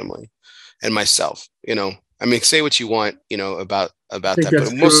my family and myself. I mean, say what you want, about that,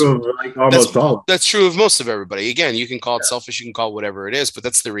 but that's true of most of everybody. Again, you can call it selfish, you can call it whatever it is, but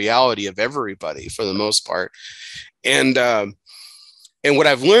that's the reality of everybody for the most part. And what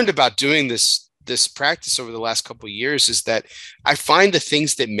I've learned about doing this practice over the last couple of years is that I find the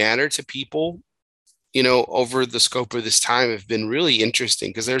things that matter to people, over the scope of this time have been really interesting,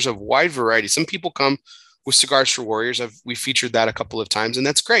 because there's a wide variety. Some people come with Cigars for Warriors. We featured that a couple of times, and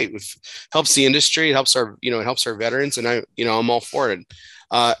that's great. It helps the industry. It helps our veterans, and I'm all for it.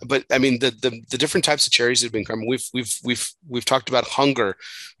 But I mean, the different types of charities that have been coming. We've talked about hunger.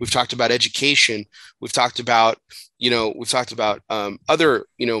 We've talked about education. We've talked about other,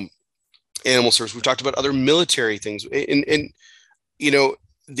 animal service. We've talked about other military things, and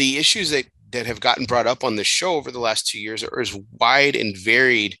the issues that have gotten brought up on this show over the last 2 years are as wide and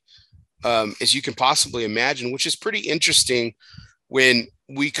varied as you can possibly imagine, which is pretty interesting when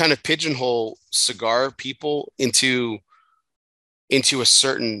we kind of pigeonhole cigar people into a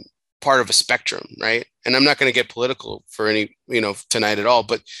certain part of a spectrum, right? And I'm not going to get political for any, tonight at all,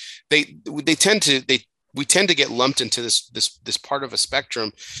 but we tend to get lumped into this part of a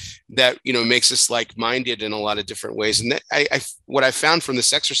spectrum that, makes us like-minded in a lot of different ways. And that what I found from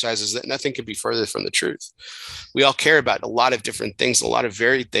this exercise is that nothing could be further from the truth. We all care about a lot of different things, a lot of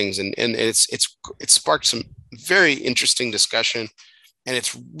varied things. And it's sparked some very interesting discussion, and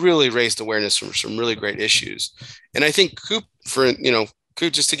it's really raised awareness from some really great issues. And I think Coop,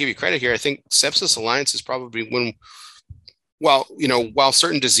 just to give you credit here, I think Sepsis Alliance is probably while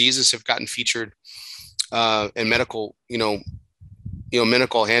certain diseases have gotten featured, and medical,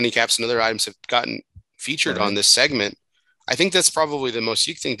 medical handicaps and other items have gotten featured on this segment, I think that's probably the most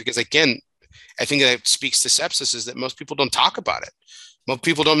unique thing, because again, I think that speaks to sepsis is that most people don't talk about it. Most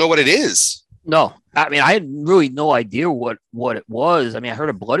people don't know what it is. No, I mean, I had really no idea what it was. I mean, I heard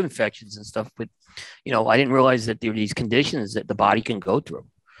of blood infections and stuff, but I didn't realize that there are these conditions that the body can go through.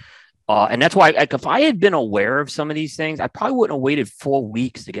 And that's why, if I had been aware of some of these things, I probably wouldn't have waited 4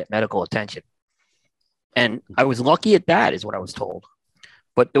 weeks to get medical attention. And I was lucky at that, is what I was told.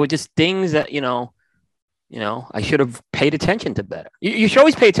 but there were just things that, I should have paid attention to better. You should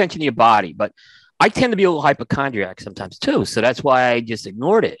always pay attention to your body, but I tend to be a little hypochondriac sometimes too. So that's why I just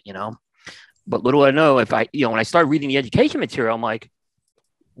ignored it, But little I know, if I, when I started reading the education material, I'm like,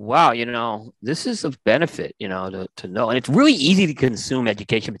 wow, this is of benefit, to know. And it's really easy to consume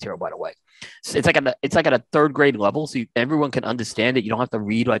education material, by the way. It's like at a third grade level, so everyone can understand it. You don't have to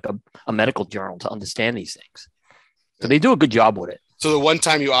read like a medical journal to understand these things. So they do a good job with it. So the one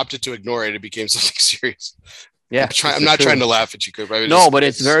time you opted to ignore it, it became something serious. Yeah. I'm not trying to laugh at you, Coop. But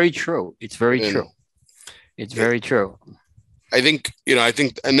it's very true. It's very true. It's very true. I think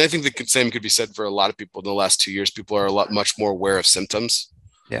the same could be said for a lot of people in the last 2 years. People are much more aware of symptoms.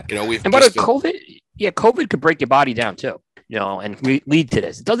 Yeah. COVID could break your body down too, and lead to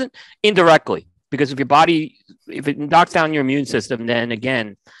this. It doesn't indirectly, because if it knocks down your immune system, then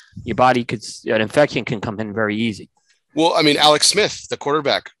again, your body an infection can come in very easy. Well, I mean, Alex Smith, the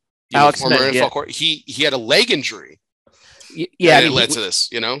quarterback, he had a leg injury. Yeah, and it led to this,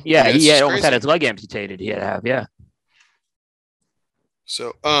 Yeah, he had almost had his leg amputated. He had to have, yeah.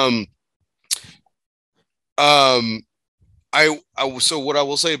 So, so what I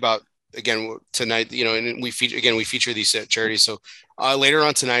will say about, again, tonight, and we feature these charities. So later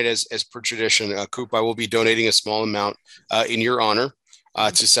on tonight, as per tradition, Coop, I will be donating a small amount in your honor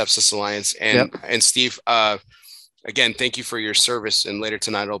to Sepsis Alliance, and Steve. Again, thank you for your service. And later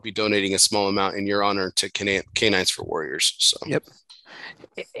tonight, I'll be donating a small amount in your honor to Canines for Warriors. So, yep.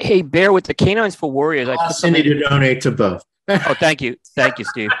 Hey, Bear, with the Canines for Warriors, I need to donate to both. Oh, thank you,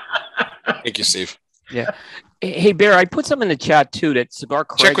 Steve. Thank you, Steve. Yeah. Hey, Bear, I put some in the chat too. That Cigar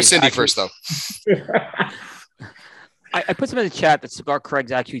Craig. Check with Cindy first, though. I put some in the chat that Cigar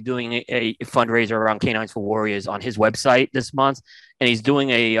Craig's actually doing a fundraiser around Canines for Warriors on his website this month, and he's doing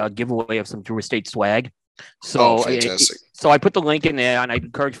a giveaway of some Drew Estate swag. So, fantastic. So I put the link in there, and I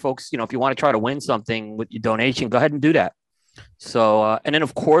encourage folks, if you want to try to win something with your donation, go ahead and do that. So, and then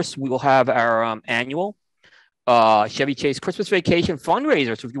of course we will have our annual Chevy Chase Christmas Vacation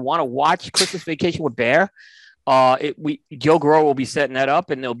fundraiser. So if you want to watch Christmas Vacation with Bear, Joe Grower will be setting that up,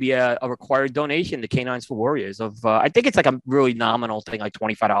 and there'll be a required donation to Canines for Warriors of I think it's like a really nominal thing, like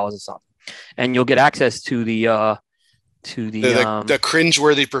 $25 or something, and you'll get access to the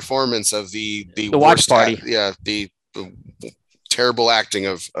cringeworthy performance of the watch party. The terrible acting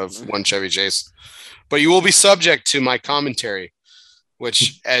of one Chevy Chase. But you will be subject to my commentary,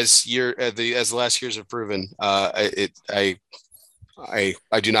 which, as the last years have proven, I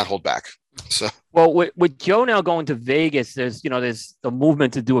do not hold back. So, well, with Joe now going to Vegas, there's the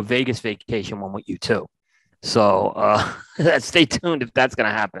movement to do a Vegas vacation one with you too. So stay tuned if that's going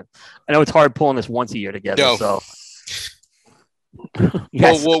to happen. I know it's hard pulling this once a year together. No. So.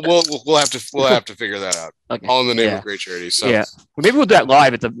 Yes. We'll have to figure that out. Okay. All in the name of great charity. So yeah, maybe we'll do that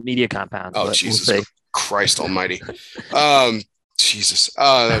live at the media compound. Oh, Jesus Christ Almighty! Jesus,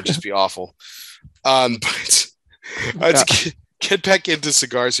 that would just be awful. But let's get back into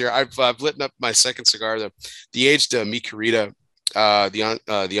cigars here. I've lit up my second cigar, the aged Mi Querida, the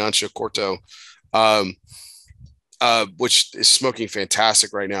Ancho Corto, which is smoking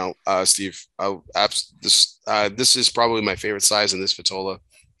fantastic right now, Steve. This is probably my favorite size in this Vitola.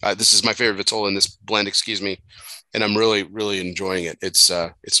 This is my favorite Vitola in this blend, excuse me, and I'm really, really enjoying it. It's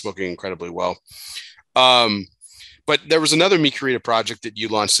smoking incredibly well. But there was another Mi Querida project that you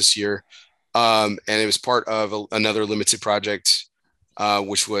launched this year, and it was part of another limited project,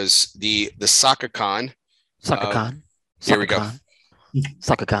 which was the Saka Khan. Saka Khan. Here we go.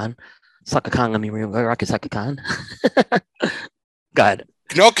 Saka Khan. Saka Khan, let me rock Saka Khan. Go ahead.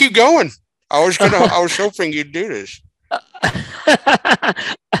 No, keep going. I was hoping you'd do this.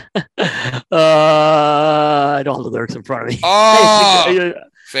 I don't have the lyrics in front of me. Oh,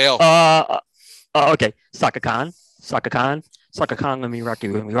 fail. Okay. Saka Khan. Saka Khan, let me rock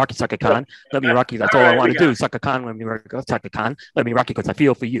you, Saka Khan. Let me rock you, that's all I want to do. Saka Khan, let me rock you, Saka Khan. Let me rock you because I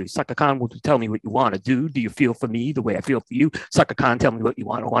feel for you. Saka Khan, will you tell me what you want to do? Do you feel for me the way I feel for you? Saka Khan, tell me what you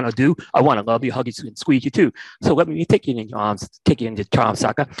want to do. I want to love you, hug you, and squeeze you too. So let me take you in your arms, take you in your charms,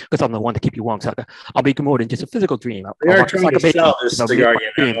 Saka, because I'm the one to keep you warm, Saka. I'll make you more than just a physical dream. You're trying to sell this cigar,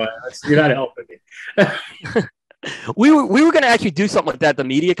 you're not helping me. We were going to actually do something like that at the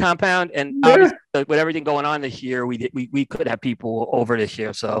media compound, and with everything going on this year, we could have people over this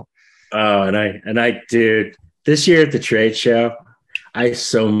year. So, and I, dude, this year at the trade show, I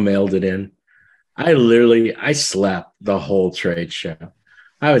so mailed it in. I slept the whole trade show.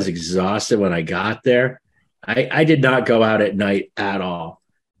 I was exhausted when I got there. I did not go out at night at all.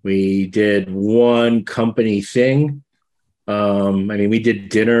 We did one company thing. We did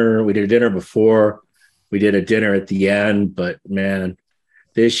dinner. We did a dinner before. We did a dinner at the end, but man,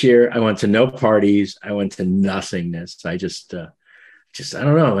 This year, I went to no parties. I went to nothingness. I just I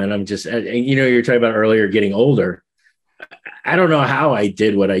don't know, man. I'm just, you're talking about earlier getting older. I don't know how I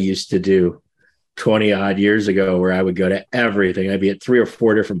did what I used to do 20 odd years ago, where I would go to everything. I'd be at 3 or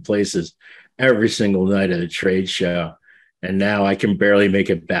 4 different places every single night at a trade show. And now I can barely make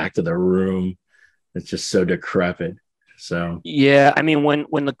it back to the room. It's just so decrepit. So yeah, I mean,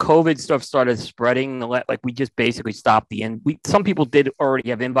 when the COVID stuff started spreading, like we just basically stopped some people did already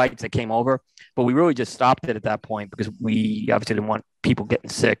have invites that came over, but we really just stopped it at that point because we obviously didn't want people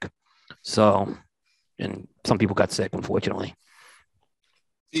getting sick. So, and some people got sick, unfortunately.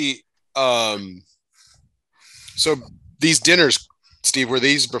 So these dinners, Steve, were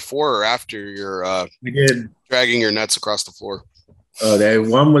these before or after your we did dragging your nuts across the floor? Oh,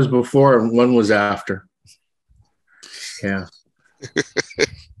 one was before and one was after. Yeah.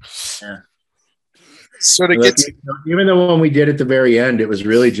 Yeah. So to get even the one we did at the very end, it was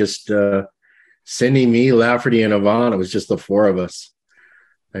really just Cindy, me, Lafferty, and Yvonne. It was just the 4 of us.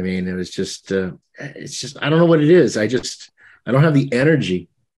 I mean, it was just it's just I don't know what it is. I don't have the energy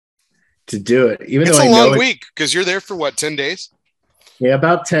to do it. Even it's though a long week because you're there for what, 10 days? Yeah,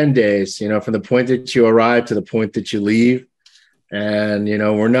 about 10 days, from the point that you arrive to the point that you leave. And,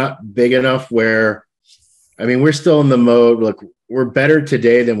 we're not big enough where, we're still in the mode. Look, we're better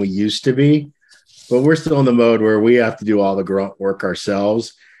today than we used to be, but we're still in the mode where we have to do all the grunt work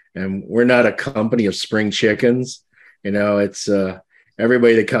ourselves. And we're not a company of spring chickens. It's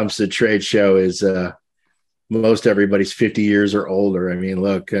everybody that comes to the trade show is most everybody's 50 years or older.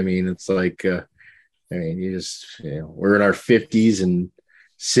 It's like, we're in our 50s and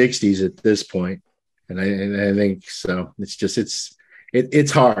 60s at this point. And I think so.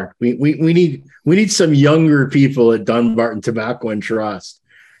 It's hard. We need some younger people at Dunbarton Tobacco and Trust.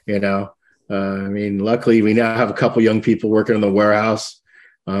 Luckily we now have a couple young people working in the warehouse.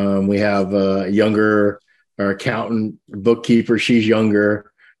 We have our accountant, bookkeeper. She's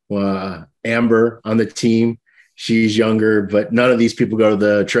younger. Amber on the team. She's younger, but none of these people go to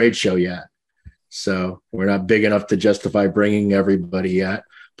the trade show yet. So we're not big enough to justify bringing everybody yet.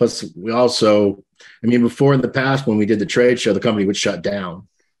 Plus, we also, before in the past, when we did the trade show, the company would shut down.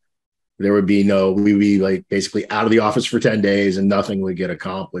 There would be we'd be like basically out of the office for 10 days and nothing would get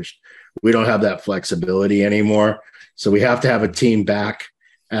accomplished. We don't have that flexibility anymore. So we have to have a team back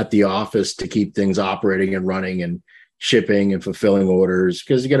at the office to keep things operating and running and shipping and fulfilling orders.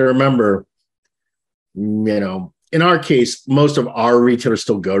 Because you got to remember, in our case, most of our retailers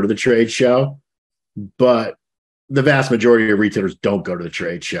still go to the trade show, but the vast majority of retailers don't go to the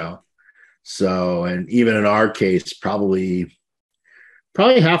trade show. So, and even in our case, probably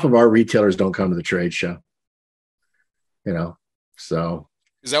half of our retailers don't come to the trade show, so.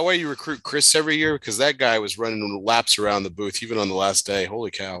 Is that why you recruit Chris every year? Because that guy was running laps around the booth, even on the last day. Holy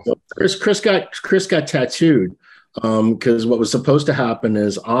cow. Chris got tattooed because what was supposed to happen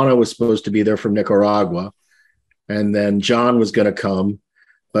is Anna was supposed to be there from Nicaragua. And then John was going to come,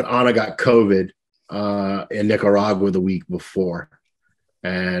 but Anna got COVID in Nicaragua the week before.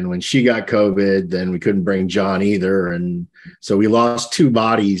 And when she got COVID, then we couldn't bring John either. And so we lost 2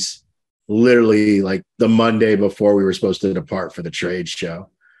 bodies literally like the Monday before we were supposed to depart for the trade show.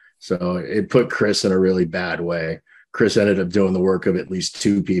 So it put Chris in a really bad way. Chris ended up doing the work of at least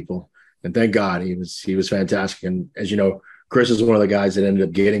 2 people. And thank God he was fantastic. And as you know, Chris is one of the guys that ended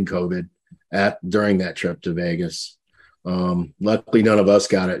up getting COVID during that trip to Vegas. Luckily, none of us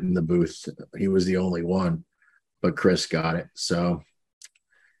got it in the booth. He was the only one, but Chris got it. So,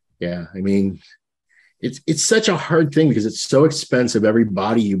 yeah, it's such a hard thing because it's so expensive every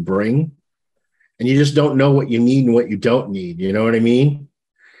body you bring, and you just don't know what you need and what you don't need. You know what I mean?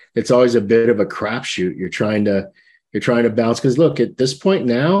 It's always a bit of a crapshoot. You're trying to balance because look, at this point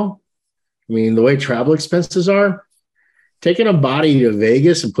now, the way travel expenses are, taking a body to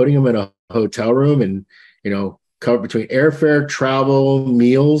Vegas and putting them in a hotel room and cover between airfare, travel,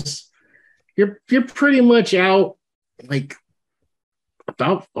 meals, you're pretty much out like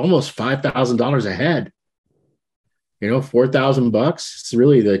about almost $5,000 a head. $4,000. It's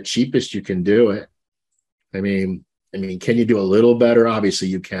really the cheapest you can do it. Can you do a little better? Obviously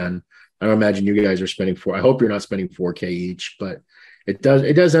you can. I don't imagine you guys are spending I hope you're not spending $4,000 each, but it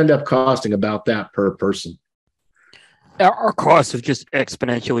does end up costing about that per person. Our costs have just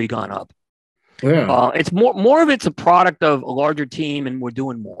exponentially gone up. Yeah. It's more of it's a product of a larger team and we're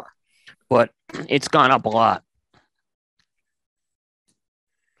doing more, but it's gone up a lot.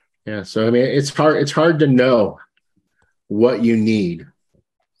 Yeah. So, it's hard to know what you need,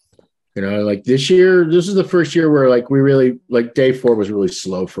 like this year, this is the first year where like we really like day 4 was really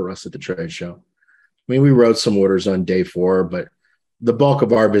slow for us at the trade show. We wrote some orders on day 4, but the bulk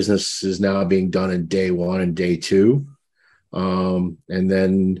of our business is now being done in day 1 and day 2. And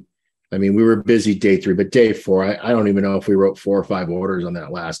then, I mean, we were busy day 3, but day 4, I don't even know if we wrote 4 or 5 orders on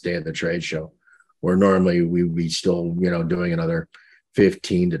that last day of the trade show, where normally we'd be still, doing another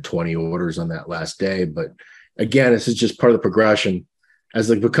 15 to 20 orders on that last day. But again, this is just part of the progression. As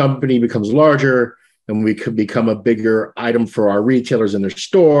the company becomes larger and we could become a bigger item for our retailers in their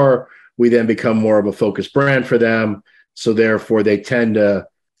store, we then become more of a focused brand for them. So therefore, they tend to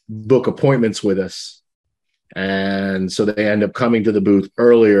book appointments with us. And so they end up coming to the booth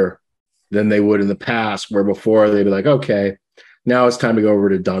earlier than they would in the past, where before they'd be like, okay, now it's time to go over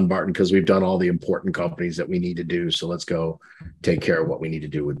to Dunbarton because we've done all the important companies that we need to do. So let's go take care of what we need to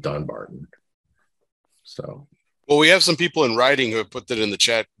do with Dunbarton. So. Well, we have some people in writing who have put that in the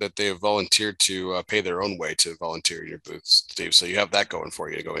chat that they have volunteered to pay their own way to volunteer in your booth, Steve. So you have that going for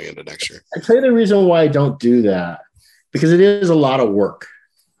you going into next year. I tell you the reason why I don't do that, because it is a lot of work.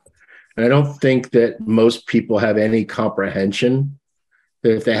 And I don't think that most people have any comprehension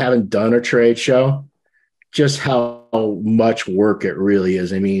that if they haven't done a trade show, just how much work it really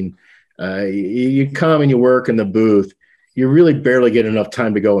is. I mean, you come and you work in the booth, you really barely get enough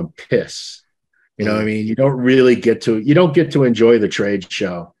time to go and piss. You know what I mean? You don't get to enjoy the trade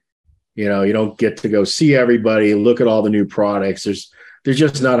show. You don't get to go see everybody, look at all the new products. There's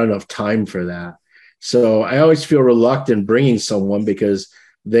just not enough time for that. So I always feel reluctant bringing someone because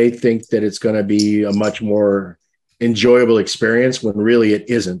they think that it's going to be a much more enjoyable experience when really it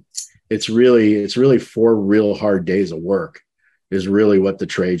isn't. It's really 4 real hard days of work is really what the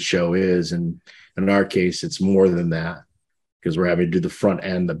trade show is. And in our case, it's more than that because we're having to do the front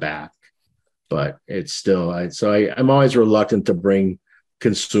and the back. But it's still, I'm always reluctant to bring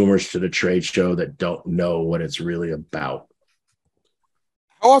consumers to the trade show that don't know what it's really about.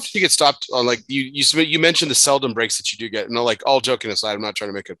 How often do you get stopped on, like you mentioned the seldom breaks that you do get, like all joking aside, I'm not trying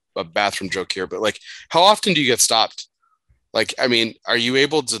to make a bathroom joke here, but like how often do you get stopped? Like, I mean, are you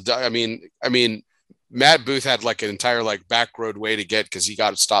able to, I mean, Matt Booth had like an entire like back road way to get, cause he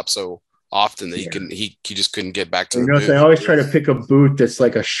got stopped so often that he just couldn't get back to the booth. I always try to pick a booth that's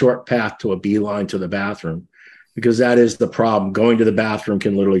like a short path to a beeline to the bathroom, because that is the problem. Going to the bathroom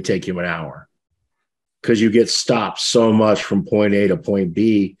can literally take you an hour because you get stopped so much from point A to point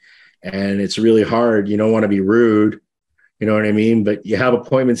B, and it's really hard. You don't want to be rude, you know what I mean? But you have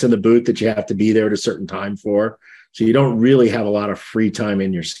appointments in the booth that you have to be there at a certain time for, so you don't really have a lot of free time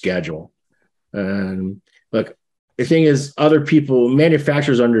in your schedule. And look, the thing is, other people,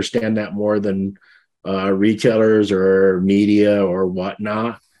 manufacturers understand that more than retailers or media or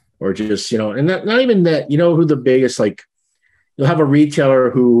whatnot, or just, and not even that, who the biggest, like you'll have a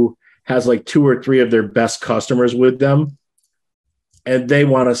retailer who has like 2 or 3 of their best customers with them and they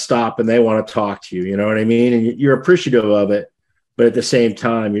want to stop and they want to talk to you, you know what I mean? And you're appreciative of it, but at the same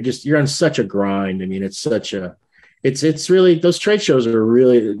time, you're on such a grind. I mean, it's really, those trade shows are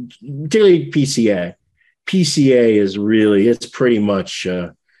really, particularly PCA. PCA is really, it's pretty much,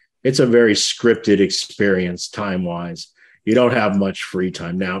 it's a very scripted experience time-wise. You don't have much free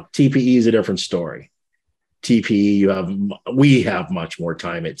time. Now, TPE is a different story. TPE, we have much more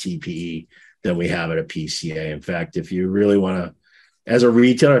time at TPE than we have at a PCA. In fact, if you really want to, as a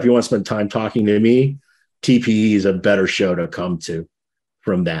retailer, if you want to spend time talking to me, TPE is a better show to come to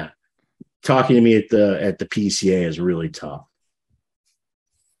from that. Talking to me at the PCA is really tough.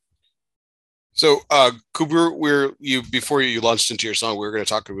 So, Cooper, before you launched into your song, we were going to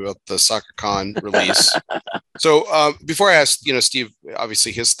talk about the SoccerCon release. So, before I ask, Steve,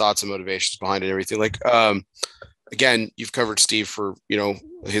 obviously his thoughts and motivations behind it and everything, like, again, you've covered Steve for,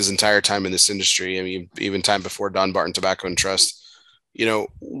 his entire time in this industry. I mean, even time before Dunbarton Tobacco and Trust.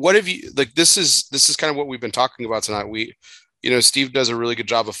 What have you, like, this is kind of what we've been talking about tonight. Steve does a really good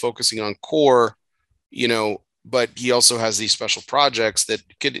job of focusing on core, but he also has these special projects that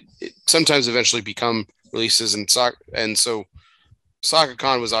could sometimes eventually become releases. And so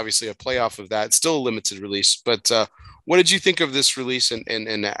SoccerCon was obviously a playoff of that. It's still a limited release, but what did you think of this release and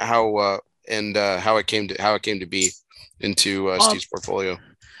how it came to be into Steve's portfolio?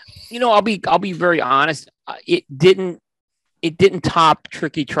 I'll be very honest. It didn't top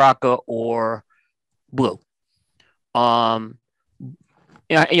Tricky Traca or Blue. I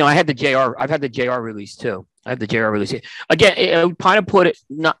had the JR. I've had the JR release too. I have the JR release here. Again, I would kind of put it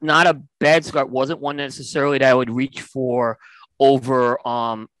not a bad cigar. It wasn't one necessarily that I would reach for over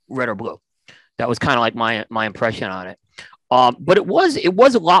red or blue. That was kind of like my impression on it. But it was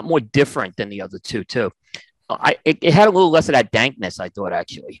a lot more different than the other two too. It had a little less of that dankness, I thought,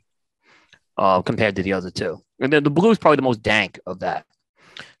 actually, compared to the other two. And then the blue is probably the most dank of that.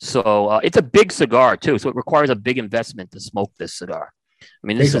 So it's a big cigar too. So it requires a big investment to smoke this cigar. I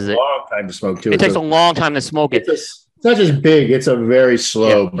mean, this is a long time to smoke too. It takes a long time to smoke it. It's not just big; it's a very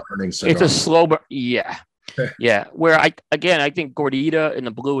slow burning cigar. It's a slow burn. Yeah, yeah. Where I think Gordita in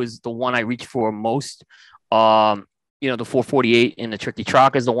the blue is the one I reach for most. The 448 in the Tricky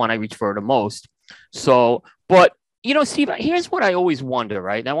Troc is the one I reach for the most. So, but Steve, here's what I always wonder,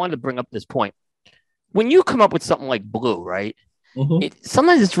 right? And I wanted to bring up this point. When you come up with something like blue, right? Mm-hmm.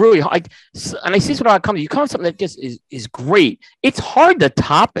 Sometimes it's really hard. And I see this when I come to you. Come with something that just is great. It's hard to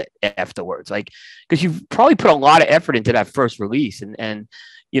top it afterwards, because you've probably put a lot of effort into that first release, and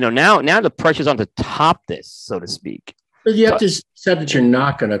now the pressure's on to top this, so to speak. But you have to accept that you're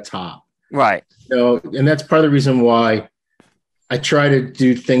not going to top, right? And that's part of the reason why I try to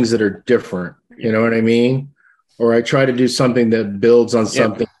do things that are different. You know what I mean? Or I try to do something that builds on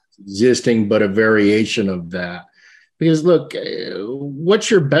something existing, but a variation of that. Because look, what's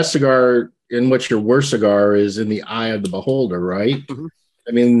your best cigar and what's your worst cigar is in the eye of the beholder, right? Mm-hmm.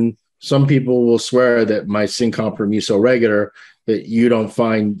 I mean, some people will swear that my Sin Compromiso regular that you don't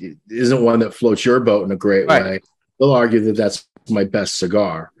find isn't one that floats your boat in a great way. They'll argue that that's my best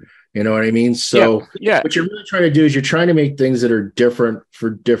cigar. You know what I mean? So what you're really trying to do is you're trying to make things that are different for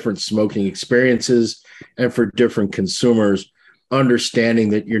different smoking experiences and for different consumers,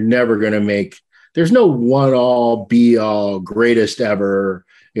 understanding that you're never going to make. There's no one all be all greatest ever,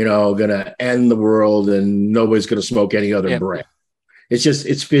 going to end the world and nobody's going to smoke any other brand.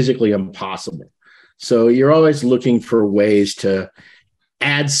 It's physically impossible. So you're always looking for ways to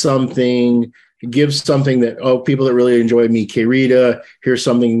add something, give something that, people that really enjoy Mi Querida, here's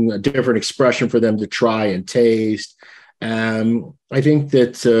something, a different expression for them to try and taste. I think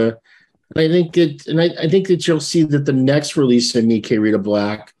that you'll see that the next release of Mi Querida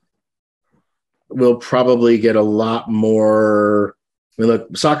Black will probably get a lot more. I mean,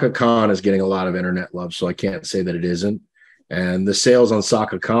 look, Saka Khan is getting a lot of internet love, so I can't say that it isn't. And the sales on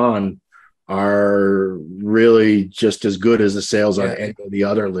Saka Khan are really just as good as the sales on any of the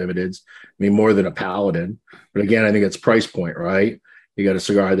other limiteds. I mean, more than a Paladin. But again, I think it's price point, right? You got a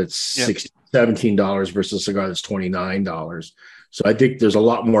cigar that's $17 versus a cigar that's $29. So I think there's a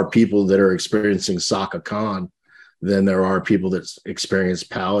lot more people that are experiencing Saka Khan than there are people that experience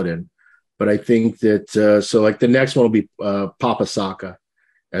Paladin. But I think that the next one will be Papa Saka,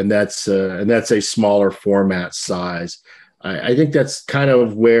 and that's a smaller format size. I think that's kind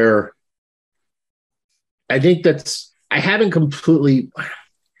of where I have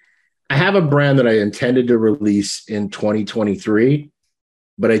a brand that I intended to release in 2023,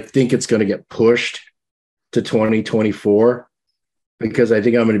 but I think it's going to get pushed to 2024 because I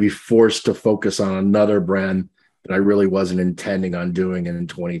think I'm going to be forced to focus on another brand that I really wasn't intending on doing in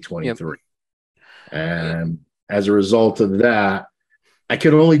 2023. Yep. And as a result of that, I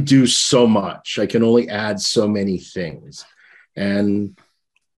can only do so much. I can only add so many things. And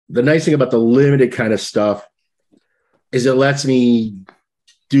the nice thing about the limited kind of stuff is it lets me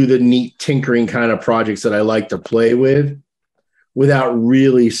do the neat tinkering kind of projects that I like to play with without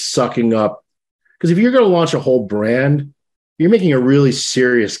really sucking up. Because if you're going to launch a whole brand, you're making a really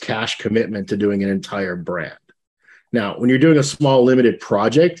serious cash commitment to doing an entire brand. Now, when you're doing a small limited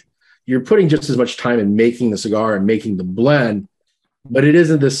project, you're putting just as much time in making the cigar and making the blend, but it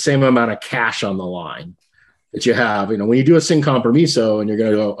isn't the same amount of cash on the line that you have. When you do a Sin Compromiso and you're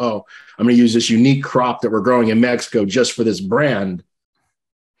going to go, I'm going to use this unique crop that we're growing in Mexico just for this brand,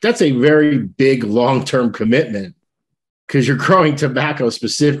 that's a very big long-term commitment because you're growing tobacco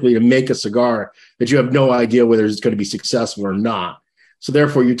specifically to make a cigar that you have no idea whether it's going to be successful or not. So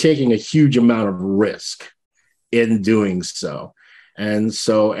therefore, you're taking a huge amount of risk in doing so. And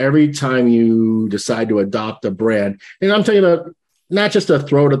so every time you decide to adopt a brand, and I'm talking about not just a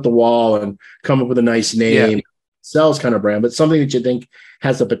throw it at the wall and come up with a nice name, sells kind of brand, but something that you think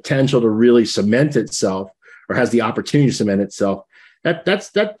has the potential to really cement itself or has the opportunity to cement itself.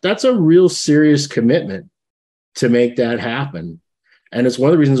 That's a real serious commitment to make that happen. And it's one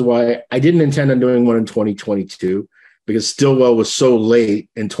of the reasons why I didn't intend on doing one in 2022 because Stillwell was so late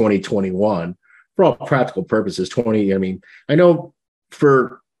in 2021 for all practical purposes. I know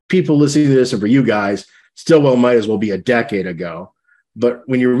for people listening to this and for you guys, Stillwell might as well be a decade ago. But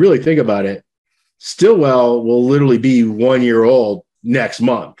when you really think about it, Stillwell will literally be 1 year old next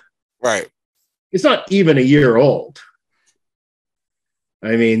month. Right. It's not even a year old.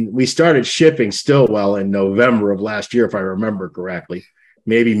 I mean, we started shipping Stillwell in November of last year, if I remember correctly,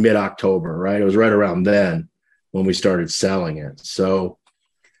 maybe mid-October, right? It was right around then when we started selling it. So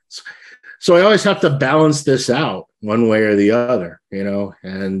I always have to balance this out one way or the other,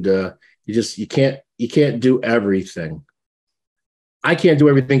 and you can't do everything. I can't do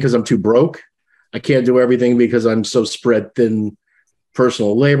everything because I'm too broke. I can't do everything because I'm so spread thin,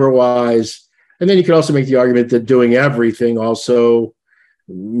 personal labor wise. And then you could also make the argument that doing everything also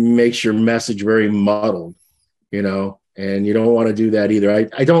makes your message very muddled, and you don't want to do that either.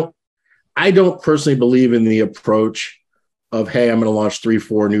 I don't personally believe in the approach of, hey, I'm going to launch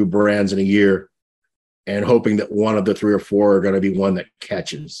 3-4 new brands in a year and hoping that one of the 3 or 4 are going to be one that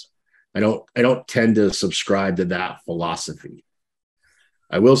catches. I don't tend to subscribe to that philosophy.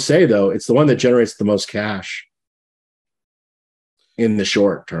 I will say, though, it's the one that generates the most cash in the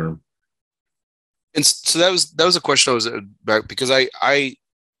short term. And so that was a question I was about, because I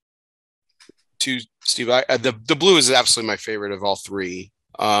to Steve, the blue is absolutely my favorite of all 3.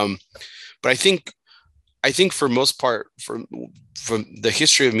 But I think for most part, from the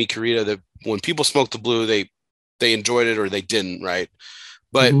history of Mi Querida, that when people smoked the blue, they enjoyed it or they didn't, right?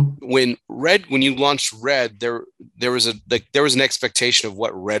 But when you launched red, there was an expectation of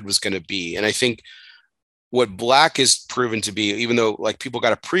what red was going to be, and I think what black is proven to be, even though like people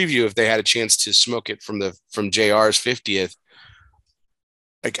got a preview if they had a chance to smoke it from JR's 50th,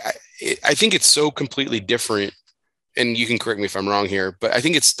 like I think it's so completely different. And you can correct me if I'm wrong here, but I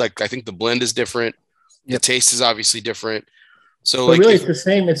think the blend is different. The taste is obviously different. So but really, it's the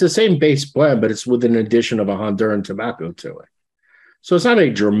same. It's the same base blend, but it's with an addition of a Honduran tobacco to it. So it's not a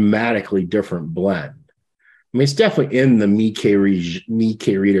dramatically different blend. I mean, it's definitely in the Mi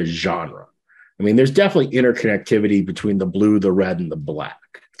Querida genre. I mean, there's definitely interconnectivity between the blue, the red, and the black.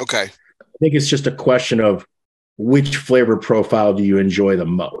 Okay. I think it's just a question of which flavor profile do you enjoy the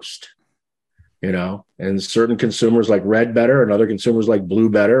most, and certain consumers like red better and other consumers like blue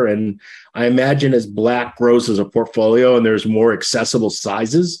better. And I imagine as black grows as a portfolio and there's more accessible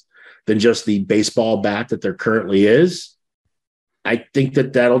sizes than just the baseball bat that there currently is, I think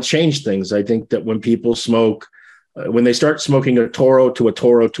that'll change things. I think that when people smoke, when they start smoking a Toro to a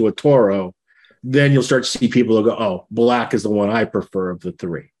Toro to a Toro, then you'll start to see people who go, oh, black is the one I prefer of the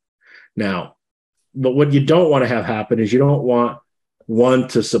 3. Now, but what you don't want to have happen is you don't want one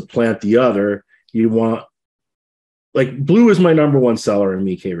to supplant the other. You want, like, blue is my number 1 seller in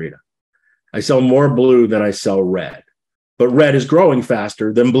Mi Querida. I sell more blue than I sell red, but red is growing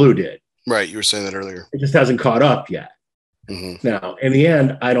faster than blue did. Right. You were saying that earlier. It just hasn't caught up yet. Now, in the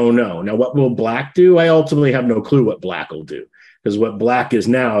end, I don't know. Now, what will black do? I ultimately have no clue what black will do, because what black is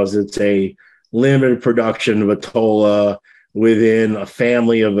now is it's a limited production Vitola within a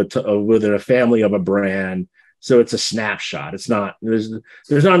family of a brand. So it's a snapshot. It's not, there's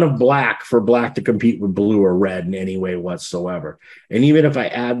not enough black for black to compete with blue or red in any way whatsoever. And even if I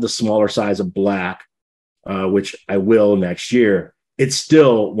add the smaller size of black, which I will next year, it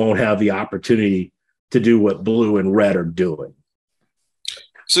still won't have the opportunity to do what blue and red are doing.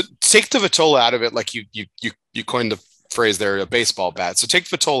 So take the Vitola out of it, like you coined the phrase there, a baseball bat. So take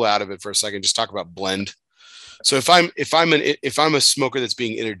Vitola out of it for a second. Just talk about blend. So if I'm a smoker that's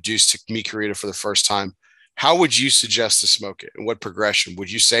being introduced to Mi Querida for the first time, how would you suggest to smoke it, and what progression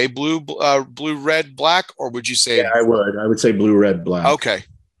would you say? Blue, red, black, or would you say? Yeah, I would say blue, red, black. Okay.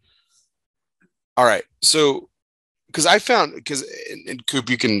 All right. So because and Coop,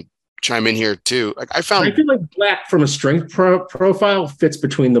 you can chime in here too. Like I feel like black from a strength profile fits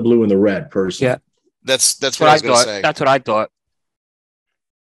between the blue and the red personally. Yeah. That's what I was going to say. That's what I thought.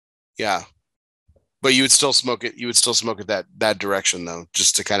 Yeah. But you would still smoke it. You would still smoke it that direction though,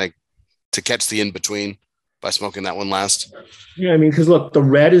 just to kind of catch the in between by smoking that one last. Yeah, I mean, because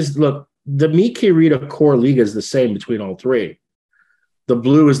the Mi Querida core liga is the same between all 3. The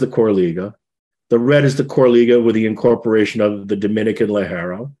blue is the core liga. The red is the core liga with the incorporation of the Dominican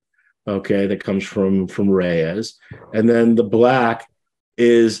Ligero, okay, that comes from Reyes. And then the black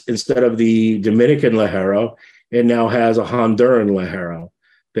is, instead of the Dominican Ligero, it now has a Honduran Ligero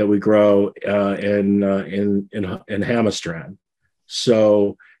that we grow in Hamastran.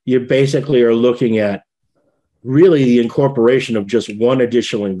 So you basically are looking at really the incorporation of just one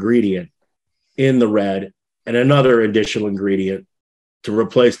additional ingredient in the red and another additional ingredient to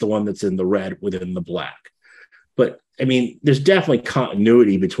replace the one that's in the red within the black. But I mean, there's definitely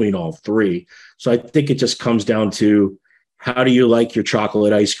continuity between all 3. So I think it just comes down to, how do you like your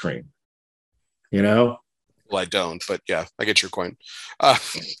chocolate ice cream? Well, I don't, but yeah, I get your point.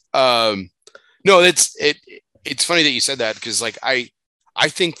 No, it's funny that you said that, because like I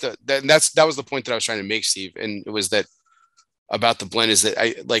think that was the point that I was trying to make, Steve, and it was that about the blend is that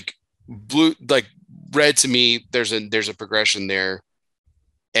I like blue, like red to me. There's a progression there,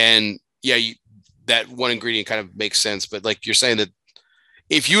 and yeah, that one ingredient kind of makes sense. But like you're saying that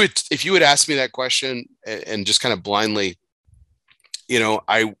if you had asked me that question and just kind of blindly,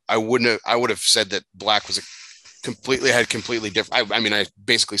 I would have said that black was completely different. I mean, I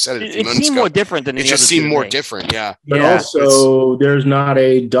basically said it. It seemed more different than it just seemed more different. Yeah. But also, there's not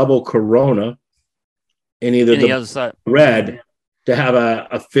a double Corona in either the other side. Red to have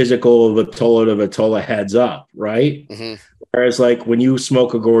a physical Vitola heads up, right? Mm-hmm. Whereas, like when you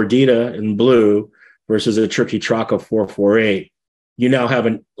smoke a Gordita in blue versus a Tricky Traca 448, you now have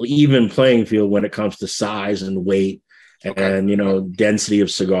an even playing field when it comes to size and weight and density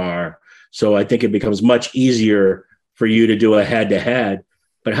of cigar. So I think it becomes much easier for you to do a head-to-head.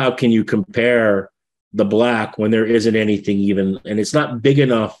 But how can you compare the black when there isn't anything even, and it's not big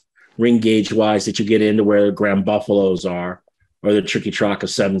enough ring gauge wise that you get into where the Grand Buffaloes are or the Tricky Traca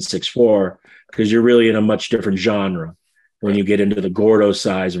 764, because you're really in a much different genre when you get into the Gordo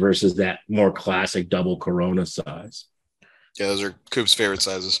size versus that more classic double Corona size. Yeah, those are Coop's favorite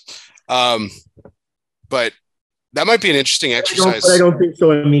sizes. But that might be an interesting exercise. I don't think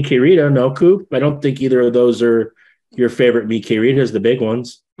so in Mi Querida. No, Coop. I don't think either of those are your favorite Mi Queridas, the big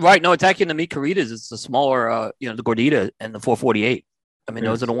ones. Right. No, it's actually in the Mi Queridas. It's the smaller, the Gordita and the 448. I mean,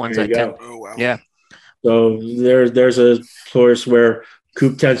 those are the ones I tend. Oh, wow. Yeah. So there's a place where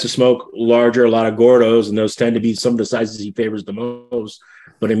Coop tends to smoke larger, a lot of Gordos, and those tend to be some of the sizes he favors the most.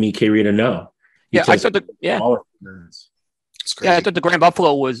 But in Mi Querida, no. I thought I thought the Grand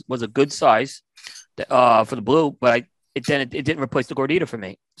Buffalo was a good size for the blue, but it didn't replace the Gordita for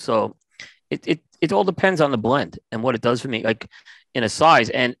me. So it all depends on the blend and what it does for me, like in a size.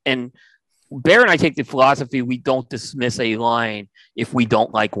 And Bear and I take the philosophy we don't dismiss a line if we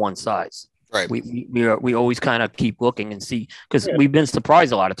don't like one size. Right. We always kind of keep looking and see, because we've been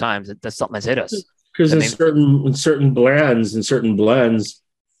surprised a lot of times that something has hit us. Because in certain brands and certain blends,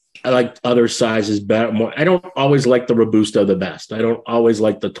 I like other sizes better. More. I don't always like the Robusto the best. I don't always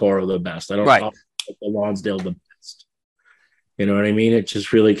like the Toro the best. I don't always like the Lonsdale the best. You know what I mean? It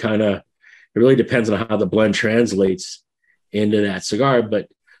just really it really depends on how the blend translates into that cigar. But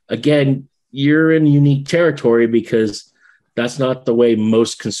again, you're in unique territory because that's not the way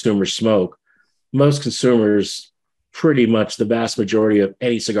most consumers smoke. Most consumers, pretty much the vast majority of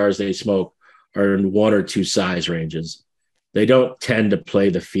any cigars they smoke are in one or two size ranges. They don't tend to play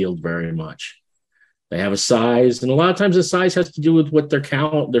the field very much. They have a size, and a lot of times the size has to do with what their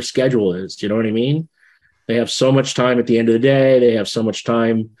schedule is. Do you know what I mean? They have so much time at the end of the day. They have so much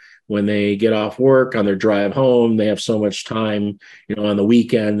time when they get off work on their drive home. They have so much time, on the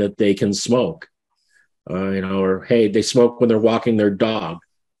weekend that they can smoke. Or hey, they smoke when they're walking their dog.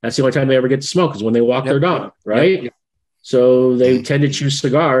 That's the only time they ever get to smoke is when they walk their dog, right? Yep. So they tend to choose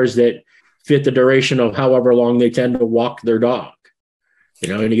cigars that fit the duration of however long they tend to walk their dog.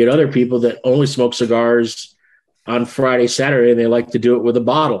 And you get other people that only smoke cigars on Friday, Saturday, and they like to do it with a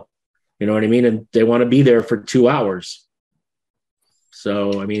bottle. You know what I mean? And they want to be there for 2 hours.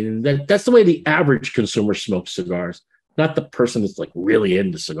 So, I mean, that's the way the average consumer smokes cigars, not the person that's like really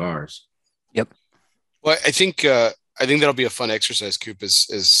into cigars. Yep. Well, I think that'll be a fun exercise, Coop,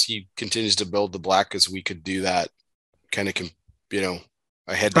 as he continues to build the black, as we could do that kind of,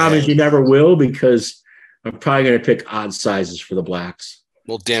 ahead. Problem is you never will, because I'm probably going to pick odd sizes for the blacks.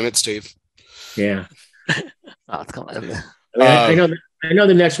 Well, damn it, Steve. Yeah. It's coming. I know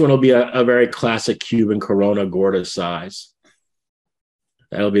the next one will be a very classic Cuban Corona Gorda size.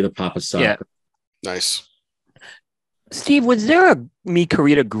 That'll be the Papa Saca. Yeah. Nice. Steve, was there a Mi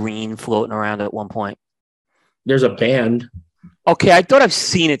Querida green floating around at one point? There's a band. Okay, I thought I've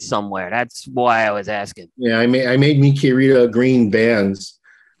seen it somewhere. That's why I was asking. Yeah, I made Mi Querida green bands.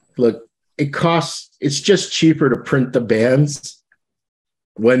 Look, it's just cheaper to print the bands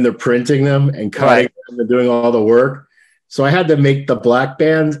when they're printing them and cutting them and doing all the work. So I had to make the black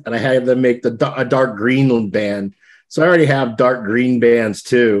bands, and I had to make a dark green band. So I already have dark green bands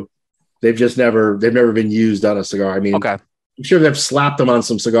too. They've never been used on a cigar. I mean, okay. I'm sure they've slapped them on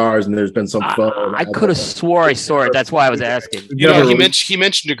some cigars, and there's been some photo. I could have swore I saw it. That's why I was asking. He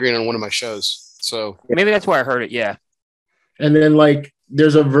mentioned a green on one of my shows, so maybe that's where I heard it. Yeah. And then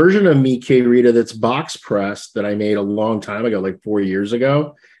there's a version of Mi Querida that's box pressed that I made a long time ago, like 4 years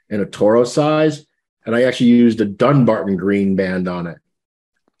ago, in a Toro size, and I actually used a Dunbarton green band on it.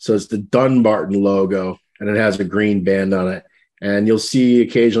 So it's the Dunbarton logo, and it has a green band on it. And you'll see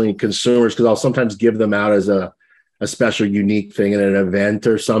occasionally consumers, because I'll sometimes give them out as a special unique thing at an event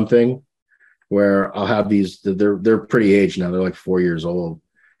or something, where I'll have these. They're pretty aged now. They're like 4 years old,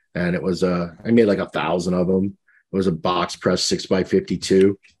 and it was I made like 1,000 of them. It was a box press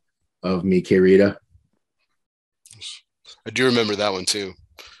 6x52 of Mi Querida. I do remember that one too.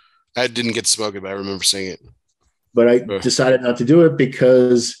 I didn't get to smoke it, but I remember seeing it. But I decided not to do it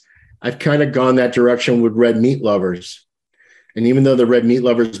because I've kind of gone that direction with Red Meat Lovers. And even though the Red Meat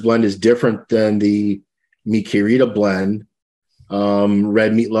Lovers blend is different than the Mi Querida blend.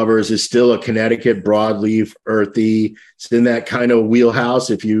 Red Meat Lovers is still a Connecticut broadleaf, earthy. It's in that kind of wheelhouse.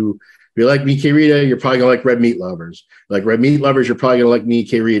 If you like Mi Querida, you're probably gonna like Red Meat Lovers. Like Red Meat Lovers, you're probably gonna like Mi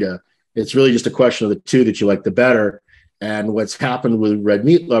Querida. It's really just a question of the two that you like the better. And what's happened with Red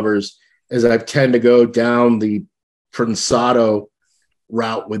Meat Lovers is I tend to go down the Prensado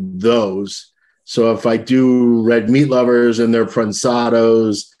route with those. So if I do Red Meat Lovers and their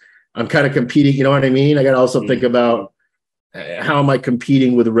Prensados, I'm kind of competing. You know what I mean? I got to also think about how am I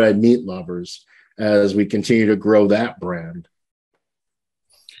competing with Red Meat Lovers as we continue to grow that brand.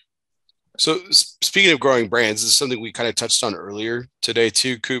 So speaking of growing brands, this is something we kind of touched on earlier today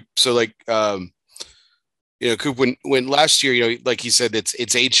too, Coop. So like, Coop, when last year, like you said,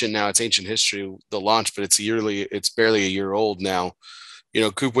 it's ancient now, it's ancient history, the launch, but it's barely a year old now.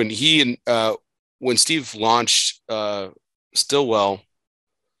 Coop, when Steve launched Stillwell,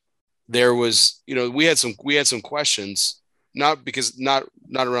 there was, we had some questions, not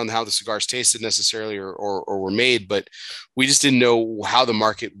around how the cigars tasted necessarily or were made, but we just didn't know how the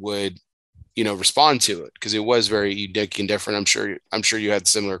market would respond to it, because it was very unique and different. I'm sure you had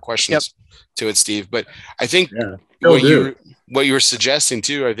similar questions to it, Steve. But I think what you were suggesting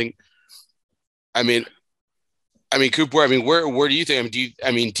too, I mean, Coop, where do you think?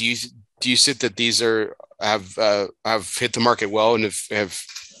 Do you sit that these have hit the market well and have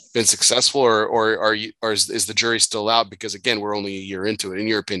been successful, or is the jury still out? Because again, we're only a year into it, in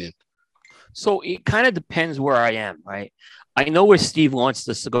your opinion. So it kind of depends where I am, right? I know where Steve launched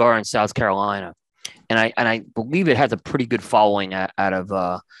the cigar in South Carolina, and I believe it has a pretty good following out of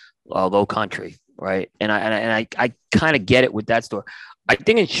Low Country, right? And I kind of get it with that store. I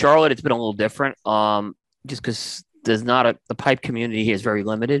think in Charlotte it's been a little different, just because there's not the pipe community here is very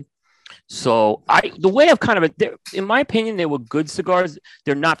limited. So the way I've kind of, in my opinion, they were good cigars.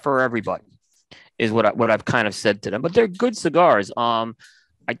 They're not for everybody, is what I've kind of said to them, but they're good cigars. I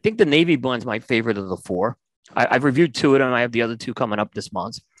think the Navy blend's my favorite of the four. I've reviewed two of them. I have the other two coming up this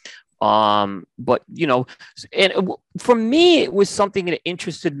month. But and for me, it was something that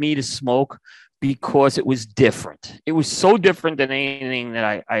interested me to smoke because it was different. It was so different than anything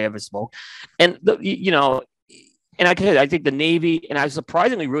that I ever smoked. And and I think the Navy, and I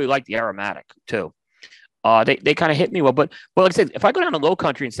surprisingly really like the aromatic too. They kind of hit me well, but like I said, if I go down to Low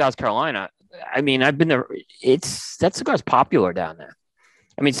Country in South Carolina, I've been there. That cigar's popular down there.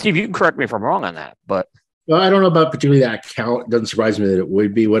 Steve, you can correct me if I'm wrong on that, but. Well, I don't know about particularly that count. It doesn't surprise me that it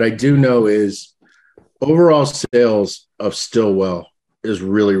would be. What I do know is overall sales of Stillwell is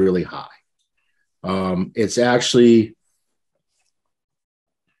really, really high. It's actually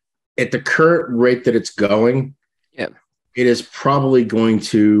at the current rate that it's going. Yeah, it is probably going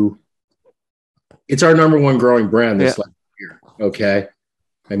to. It's our number one growing brand this last year. Okay,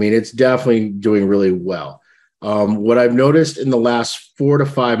 it's definitely doing really well. What I've noticed in the last 4 to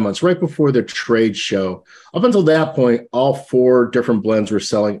 5 months, right before the trade show, up until that point, all 4 different blends were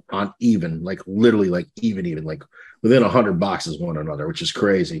selling on even, like literally like even, like within 100 boxes one another, which is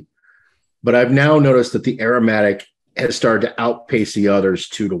crazy. But I've now noticed that the aromatic has started to outpace the others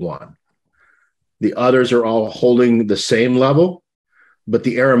 2-1. The others are all holding the same level, but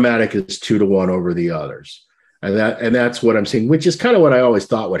the aromatic is 2-1 over the others. And that's what I'm seeing, which is kind of what I always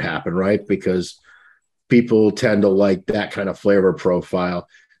thought would happen, right? Because people tend to like that kind of flavor profile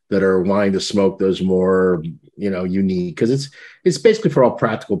that are wanting to smoke those more, unique, because it's basically, for all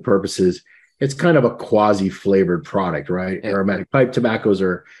practical purposes, it's kind of a quasi flavored product, right? Yeah. Aromatic pipe tobaccos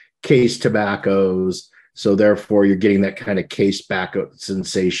are case tobaccos. So therefore you're getting that kind of case tobacco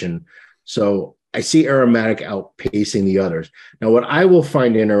sensation. So I see aromatic outpacing the others. Now, what I will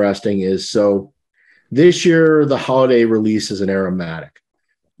find interesting is, so this year, the holiday release is an aromatic.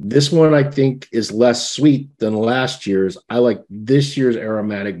 This one, I think, is less sweet than last year's. I like this year's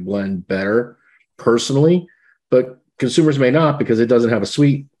aromatic blend better personally, but consumers may not, because it doesn't have a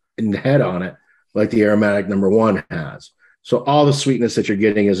sweet in the head on it like the aromatic number 1 has. So all the sweetness that you're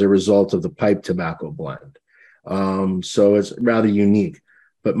getting is a result of the pipe tobacco blend. So it's rather unique.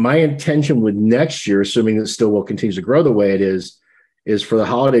 But my intention with next year, assuming that Stillwell continues to grow the way it is for the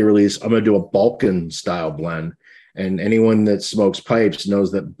holiday release, I'm going to do a Balkan style blend. And anyone that smokes pipes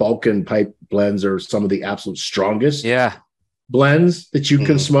knows that Balkan pipe blends are some of the absolute strongest blends that you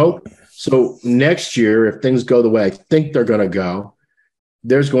can smoke. So next year, if things go the way I think they're going to go,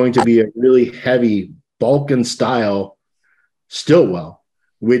 there's going to be a really heavy Balkan style Stillwell,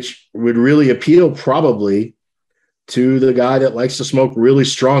 which would really appeal probably to the guy that likes to smoke really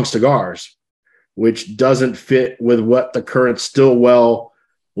strong cigars, which doesn't fit with what the current Stillwell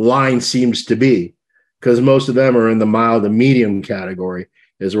line seems to be. Because most of them are in the mild and medium category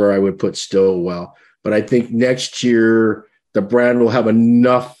is where I would put Stillwell. but I think next year the brand will have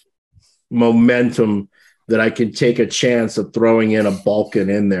enough momentum that I can take a chance of throwing in a Balkan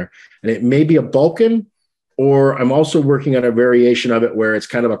in there. And it may be a Balkan, or I'm also working on a variation of it where it's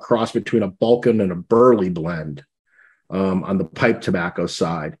kind of a cross between a Balkan and a Burley blend on the pipe tobacco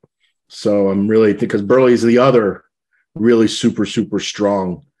side. So I'm really, because Burley is the other really super, super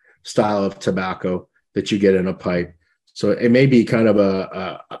strong style of tobacco that you get in a pipe. So it may be kind of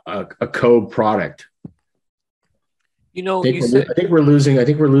a co-product. You know, I think we're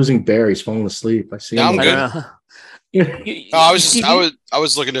losing Bear. He's falling asleep. I see him. I'm good. I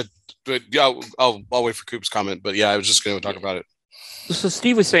was looking at, but yeah, I'll wait for Coop's comment. But yeah, I was just going to talk about it. So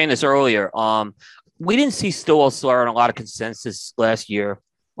Steve was saying this earlier. We didn't see Stillwell Star on a lot of consensus last year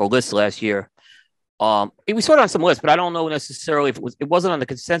or lists last year. We saw it on some lists, but I don't know necessarily if it wasn't on the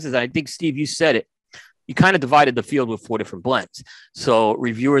consensus. And I think, Steve, you said it. You kind of divided the field with 4 different blends. So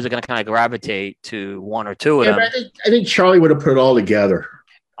reviewers are going to kind of gravitate to 1 or 2 of them. I think Charlie would have put it all together.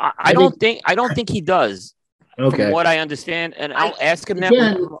 I don't think he does. Okay. From what I understand, and I'll ask him that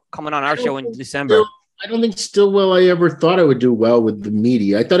coming on our show in December. I don't think Stillwell I ever thought I would do well with the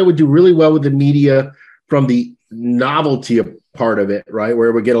media. I thought it would do really well with the media from the novelty part of it, right? Where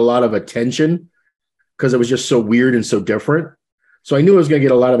it would get a lot of attention because it was just so weird and so different. So I knew it was going to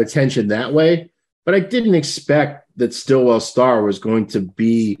get a lot of attention that way. But I didn't expect that Stillwell Star was going to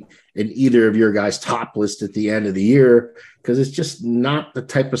be in either of your guys' top list at the end of the year, because it's just not the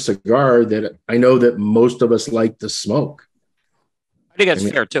type of cigar that I know that most of us like to smoke. I think that's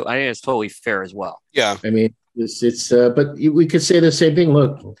fair too. I think it's totally fair as well. Yeah. I mean, but we could say the same thing.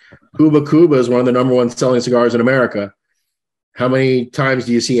 Look, Cuba is one of the number 1 selling cigars in America. How many times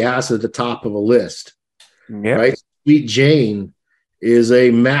do you see Acid at the top of a list? Yeah. Right? Sweet Jane is a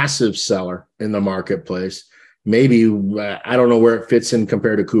massive seller in the marketplace. Maybe, I don't know where it fits in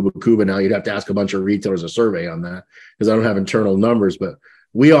compared to Cuba now. You'd have to ask a bunch of retailers a survey on that because I don't have internal numbers, but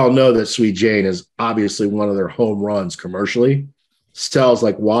we all know that Sweet Jane is obviously one of their home runs commercially. Sells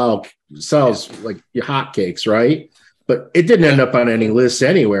like hotcakes, right? But it didn't end up on any lists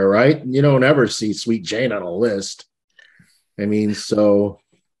anywhere, right? You don't ever see Sweet Jane on a list. I mean, so.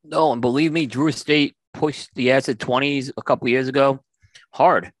 No, and believe me, Drew Estate pushed the Acid 20s a couple years ago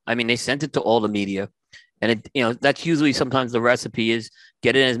hard. I mean, they sent it to all the media. And that's usually sometimes the recipe is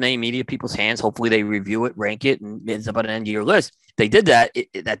get it in as many media people's hands. Hopefully they review it, rank it, and it ends up on the end of your list. They did that.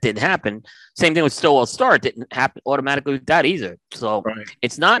 That didn't happen. Same thing with Stillwell Star. It didn't happen automatically with that either. So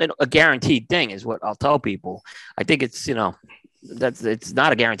It's not a guaranteed thing is what I'll tell people. I think it's, it's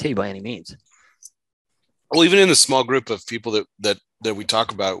not a guarantee by any means. Well, even in the small group of people that we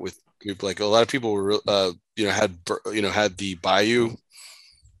talk about with group, like a lot of people were, had the Bayou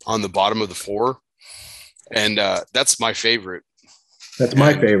on the bottom of the 4. And that's my favorite. That's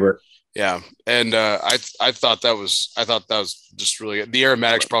my favorite. Yeah. And I thought that was just really good. The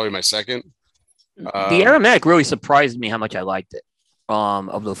Aromatic's probably my second. The Aromatic really surprised me how much I liked it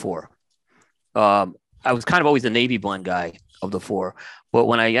of the 4. I was kind of always the Navy blend guy of the 4. But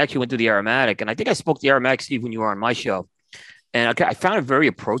when I actually went through the Aromatic, and I think I spoke to the Aromatic, Steve, when you were on my show, and I found it very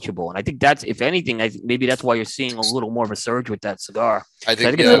approachable. And I think that's, if anything, maybe that's why you're seeing a little more of a surge with that cigar. I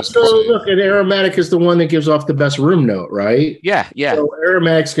think look, an Aromatic is the one that gives off the best room note, right? Yeah. So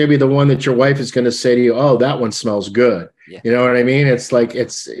Aromatic's going to be the one that your wife is going to say to you, oh, that one smells good. Yeah. You know what I mean? It's like,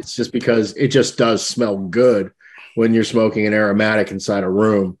 it's just because it just does smell good when you're smoking an Aromatic inside a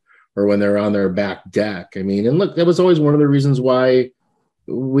room or when they're on their back deck. I mean, and look, that was always one of the reasons why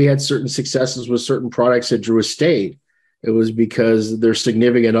we had certain successes with certain products at Drew Estate. It was because their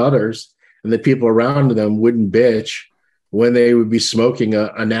significant others and the people around them wouldn't bitch when they would be smoking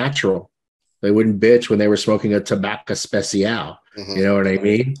a natural. They wouldn't bitch when they were smoking a Tobacco Especial. Mm-hmm. You know what I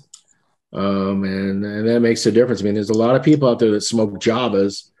mean? And that makes a difference. I mean, there's a lot of people out there that smoke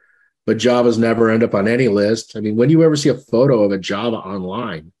Javas, but Javas never end up on any list. I mean, when do you ever see a photo of a Java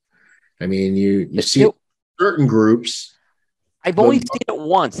online? I mean, you see certain groups. I've only seen it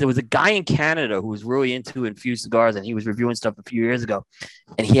once. There was a guy in Canada who was really into infused cigars, and he was reviewing stuff a few years ago,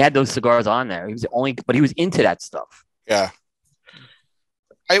 and he had those cigars on there. But he was into that stuff. Yeah.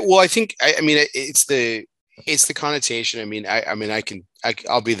 I think it's the connotation.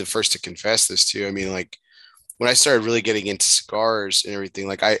 I'll be the first to confess this too. I mean, like when I started really getting into cigars and everything,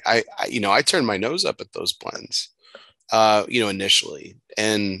 like I turned my nose up at those blends, initially,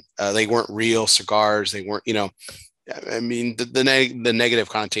 and they weren't real cigars. They weren't, I mean, the negative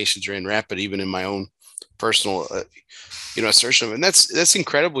connotations ran rampant, even in my own personal, assertion of it. And that's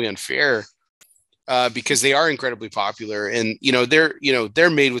incredibly unfair because they are incredibly popular, and they're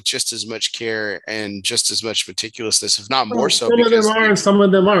made with just as much care and just as much meticulousness, if not more so. Some of them are, and some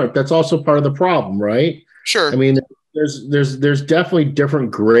of them aren't. That's also part of the problem, right? Sure. I mean, there's definitely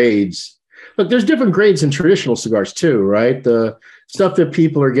different grades. Look, there's different grades in traditional cigars too, right? The stuff that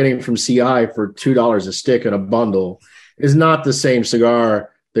people are getting from CI for $2 a stick in a bundle is not the same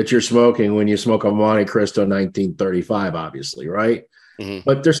cigar that you're smoking when you smoke a Monte Cristo 1935, obviously, right? Mm-hmm.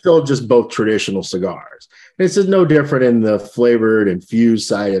 But they're still just both traditional cigars. It's no different in the flavored and fused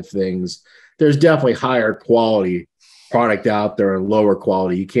side of things. There's definitely higher quality product out there and lower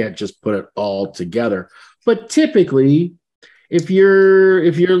quality. You can't just put it all together. But typically, if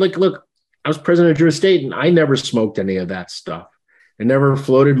you're like, look, I was president of Drew Estate and I never smoked any of that stuff. It never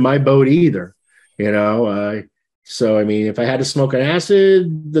floated my boat either, So, I mean, if I had to smoke an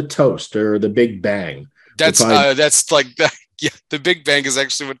acid, the Toast or the Big Bang. That's like that. Yeah, the Big Bang is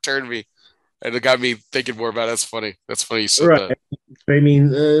actually what turned me, and it got me thinking more about it. That's funny. That's funny you said that. I mean,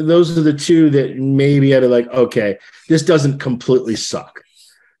 those are the two that maybe I'd like, okay, this doesn't completely suck.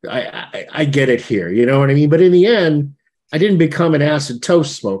 I get it here. You know what I mean? But in the end, I didn't become an acid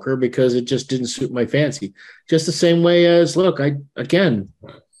toast smoker because it just didn't suit my fancy. Just the same way as, look, I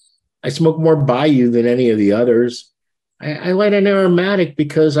smoke more Bayou than any of the others. I light an aromatic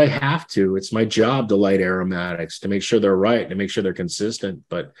because I have to. It's my job to light aromatics to make sure they're right, to make sure they're consistent.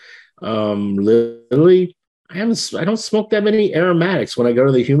 But literally, I don't smoke that many aromatics. When I go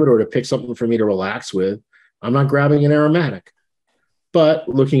to the humidor to pick something for me to relax with, I'm not grabbing an aromatic. But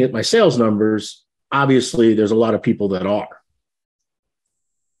looking at my sales numbers, obviously, there's a lot of people that are.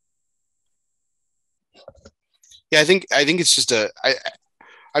 Yeah, I think it's just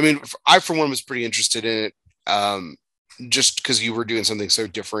I for one was pretty interested in it, just because you were doing something so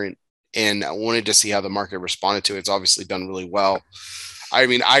different, and I wanted to see how the market responded to it. It's obviously done really well. I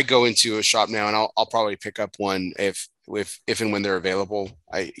mean, I go into a shop now, and I'll probably pick up one if and when they're available.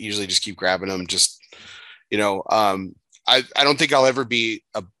 I usually just keep grabbing them. Just I don't think I'll ever be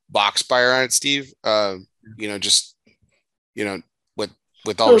a box buyer on it, Steve.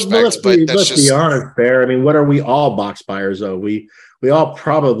 With all respect, but let's be honest, Bear. I mean, what are we all box buyers though? We all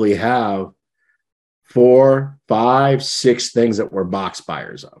probably have 4, 5, 6 things that we're box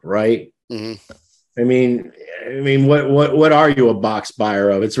buyers of, right? Mm-hmm. I mean, what are you a box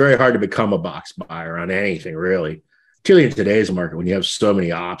buyer of? It's very hard to become a box buyer on anything, really, particularly in today's market when you have so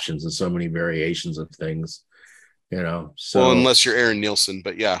many options and so many variations of things. So, well, unless you're Aaron Nielsen,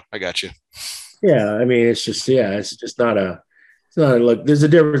 but yeah, I got you. Yeah, I mean, it's just not a. It's not look. There's a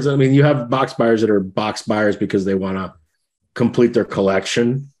difference. I mean, you have box buyers that are box buyers because they want to complete their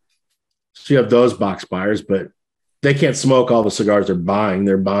collection. So you have those box buyers, but they can't smoke all the cigars they're buying.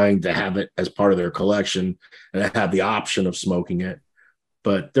 They're buying to have it as part of their collection and have the option of smoking it.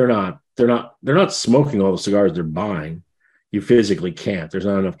 But they're not smoking all the cigars they're buying. You physically can't. There's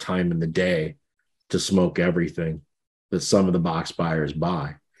not enough time in the day to smoke everything that some of the box buyers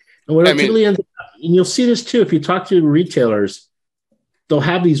buy. And what typically ends up, and you'll see this too, if you talk to retailers, they'll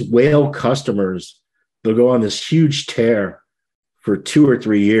have these whale customers. They'll go on this huge tear for 2 or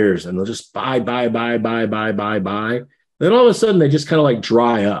 3 years, and they'll just buy. Then all of a sudden, they just kind of like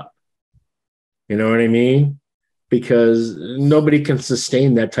dry up. You know what I mean? Because nobody can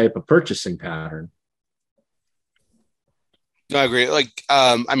sustain that type of purchasing pattern. No, I agree. Like,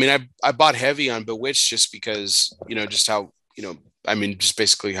 I bought heavy on Bewitched just because, just how, just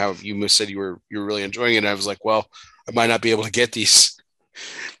basically how you said you were really enjoying it. And I was like, well, I might not be able to get these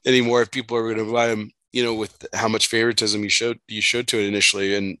anymore if people are going to buy them, with how much favoritism you showed to it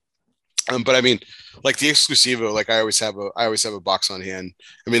initially. And, but I mean, like the Exclusivo, like I always have a box on hand.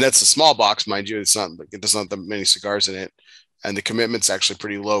 I mean, that's a small box, mind you. It's not like there's not that many cigars in it. And the commitment's actually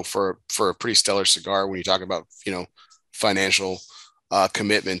pretty low for a pretty stellar cigar when you talk about, financial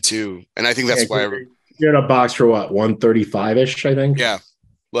commitment too. And I think that's why you're in a box for what, 135-ish, I think. Yeah,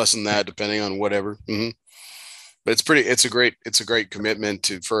 less than that, depending on whatever. Mm-hmm. But it's a great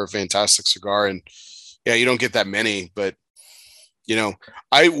commitment for a fantastic cigar. And yeah, you don't get that many, but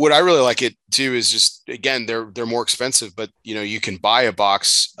what I really like it too is just, again, they're more expensive, but you can buy a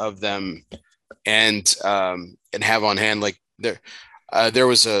box of them and have on hand. Like there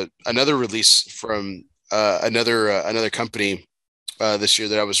was another release from another company this year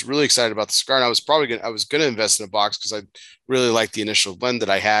that I was really excited about the cigar, and I was going to invest in a box because I really liked the initial blend that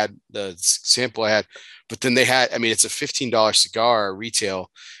I had, the sample I had. But then they had, it's a $15 cigar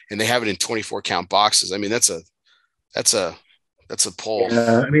retail, and they have it in 24 count boxes. I mean, that's a pull.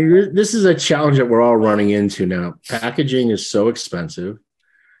 Yeah, this is a challenge that we're all running into now. Packaging is so expensive,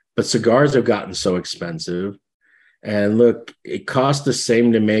 but cigars have gotten so expensive. And look, it costs the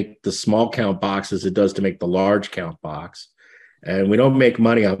same to make the small count box as it does to make the large count box. And we don't make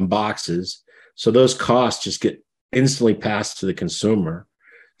money on boxes. So those costs just get instantly passed to the consumer.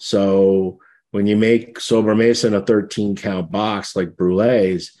 So when you make Sobremesa a 13 count box like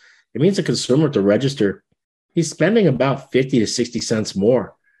Brulee's, it means the consumer at the register, he's spending about 50 to 60 cents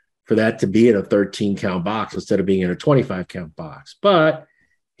more for that to be in a 13 count box instead of being in a 25 count box. But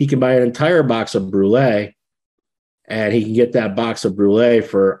he can buy an entire box of Brulee, and he can get that box of Brulee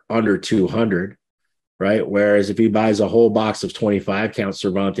for under 200, right? Whereas if he buys a whole box of 25 count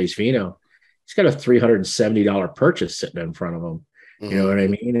Cervantes Fino, he's got a $370 purchase sitting in front of him. You know what I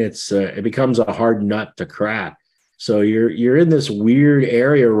mean? It becomes a hard nut to crack. So you're in this weird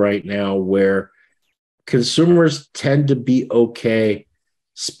area right now where consumers tend to be okay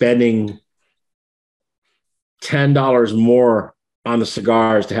spending $10 more on the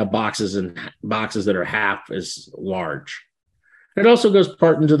cigars to have boxes that are half as large. It also goes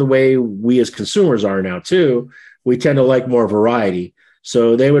part into the way we as consumers are now too. We tend to like more variety.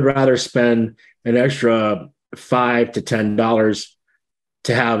 So they would rather spend an extra $5 to $10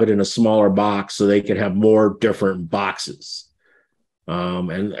 to have it in a smaller box so they can have more different boxes.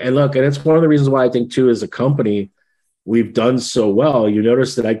 And look, and it's one of the reasons why I think too, as a company, we've done so well. You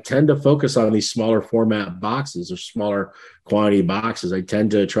notice that I tend to focus on these smaller format boxes or smaller quantity boxes. I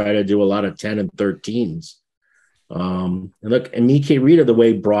tend to try to do a lot of 10 and 13s. And look, and Mi Querida, the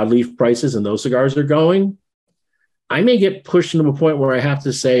way broadleaf prices and those cigars are going, I may get pushed into a point where I have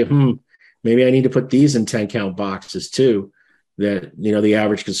to say, maybe I need to put these in 10 count boxes too. That, the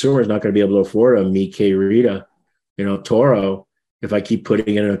average consumer is not going to be able to afford a Mi Querida, Toro, if I keep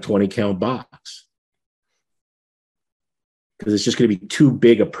putting it in a 20 count box. Because it's just going to be too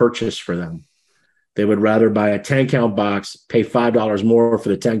big a purchase for them. They would rather buy a 10 count box, pay $5 more for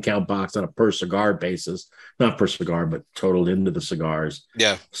the 10 count box on a per cigar basis, not per cigar, but totaled into the cigars.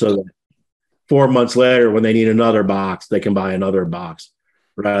 Yeah. So that 4 months later, when they need another box, they can buy another box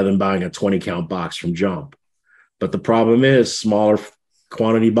rather than buying a 20 count box from Jump. But the problem is smaller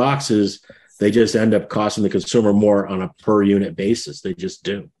quantity boxes, they just end up costing the consumer more on a per unit basis. They just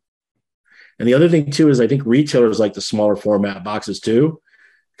do. And the other thing too is I think retailers like the smaller format boxes too,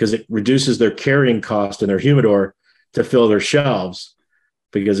 because it reduces their carrying cost in their humidor to fill their shelves.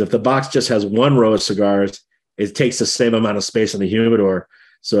 Because if the box just has one row of cigars, it takes the same amount of space in the humidor.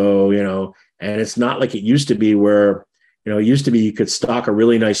 So, and it's not like it used to be where, it used to be you could stock a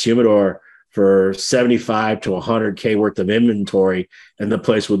really nice humidor for 75 to 100K worth of inventory and the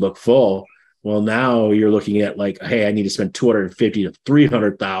place would look full. Well, now you're looking at like, hey, I need to spend $250,000 to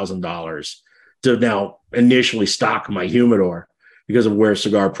 $300,000 to now initially stock my humidor because of where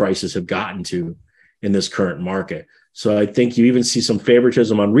cigar prices have gotten to in this current market. So I think you even see some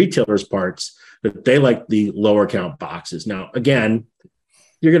favoritism on retailers' parts that they like the lower count boxes. Now, again,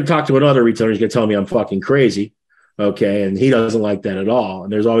 you're going to talk to another retailer, he's going to tell me I'm fucking crazy. Okay. And he doesn't like that at all.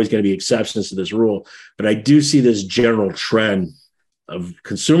 And there's always going to be exceptions to this rule. But I do see this general trend of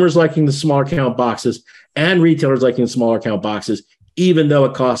consumers liking the smaller count boxes and retailers liking the smaller count boxes, even though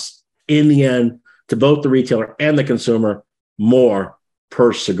it costs in the end to both the retailer and the consumer more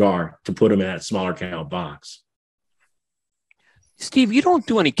per cigar to put them in that smaller count box. Steve, you don't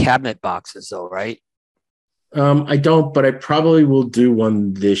do any cabinet boxes though, right? I don't, but I probably will do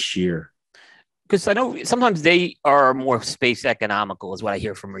one this year. Because I know sometimes they are more space economical is what I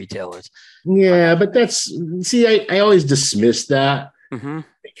hear from retailers. Yeah, but I always dismiss that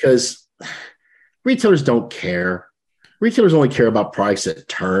because retailers don't care. Retailers only care about price at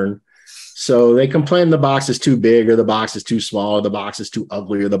turn. So they complain the box is too big or the box is too small or the box is too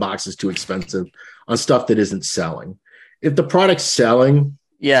ugly or the box is too expensive on stuff that isn't selling. If the product's selling,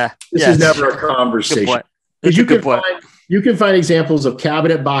 this is never a conversation. Because you can find examples of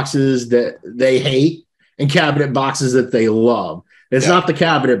cabinet boxes that they hate and cabinet boxes that they love. It's not the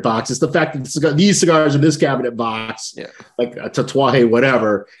cabinet box. It's the fact that these cigars in this cabinet box, like a Tatuaje,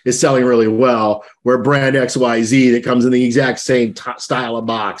 whatever, is selling really well, where brand XYZ that comes in the exact same style of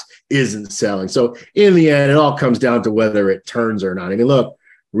box isn't selling. So in the end, it all comes down to whether it turns or not. I mean, look,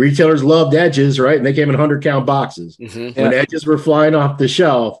 retailers loved edges, right? And they came in 100-count boxes. When edges were flying off the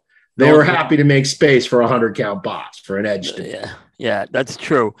shelf, they were happy to make space for a 100-count box for an edge. Yeah, that's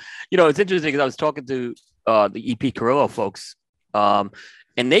true. It's interesting because I was talking to the EP Carrillo folks, and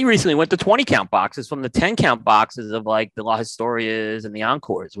they recently went to 20-count boxes from the 10-count boxes of like the La Historias and the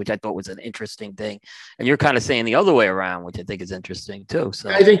Encores, which I thought was an interesting thing. And you're kind of saying the other way around, which I think is interesting too. So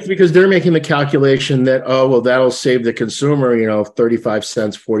I think because they're making the calculation that, that'll save the consumer, 35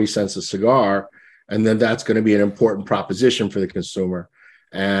 cents, 40 cents a cigar. And then that's going to be an important proposition for the consumer.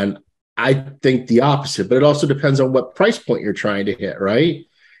 And I think the opposite, but it also depends on what price point you're trying to hit, right?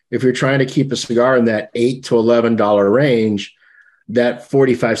 If you're trying to keep a cigar in that $8 to $11 range, that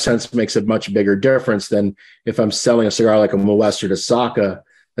 45 cents makes a much bigger difference than if I'm selling a cigar like a Moesta de Saka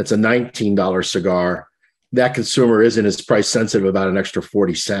that's a $19 cigar. That consumer isn't as price sensitive about an extra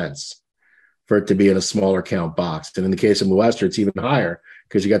 40 cents for it to be in a smaller count box. And in the case of Moesta, it's even higher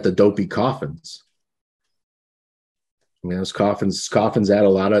because you got the dopey coffins. I mean, those coffins add a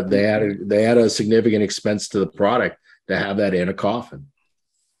lot of, they add a significant expense to the product to have that in a coffin.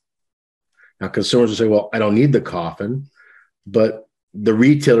 Now, consumers will say, well, I don't need the coffin, but the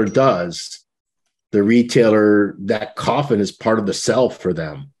retailer does. The retailer, that coffin is part of the sell for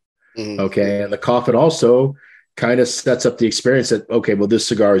them. Mm-hmm. Okay. And the coffin also kind of sets up the experience that, okay, well, this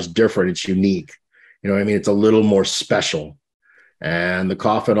cigar is different. It's unique. You know what I mean? It's a little more special. And the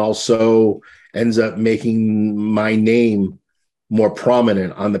coffin also ends up making my name more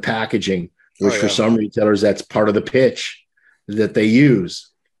prominent on the packaging, which for some retailers, that's part of the pitch that they use,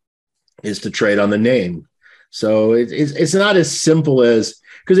 is to trade on the name. So it's not as simple as,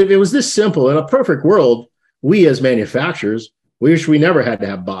 because if it was this simple, in a perfect world, we as manufacturers, we wish we never had to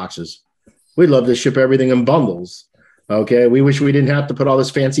have boxes. We'd love to ship everything in bundles. Okay. We wish we didn't have to put all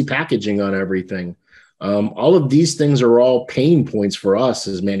this fancy packaging on everything. All of these things are all pain points for us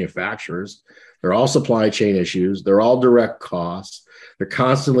as manufacturers. They're all supply chain issues. They're all direct costs. They're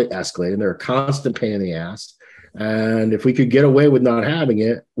constantly escalating. They're a constant pain in the ass. And if we could get away with not having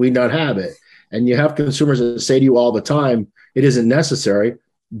it, we'd not have it. And you have consumers that say to you all the time, it isn't necessary,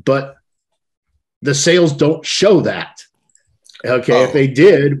 but the sales don't show that. Okay. If they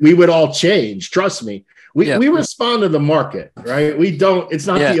did, we would all change. Trust me. We respond to the market, right? We don't, it's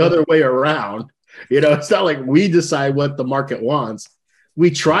not the other way around. You know, it's not like we decide what the market wants. We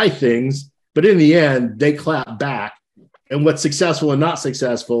try things, but in the end, they clap back. And what's successful and not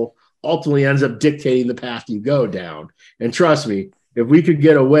successful ultimately ends up dictating the path you go down. And trust me, if we could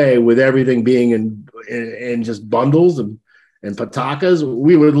get away with everything being in just bundles and patakas,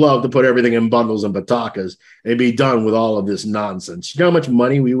 we would love to put everything in bundles and patakas and be done with all of this nonsense. You know how much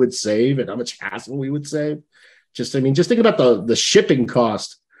money we would save and how much hassle we would save? Just think about the shipping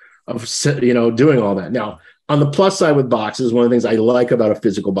cost of, you know, doing all that. Now, on the plus side with boxes, one of the things I like about a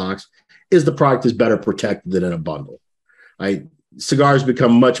physical box is the product is better protected than in a bundle. Cigars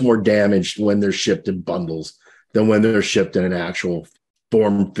become much more damaged when they're shipped in bundles than when they're shipped in an actual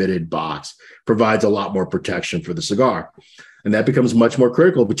form-fitted box. Provides a lot more protection for the cigar. And that becomes much more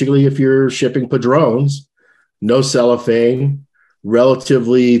critical, particularly if you're shipping padrones, no cellophane,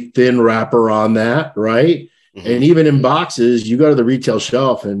 relatively thin wrapper on that, right? Mm-hmm. And even in boxes, you go to the retail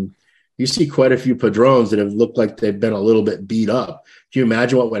shelf and you see quite a few padrones that have looked like they've been a little bit beat up. Can you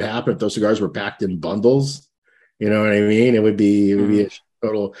imagine what would happen if those cigars were packed in bundles? You know what I mean? It would be a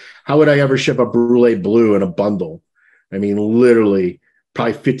total. How would I ever ship a Brulee Blue in a bundle? I mean, literally,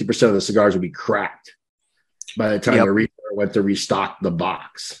 probably 50% of the cigars would be cracked by the time the retailer went to restock the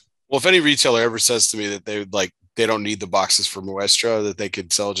box. Well, if any retailer ever says to me that they don't need the boxes for Moesta, that they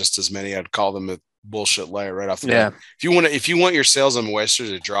could sell just as many, I'd call them a bullshit liar right off the bat. If you want your sales on Moesta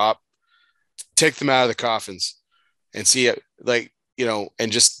to drop, take them out of the coffins and see it, like, you know,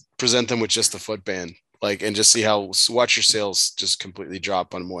 and just present them with just the footband. Like, and just watch your sales just completely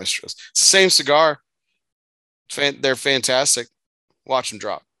drop on Moestas. It's the same cigar. They're fantastic. Watch them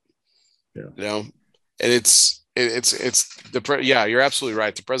drop. Yeah. You know, and you're absolutely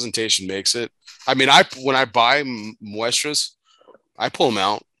right. The presentation makes it. I mean, when I buy Moestas, I pull them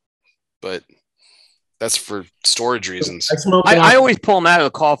out, but that's for storage reasons. I always pull them out of the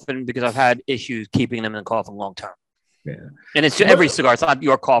coffin because I've had issues keeping them in the coffin long term. Yeah, and it's every cigar. It's not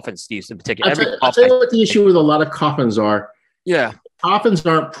your coffin, Steve, in particular. I'll tell you what the issue with a lot of coffins are. Yeah, coffins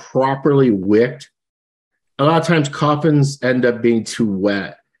aren't properly wicked. A lot of times, coffins end up being too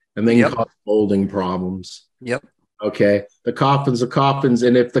wet, and then cause molding problems. Yep. Okay, the coffins,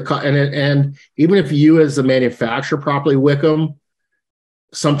 and if and even if you as the manufacturer properly wick them,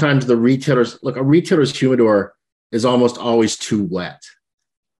 sometimes the retailers a retailer's humidor is almost always too wet.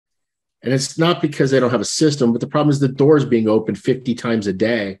 And it's not because they don't have a system, but the problem is the door is being opened 50 times a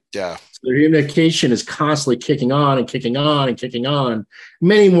day. Yeah. So their humidification is constantly kicking on and kicking on and kicking on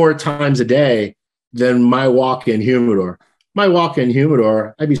many more times a day than my walk-in humidor. My walk-in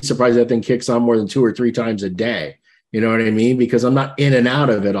humidor, I'd be surprised that thing kicks on more than 2 or 3 times a day. You know what I mean? Because I'm not in and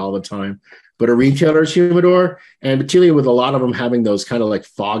out of it all the time. But a retailer's humidor, and particularly with a lot of them having those kind of like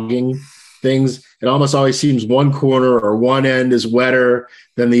fogging things, it almost always seems one corner or one end is wetter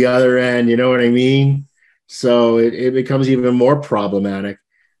than the other end. You know what I mean? So it becomes even more problematic.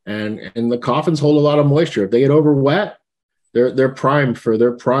 And the coffins hold a lot of moisture. If they get over wet, they're primed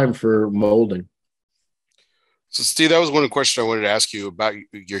for molding. So, Steve, that was one question I wanted to ask you about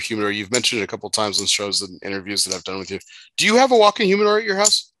your humidor. You've mentioned it a couple of times on shows and interviews that I've done with you. Do you have a walk-in humidor at your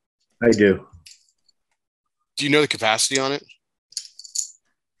house? I do. Do you know the capacity on it?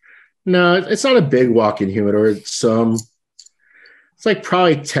 No, it's not a big walk-in humidor. It's like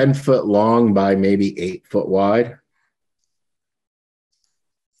probably 10 foot long by maybe 8 foot wide.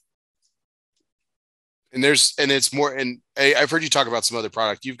 And it's more. And I've heard you talk about some other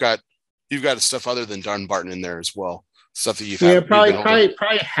product. You've got stuff other than Dunbarton in there as well. Stuff that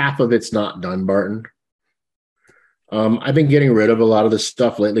probably half of it's not Dunbarton. I've been getting rid of a lot of this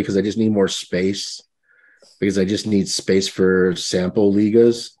stuff lately because I just need more space. Because I just need space for sample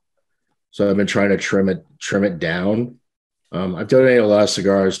ligas. So I've been trying to trim it down. I've donated a lot of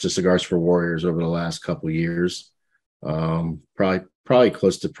cigars to Cigars for Warriors over the last couple of years. Probably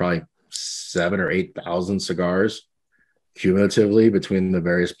close to 7,000 or 8,000 cigars cumulatively between the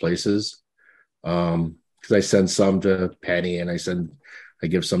various places. Because I send some to Penny and I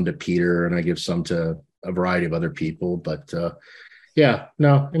give some to Peter and I give some to a variety of other people. But yeah,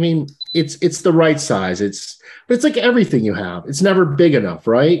 no, I mean it's the right size. But it's like everything you have. It's never big enough,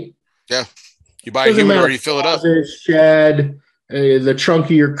 right? Yeah. You buy a humidor, you fill it up. Shed, the trunk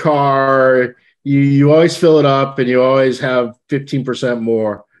of your car, you always fill it up and you always have 15%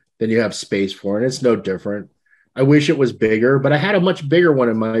 more than you have space for. And it's no different. I wish it was bigger, but I had a much bigger one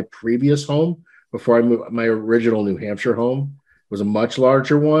in my previous home before I moved. My original New Hampshire home was a much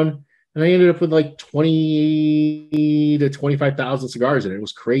larger one. And I ended up with like 20 to 25,000 cigars in it. It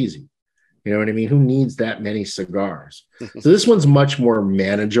was crazy. You know what I mean? Who needs that many cigars? So this one's much more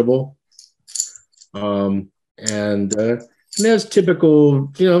manageable. And it has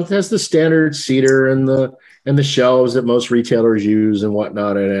typical, it has the standard cedar and the shelves that most retailers use and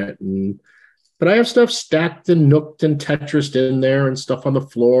whatnot in it. But I have stuff stacked and nooked and Tetrised in there and stuff on the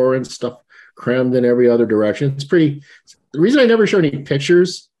floor and stuff crammed in every other direction. The reason I never show any pictures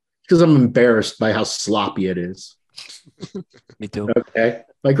is because I'm embarrassed by how sloppy it is. Me too. Okay.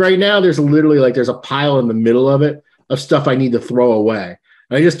 Like right now, there's a pile in the middle of it of stuff I need to throw away.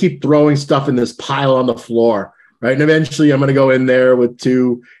 And I just keep throwing stuff in this pile on the floor, right? And eventually I'm going to go in there with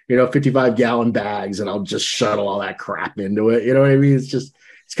two, 55-gallon bags and I'll just shuttle all that crap into it. You know what I mean? It's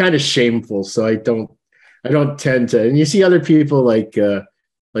kind of shameful. So I don't tend to, and you see other people like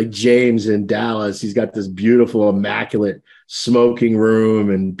James in Dallas, he's got this beautiful, immaculate smoking room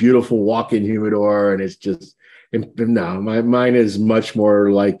and beautiful walk-in humidor. And it's just, no, mine is much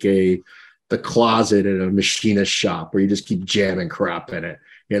more like the closet in a machinist shop where you just keep jamming crap in it,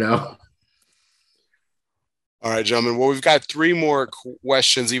 All right, gentlemen. Well, we've got 3 more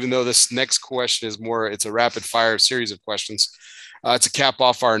questions, even though this next question is it's a rapid fire series of questions to cap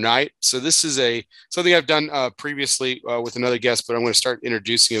off our night. So this is something I've done previously with another guest, but I'm going to start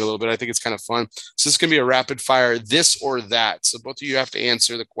introducing it a little bit. I think it's kind of fun. So this is going to be a rapid fire, this or that. So both of you have to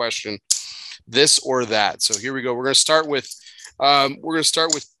answer the question, this or that. So here we go. We're going to start with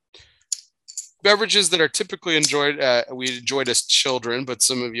beverages that are typically enjoyed. We enjoyed as children, but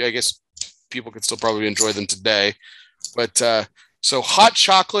some of you, I guess, people could still probably enjoy them today. But so hot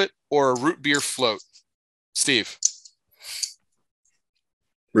chocolate or a root beer float, Steve?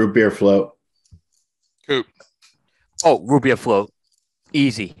 Root beer float. Coop? Oh, root beer float.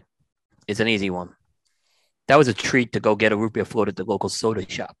 Easy. It's an easy one. That was a treat to go get a root beer float at the local soda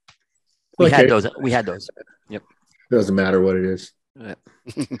shop. We had those. Yep. It doesn't matter what it is. Yeah.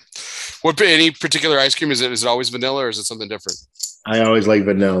 Any particular ice cream? Is it always vanilla or is it something different? I always like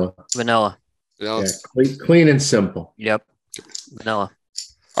vanilla. Vanilla. Yeah, clean and simple. Yep. Vanilla.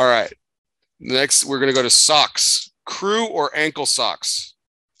 All right. Next, we're going to go to socks. Crew or ankle socks?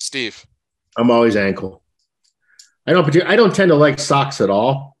 Steve? I'm always ankle. I don't tend to like socks at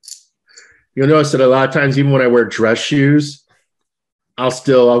all. You'll notice that a lot of times, even when I wear dress shoes, I'll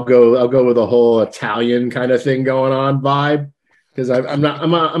go with a whole Italian kind of thing going on vibe because I'm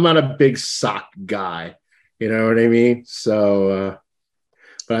not a big sock guy. You know what I mean? So,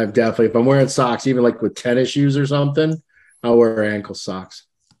 but I've definitely, if I'm wearing socks, even like with tennis shoes or something, I'll wear ankle socks.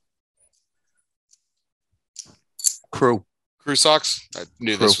 Crew socks. I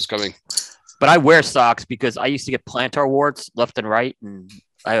knew this was coming. But I wear socks because I used to get plantar warts left and right, and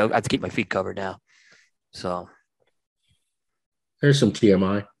I have to keep my feet covered now. So there's some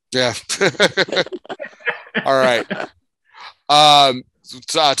TMI. Yeah. All right.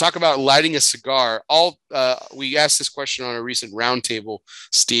 Talk about lighting a cigar. We asked this question on a recent roundtable,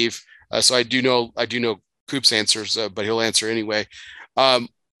 Steve. So I do know Coop's answers, but he'll answer anyway.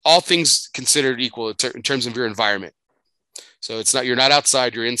 All things considered equal in terms of your environment. So you're not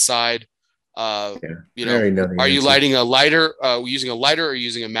outside, you're inside. Are you lighting a lighter? Using a lighter or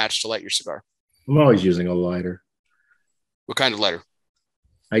using a match to light your cigar? I'm always using a lighter. What kind of lighter?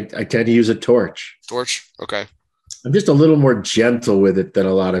 I tend to use a torch. Torch? Okay. I'm just a little more gentle with it than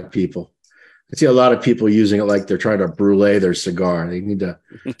a lot of people. I see a lot of people using it like they're trying to brulee their cigar. They need to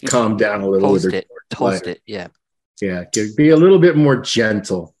calm down a little. Toast it. Yeah. Yeah. Be a little bit more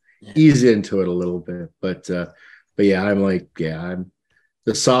gentle. Yeah. Ease into it a little bit. But yeah, I'm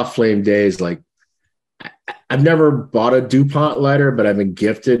the soft flame days. Like I've never bought a DuPont lighter, but I've been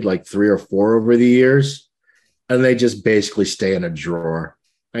gifted like 3 or 4 over the years. And they just basically stay in a drawer.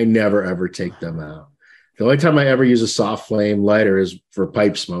 I never, ever take them out. The only time I ever use a soft flame lighter is for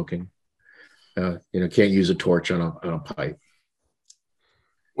pipe smoking. Can't use a torch on a pipe.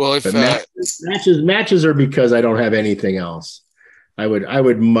 Well, if matches are because I don't have anything else. I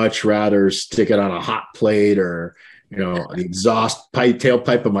would much rather stick it on a hot plate or the exhaust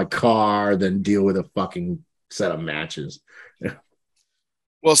tailpipe of my car than deal with a fucking set of matches.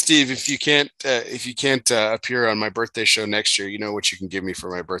 Well, Steve, if you can't appear on my birthday show next year, you know what you can give me for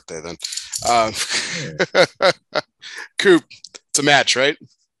my birthday then. Coop, it's a match, right?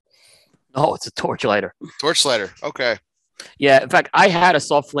 No, it's a torch lighter. Torch lighter. Okay. Yeah. In fact, I had a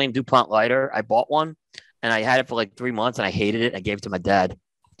soft flame DuPont lighter. I bought one and I had it for like 3 months and I hated it. I gave it to my dad.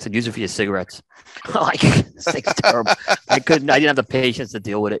 I said, use it for your cigarettes. It's terrible. I didn't have the patience to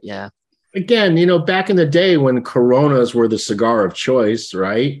deal with it. Yeah. Again, back in the day when Coronas were the cigar of choice,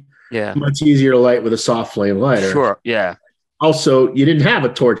 right? Yeah. Much easier to light with a soft flame lighter. Sure. Yeah. Also, you didn't have a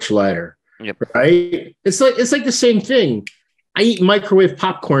torch lighter. Yep. Right? It's like the same thing. I eat microwave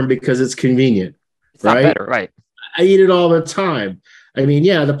popcorn because it's convenient. It's not better, right? I eat it all the time. I mean,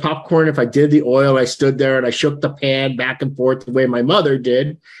 yeah, the popcorn, if I did the oil, I stood there and I shook the pan back and forth the way my mother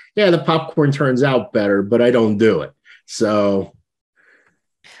did. Yeah, the popcorn turns out better, but I don't do it. So.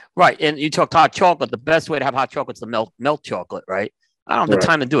 Right. And you talk hot chocolate. The best way to have hot chocolate is to melt chocolate, right? I don't have the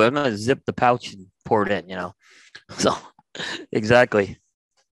time to do it. I'm going to zip the pouch and pour it in, So, exactly.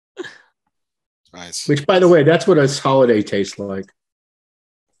 Nice. Which, by the way, that's what a holiday tastes like.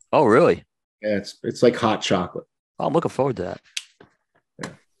 Oh, really? Yeah, it's like hot chocolate. Oh, I'm looking forward to that. Yeah.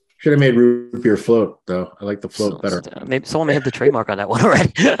 Should have made root beer float, though. I like the float better. Maybe someone may have the trademark on that one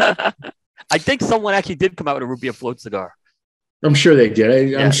already. I think someone actually did come out with a root beer float cigar. I'm sure they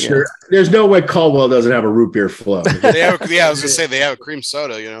did. I'm sure. There's no way Caldwell doesn't have a root beer float. I was going to say they have a cream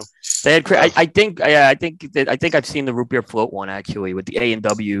soda. They had. I think I've seen the root beer float one actually with the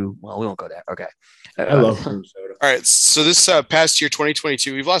A&W. Well, we won't go there. Okay. I love cream soda. All right. So this past year,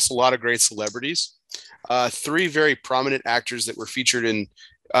 2022, we've lost a lot of great celebrities. 3 very prominent actors that were featured in,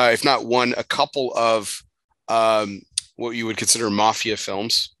 if not one, a couple of what you would consider mafia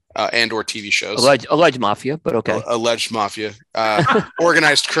films. And or TV shows. Alleged mafia, but okay. Alleged mafia.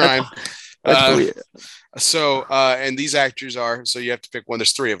 Organized crime. And these actors are, so you have to pick one.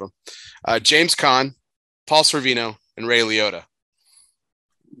 There's 3 of them. James Caan, Paul Sorvino, and Ray Liotta.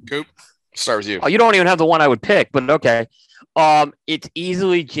 Coop, start with you. Oh, you don't even have the one I would pick, but okay. It's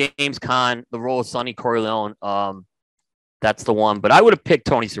easily James Caan, the role of Sonny Corleone. That's the one. But I would have picked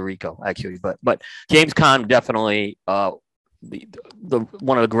Tony Sirico, actually. But James Caan definitely the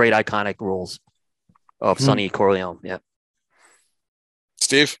one of the great iconic roles of Sonny Corleone. Yeah.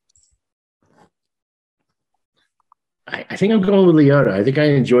 Steve? I think I'm going with Liotta. I think I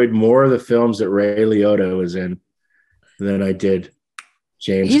enjoyed more of the films that Ray Liotta was in than I did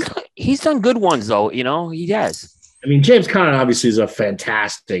James. He's done good ones though, he has. I mean, James Caan obviously is a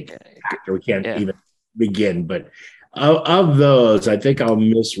fantastic actor. We can't even begin, but of those, I think I'll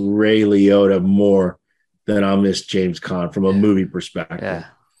miss Ray Liotta more than I'll miss James Caan from a movie perspective. Yeah.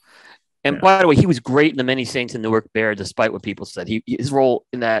 And by the way, he was great in The Many Saints and Newark Bear, despite what people said. His role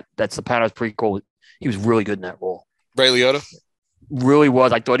in that Sopranos prequel, he was really good in that role. Ray Liotta? Really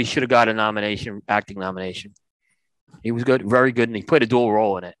was. I thought he should have got acting nomination. He was good, very good, and he played a dual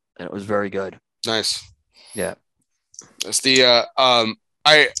role in it, and it was very good. Nice. Yeah. That's the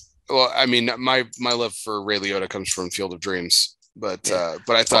my love for Ray Liotta comes from Field of Dreams. But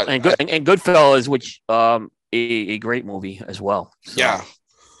I thought and Goodfellas, which a great movie as well. So, yeah.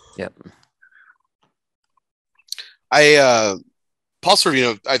 Yep. Paul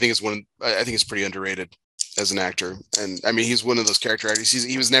Sorvino, I think is pretty underrated as an actor, and I mean he's one of those character actors.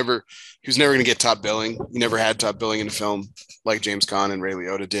 He was never going to get top billing. He never had top billing in a film like James Caan and Ray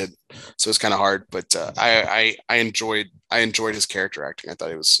Liotta did, so it's kind of hard. But I enjoyed his character acting. I thought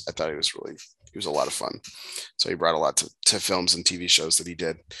he was a lot of fun. So he brought a lot to films and TV shows that he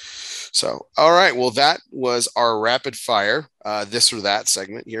did. So, all right. Well, that was our rapid fire, this or that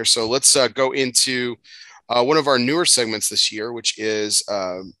segment here. So let's go into one of our newer segments this year, which is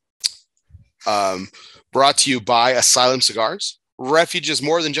brought to you by Asylum Cigars. Refuge is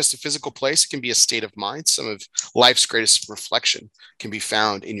more than just a physical place. It can be a state of mind. Some of life's greatest reflection can be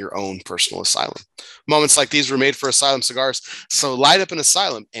found in your own personal asylum. Moments like these were made for Asylum Cigars. So light up an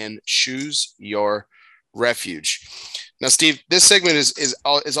asylum and choose your refuge. Now, Steve, this segment is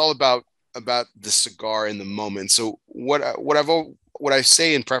all about the cigar in the moment. So what I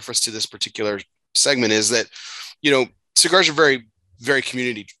say in preface to this particular segment is that, cigars are very, very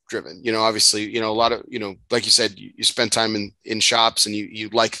community driven. Obviously, a lot of, like you said, you spend time in shops and you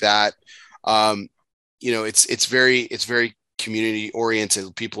like that. It's very community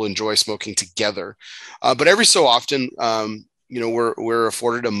oriented. People enjoy smoking together. But every so often, we're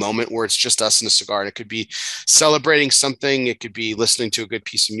afforded a moment where it's just us and a cigar, and it could be celebrating something. It could be listening to a good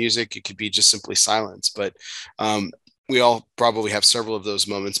piece of music. It could be just simply silence. But we all probably have several of those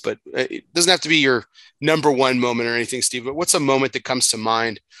moments, but it doesn't have to be your number one moment or anything, Steve. But what's a moment that comes to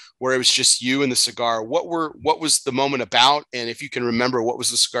mind where it was just you and the cigar? What was the moment about? And if you can remember, what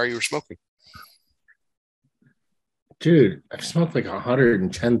was the cigar you were smoking? Dude, I've smoked like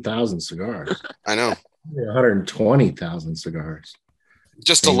 110,000 cigars. I know. 120,000 cigars.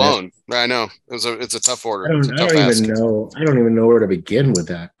 Just alone. I know. It's a tough order. I don't even know where to begin with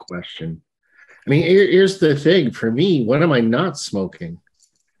that question. I mean, here's the thing. For me, when am I not smoking?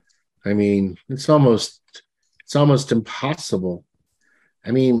 I mean, it's almost impossible. I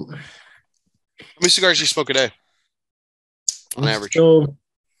mean, how many cigars do you smoke a day on average? So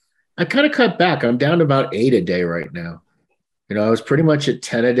I kind of cut back. I'm down to about 8 a day right now. I was pretty much at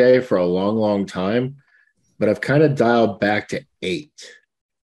 10 a day for a long, long time, but I've kind of dialed back to 8.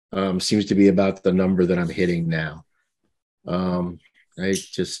 Seems to be about the number that I'm hitting now. I'm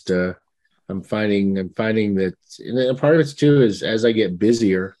finding that, and part of it too is as I get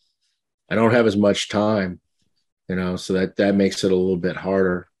busier, I don't have as much time, so that makes it a little bit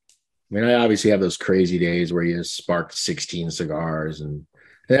harder. I mean, I obviously have those crazy days where you spark 16 cigars, and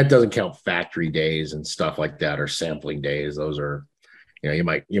that doesn't count factory days and stuff like that, or sampling days. Those are, you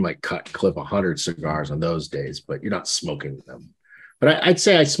might clip 100 cigars on those days, but you're not smoking them. But I'd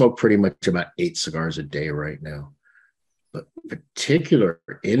say I smoke pretty much about 8 cigars a day right now. But particular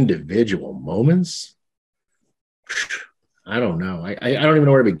individual moments, I don't know. I don't even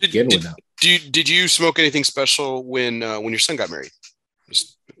know where to begin with that. Did you smoke anything special when your son got married?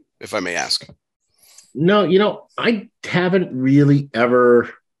 Just if I may ask. No, I haven't really ever.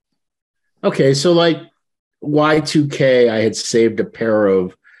 Okay, so like Y2K, I had saved a pair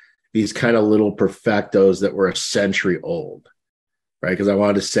of these kind of little Perfectos that were a century old, right? Because I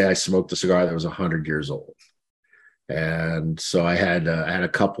wanted to say I smoked a cigar that was 100 years old. And so I had a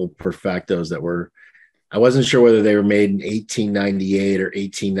couple Perfectos that were, I wasn't sure whether they were made in 1898 or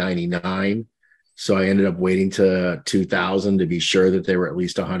 1899. So I ended up waiting to 2000 to be sure that they were at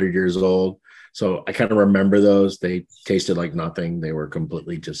least 100 years old. So I kind of remember those. They tasted like nothing. They were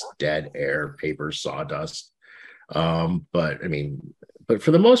completely just dead air, paper, sawdust. But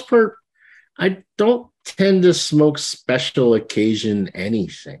for the most part, I don't tend to smoke special occasion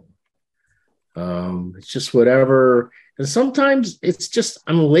anything. It's just whatever. And sometimes it's just,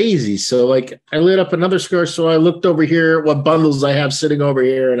 I'm lazy. So like I lit up another cigar. So I looked over here at what bundles I have sitting over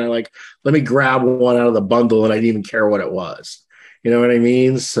here. And let me grab one out of the bundle. And I didn't even care what it was. You know what I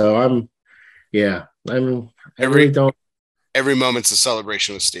mean? So every moment's a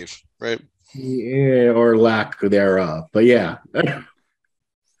celebration with Steve, right? Yeah, or lack thereof. But yeah.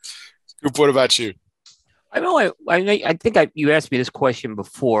 Coop, what about you? I think you asked me this question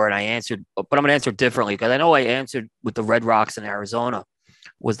before and I answered, but I'm going to answer it differently because I know I answered with the Red Rocks in Arizona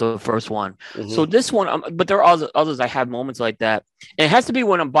was the first one. Mm-hmm. So this one, but there are others I have moments like that. And it has to be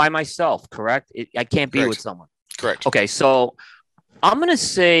when I'm by myself, correct? I can't be with someone. Correct. Okay, so I'm going to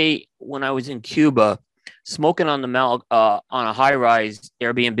say when I was in Cuba, smoking on on a high-rise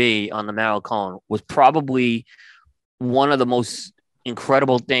Airbnb on the Malecon was probably one of the most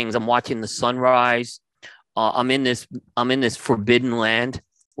incredible things. I'm watching the sunrise. I'm in this forbidden land,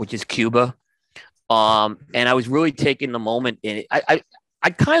 which is Cuba, and I was really taking the moment in it. I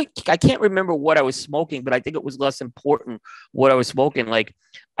can't remember what I was smoking, but I think it was less important what I was smoking. Like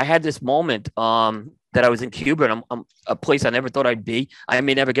I had this moment that I was in Cuba, and I'm a place I never thought I'd be. I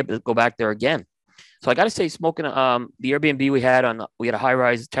may never get to go back there again. So I got to say, smoking the Airbnb we had a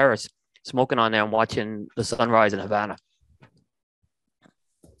high-rise terrace, smoking on there and watching the sunrise in Havana.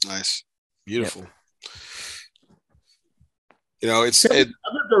 Nice, beautiful. Yep. I've lived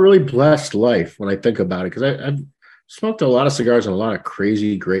a really blessed life when I think about it, because I've smoked a lot of cigars in a lot of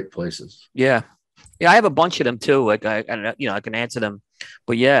crazy, great places. Yeah. I have a bunch of them too. Like I can answer them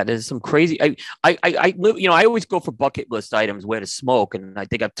But yeah, there's some crazy. I always go for bucket list items where to smoke, and I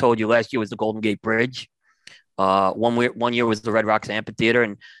think I've told you last year was the Golden Gate Bridge. One year was the Red Rocks Amphitheater,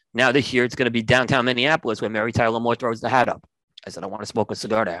 and now this year it's going to be downtown Minneapolis where Mary Tyler Moore throws the hat up. I said I want to smoke a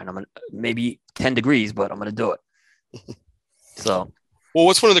cigar there, and I'm gonna maybe 10 degrees, but I'm gonna do it. So, well,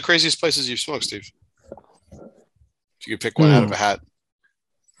 what's one of the craziest places you've smoked, Steve? If you could pick one out of a hat.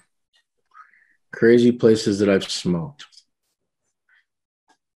 Crazy places that I've smoked.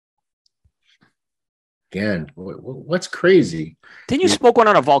 Again, what's crazy? Didn't you smoke one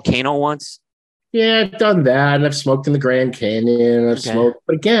on a volcano once? Yeah, I've done that, and I've smoked in the Grand Canyon. I've smoked,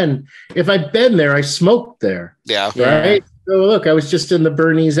 but again, if I've been there, I smoked there. Yeah, right. Yeah. So look, I was just in the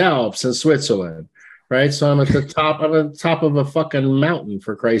Bernese Alps in Switzerland, right? So I'm at the top. I'm at the top of a fucking mountain,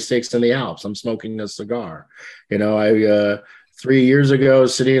 for Christ's sakes, in the Alps. I'm smoking a cigar. I 3 years ago,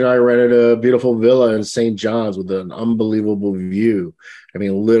 City and I rented a beautiful villa in St. John's with an unbelievable view. I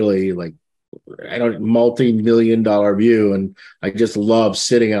mean, literally, like, multi-million-dollar view, and I just love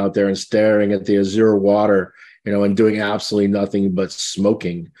sitting out there and staring at the azure water, and doing absolutely nothing but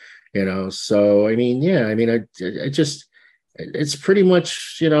smoking, So I mean, yeah, I mean, I just, it's pretty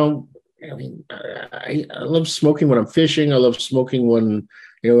much, I love smoking when I'm fishing. I love smoking when,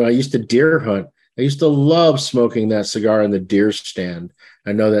 I used to deer hunt. I used to love smoking that cigar in the deer stand.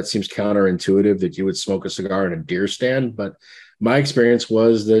 I know that seems counterintuitive that you would smoke a cigar in a deer stand, but my experience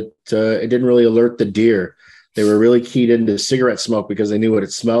was that it didn't really alert the deer. They were really keyed into cigarette smoke because they knew what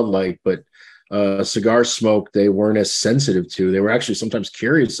it smelled like, but cigar smoke, they weren't as sensitive to. They were actually sometimes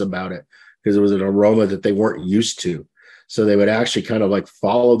curious about it because it was an aroma that they weren't used to. So they would actually kind of like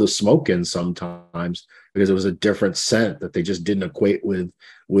follow the smoke in sometimes because it was a different scent that they just didn't equate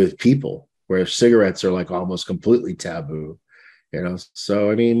with people, where cigarettes are like almost completely taboo,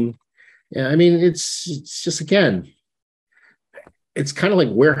 So, I mean, yeah, I mean, it's just, again, it's kind of like,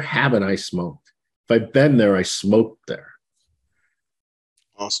 where haven't I smoked? If I've been there, I smoked there.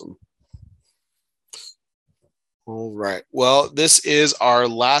 Awesome. All right. Well, this is our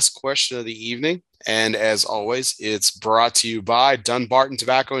last question of the evening. And as always, it's brought to you by Dunbarton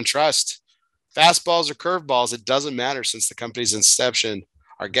Tobacco and Trust. Fastballs or curveballs, it doesn't matter since the company's inception.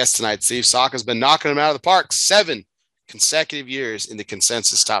 Our guest tonight, Steve Saka, has been knocking them out of the park 7 consecutive years in the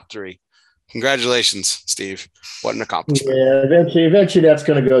consensus top 3. Congratulations, Steve. What an accomplishment. Yeah, eventually that's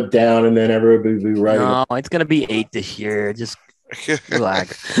going to go down, and then everybody will be writing. No, it's going to be 8 this year. Just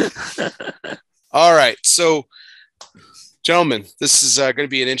relax. All right. So, gentlemen, this is going to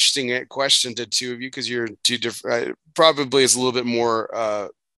be an interesting question to two of you because you're two different. Probably is a little bit more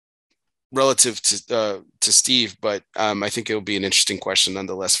relative to Steve, but I think it'll be an interesting question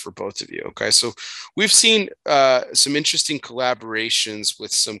nonetheless for both of you. Okay, so we've seen some interesting collaborations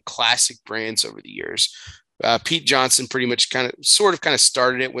with some classic brands over the years. Pete Johnson pretty much kind of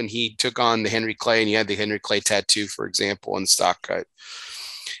started it when he took on the Henry Clay, and he had the Henry Clay tattoo, for example, on the stock cut.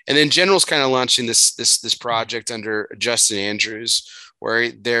 And then General's kind of launching this project under Justin Andrews,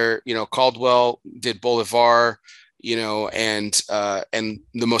 where they're, Caldwell did Bolivar, and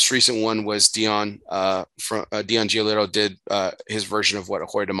the most recent one was Dion Giolito did his version of what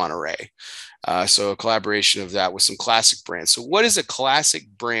Ahoy de Monterey. So a collaboration of that with some classic brands. So what is a classic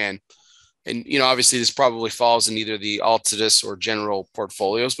brand? And, obviously this probably falls in either the Altadis or General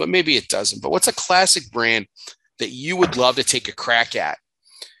portfolios, but maybe it doesn't. But what's a classic brand that you would love to take a crack at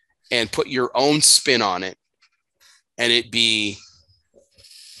and put your own spin on it, and it be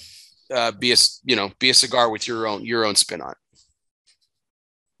a cigar with your own spin on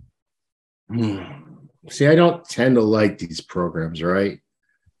it? See, I don't tend to like these programs, right?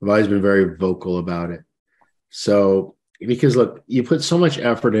 I've always been very vocal about it. So, because look, you put so much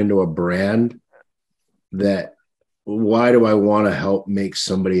effort into a brand that why do I want to help make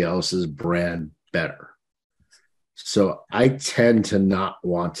somebody else's brand better? So I tend to not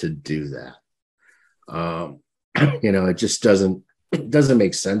want to do that. It just doesn't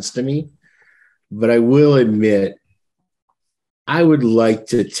make sense to me. But I will admit, I would like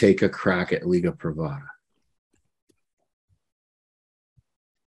to take a crack at Liga Privada.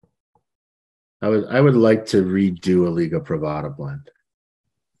 I would like to redo a Liga Privada blend.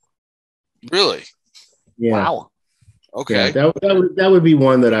 Really? Yeah. Wow. Okay. Yeah, that would be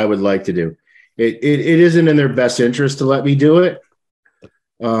one that I would like to do. It isn't in their best interest to let me do it.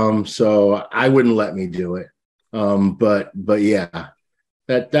 So I wouldn't let me do it. But yeah,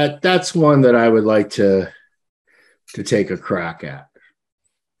 that's one that I would like to take a crack at.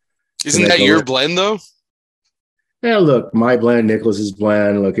 Isn't that your blend though? Yeah, look, my blend, Nicholas's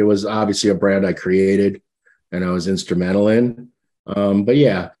blend. Look, it was obviously a brand I created and I was instrumental in. But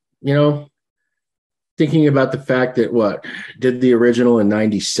yeah, thinking about the fact that did the original in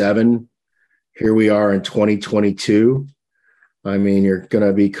 97. Here we are in 2022. I mean, you're going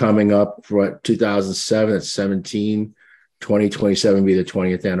to be coming up for 2007 at 17, 2027 be the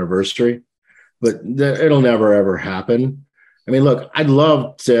 20th anniversary, but it'll never, ever happen. I mean, look, I'd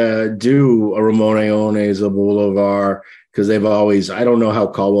love to do a Ramon Allones, a Boulevard, because they've always, I don't know how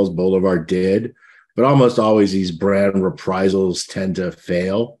Caldwell's Boulevard did, but almost always these brand reprisals tend to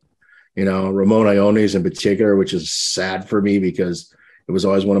fail. Ramon Allones in particular, which is sad for me because it was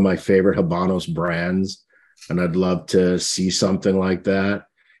always one of my favorite Habanos brands. And I'd love to see something like that.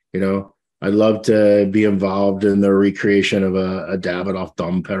 I'd love to be involved in the recreation of a Davidoff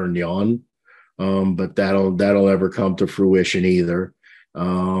Dom Perignon. But that'll never come to fruition either.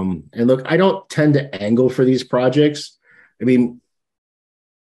 And look, I don't tend to angle for these projects. I mean,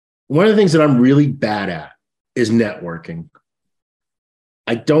 one of the things that I'm really bad at is networking.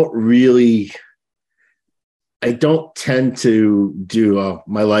 I don't tend to do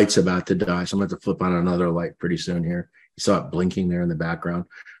my light's about to die, so I'm going to have to flip on another light pretty soon here. You saw it blinking there in the background.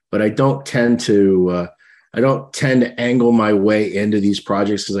 But I don't tend to angle my way into these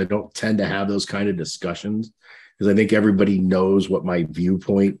projects because I don't tend to have those kind of discussions because I think everybody knows what my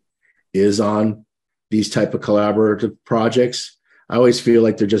viewpoint is on these type of collaborative projects. I always feel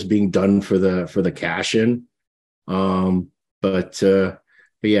like they're just being done for the cash in. But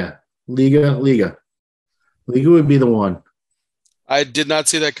yeah, Liga would be the one. I did not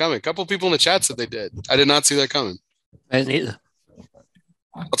see that coming. A couple of people in the chat said they did. I did not see that coming. I didn't either.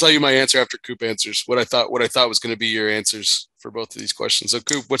 I'll tell you my answer after Coop answers what I thought was going to be your answers for both of these questions. So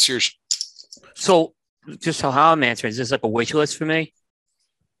Coop, what's yours? So just how I'm answering, is this like a wish list for me?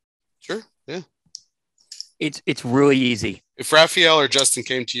 Sure. Yeah. It's really easy. If Raphael or Justin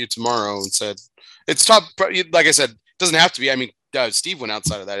came to you tomorrow and said, it's top, like I said, it doesn't have to be. I mean, Steve went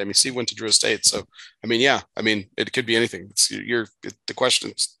outside of that. I mean, Steve went to Drew Estate. So, I mean, yeah. I mean, it could be anything. The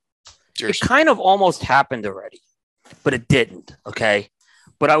question is yours. It kind of almost happened already, but it didn't. Okay.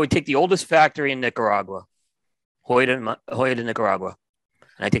 But I would take the oldest factory in Nicaragua, Hoya de Nicaragua,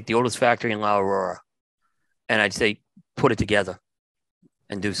 and I take the oldest factory in La Aurora, and I'd say, put it together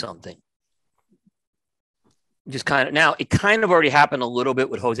and do something. Just kind of now, it kind of already happened a little bit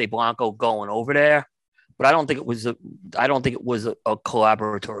with Jose Blanco going over there, but I don't think it was a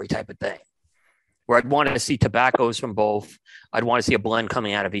collaboratory type of thing where I'd want to see tobaccos from both. I'd want to see a blend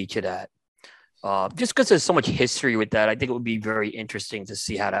coming out of each of that. Just because there's so much history with that, I think it would be very interesting to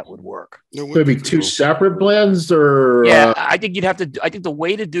see how that would work. Could it be two separate blends, or yeah? I think you'd have to. I think the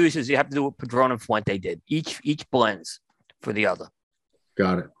way to do this is you have to do what Padron and Fuente did. Each blends for the other.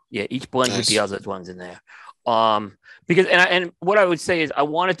 Got it. Yeah, each blends with the other ones in there. Because and what I would say is I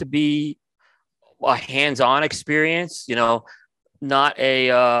want it to be a hands-on experience. Not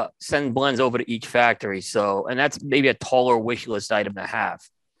a send blends over to each factory. So, and that's maybe a taller wish list item to have.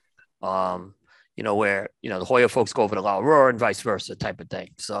 Where, the Hoya folks go over to La Aurora and vice versa type of thing.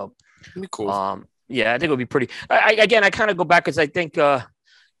 So, that'd be cool. Yeah, I think it would be pretty. I kind of go back because I think,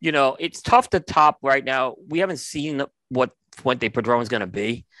 it's tough to top right now. We haven't seen what Fuente Padron is going to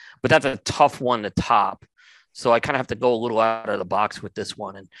be, but that's a tough one to top. So I kind of have to go a little out of the box with this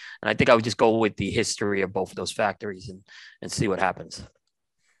one. And I think I would just go with the history of both of those factories and see what happens.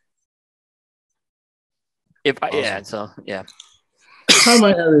 Problem I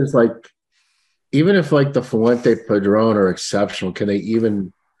have is even if the Fuente Padron are exceptional, can they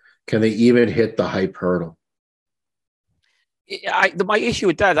even hit the hype hurdle? My issue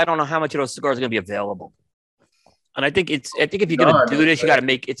with that is I don't know how much of those cigars are going to be available. And I think if you're going to do this,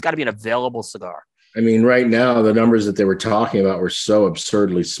 it's got to be an available cigar. I mean, right now, the numbers that they were talking about were so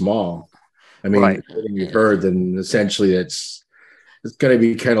absurdly small. I mean, right. You've heard, then essentially it's going to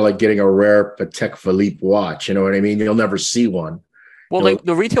be kind of like getting a rare Patek Philippe watch. You know what I mean? You'll never see one. Well,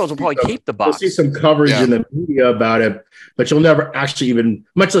 the retailers will probably keep the box. You'll see some coverage in the media about it, but you'll never actually even,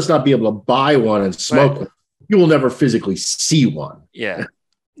 much less not be able to buy one and smoke one. You will never physically see one. Yeah.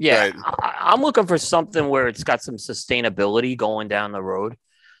 Yeah. Right. I'm looking for something where it's got some sustainability going down the road.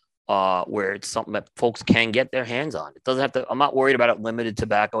 Where it's something that folks can get their hands on. It doesn't have to. I'm not worried about it limited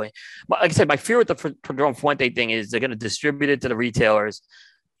tobacco. But like I said, my fear with the Padron Fuente thing is they're going to distribute it to the retailers,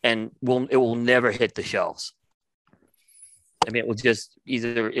 and it will never hit the shelves. I mean, it will just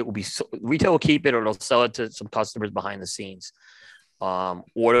retail will keep it, or they'll sell it to some customers behind the scenes, or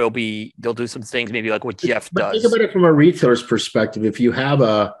they'll do some things maybe like what Jeff does. Think about it from a retailer's perspective. If you have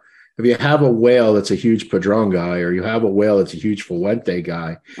a whale that's a huge Padron guy, or you have a whale that's a huge Fuente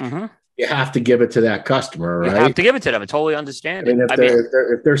guy, you have to give it to that customer, right? You have to give it to them. I totally understand it.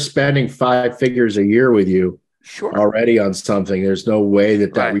 If they're spending 5 figures a year with you, already on something. There's no way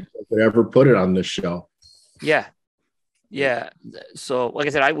that retailer could ever put it on the shelf. Yeah. Yeah. So, like I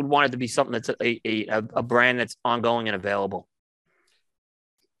said, I would want it to be something that's a brand that's ongoing and available.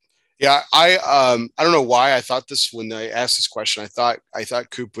 Yeah, I don't know why I thought this when I asked this question. I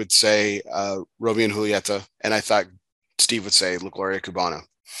thought Coop would say Romeo and Julieta, and I thought Steve would say La Gloria Cubana.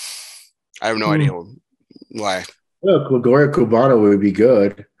 I have no idea why. Look, La Gloria Cubana would be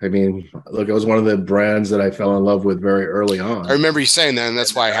good. I mean, look, it was one of the brands that I fell in love with very early on. I remember you saying that, and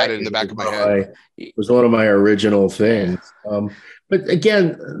that's why I had it in the back of my head. It was one of my original things. But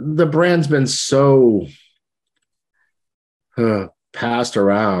again, the brand's been so passed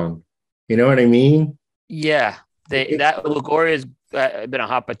around. You know what I mean? Yeah. That La Gloria has been a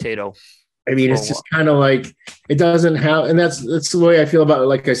hot potato. I mean, it's just kind of like it doesn't have, and that's the way I feel about it.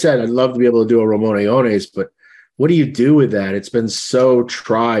 Like I said, I'd love to be able to do a Ramon Allones, but what do you do with that? It's been so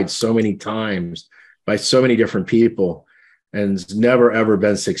tried so many times by so many different people, and it's never ever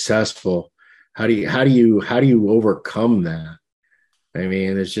been successful. How do you overcome that? I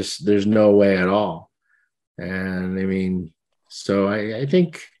mean, there's no way at all. And I mean, so I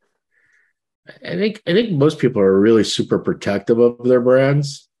think most people are really super protective of their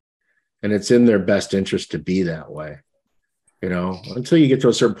brands, and it's in their best interest to be that way, you know, until you get to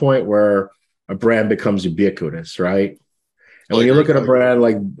a certain point where a brand becomes ubiquitous, right? And when you look at a brand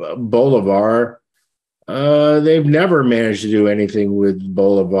like Bolivar, they've never managed to do anything with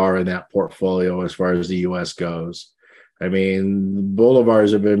Bolivar in that portfolio as far as the U.S. goes. I mean,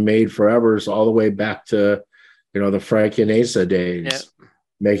 Bolivars have been made forever, all the way back to, you know, the Frank Yanesa days. Yep.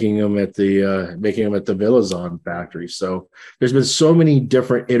 Making them at the Villazon factory. So there's been so many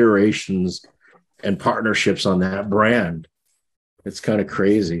different iterations and partnerships on that brand. It's kind of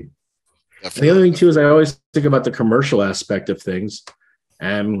crazy. The other thing too is I always think about the commercial aspect of things,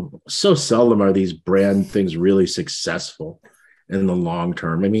 and so seldom are these brand things really successful in the long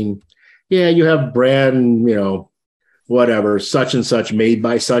term. I mean, yeah, you have brand, you know, whatever, such and such made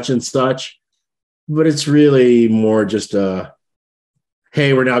by such and such, but it's really more just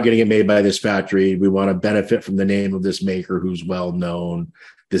hey, we're now getting it made by this factory. We want to benefit from the name of this maker who's well known.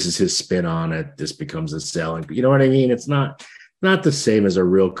 This is his spin on it. This becomes a selling. You know what I mean? It's not the same as a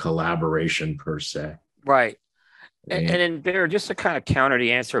real collaboration per se. Right. And then Bear, just to kind of counter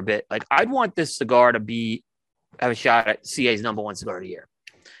the answer a bit, like I'd want this cigar to have a shot at CA's #1 cigar of the year.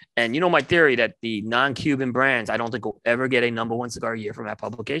 And you know my theory that the non-Cuban brands, I don't think will ever get a #1 cigar a year from that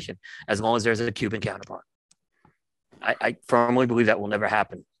publication, as long as there's a Cuban counterpart. I firmly believe that will never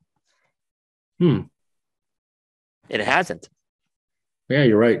happen. It hasn't. Yeah,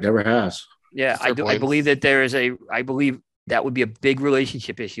 you're right. Never has. Yeah, I do. I believe that I believe that would be a big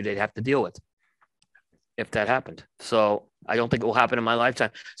relationship issue they'd have to deal with if that happened. So I don't think it will happen in my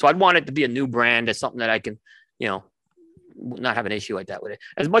lifetime. So I'd want it to be a new brand as something that I can, you know, not have an issue like that with it.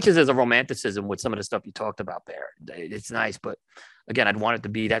 As much as there's a romanticism with some of the stuff you talked about there, it's nice. But again, I'd want it to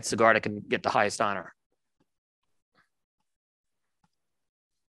be that cigar that can get the highest honor.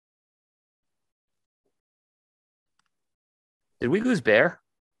 Did we lose Bear?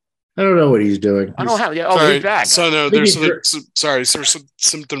 I don't know what he's doing. I don't have. Yeah, sorry. He's back. So no, there's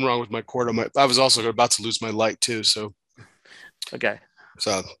something wrong with my cord. I was also about to lose my light too. So okay.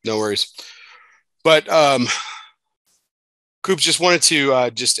 So no worries. But Coop, just wanted to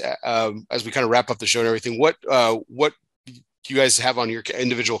as we kind of wrap up the show and everything, what do you guys have on your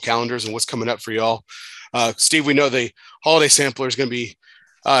individual calendars and what's coming up for y'all? Steve, we know the holiday sampler is going to be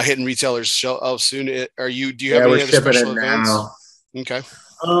hitting retailers shelves soon. Do you have any other special events? Now. Okay.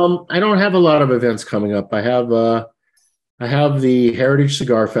 I don't have a lot of events coming up. I have the Heritage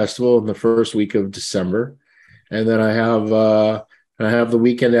Cigar Festival in the first week of December, and then I have the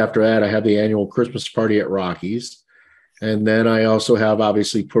weekend after that. I have the annual Christmas party at Rockies, and then I also have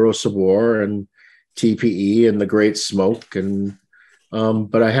obviously Puro Sabor and TPE and the Great Smoke, and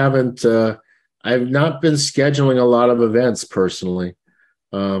but I haven't. I've not been scheduling a lot of events personally.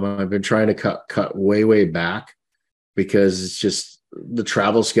 I've been trying to cut way back because it's just the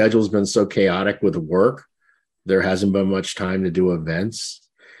travel schedule has been so chaotic with work. There hasn't been much time to do events,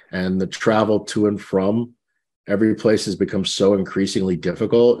 and the travel to and from every place has become so increasingly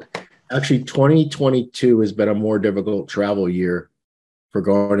difficult. Actually, 2022 has been a more difficult travel year for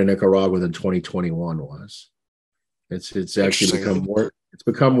going to Nicaragua than 2021 was. It's actually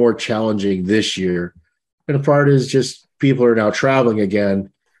become more challenging this year. And a part is just people are now traveling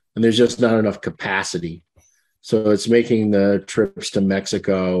again, and there's just not enough capacity. So it's making the trips to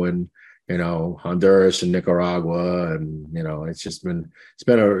Mexico and, you know, Honduras and Nicaragua, and, you know, it's been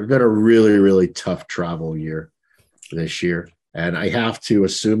a really, really tough travel year this year. And I have to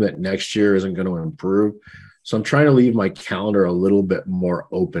assume that next year isn't going to improve. So I'm trying to leave my calendar a little bit more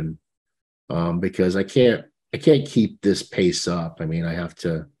open, because I can't keep this pace up. I mean, I have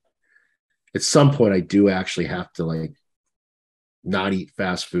to, at some point, I do actually have to like not eat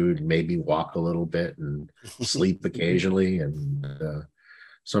fast food, maybe walk a little bit and sleep occasionally. And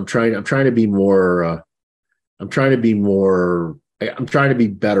so I'm trying to be more, I'm trying to be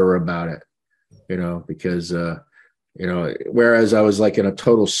better about it, because, whereas I was like in a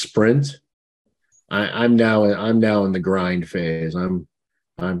total sprint, I'm now in the grind phase. I'm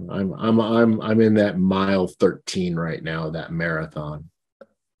in that mile 13 right now, that marathon.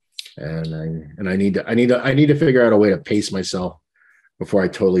 And I need to figure out a way to pace myself before I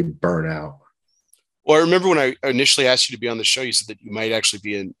totally burn out. Well, I remember when I initially asked you to be on the show, you said that you might actually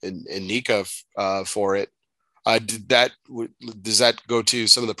be in NECA for it. Does that go to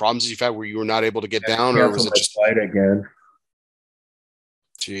some of the problems you've had where you were not able to get down, or was it just fight again?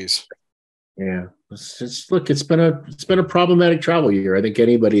 Jeez. Yeah. It's been a problematic travel year. I think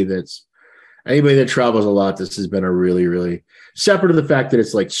anybody that travels a lot, this has been a really, really, separate of the fact that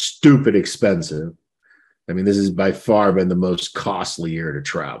it's like stupid expensive. I mean, this has by far been the most costly year to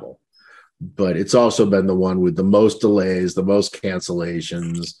travel, but it's also been the one with the most delays, the most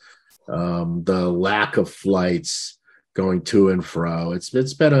cancellations, the lack of flights going to and fro. It's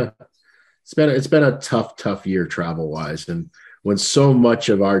been a tough year travel wise. And when so much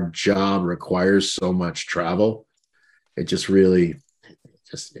of our job requires so much travel, it just really,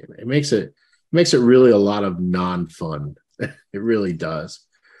 it makes it really a lot of non-fun. It really does.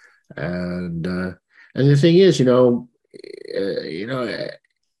 And the thing is,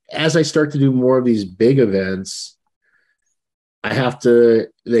 as I start to do more of these big events,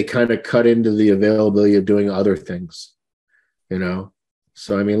 they kind of cut into the availability of doing other things, So,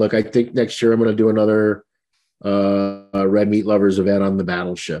 I mean, look, I think next year I'm going to do another Red Meat Lovers event on the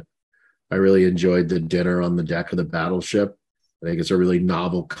Battleship. I really enjoyed the dinner on the deck of the Battleship. I think it's a really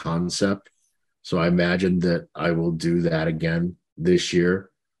novel concept. So I imagine that I will do that again this year.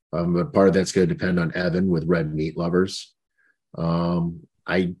 But part of that's going to depend on Evan with Red Meat Lovers.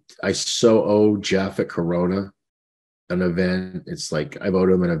 I so owe Jeff at Corona an event. It's like I've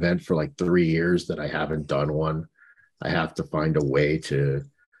owed him an event for like 3 years that I haven't done one. I have to find a way to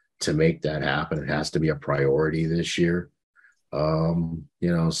make that happen. It has to be a priority this year.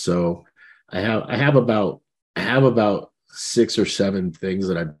 So I have about 6 or 7 things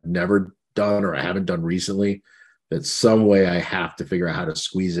that I've never done or I haven't done recently that some way I have to figure out how to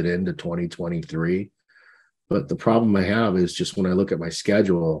squeeze it into 2023. But the problem I have is just when I look at my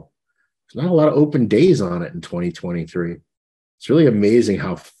schedule, there's not a lot of open days on it in 2023. It's really amazing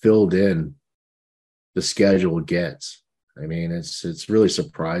how filled in the schedule gets. I mean, it's really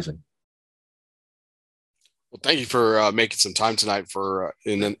surprising. Well, thank you for making some time tonight for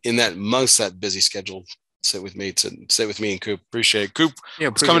in that amongst that busy schedule. Sit with me and Coop. Appreciate it. Coop,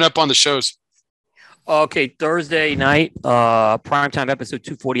 what's coming up on the shows? Okay, Thursday night, primetime episode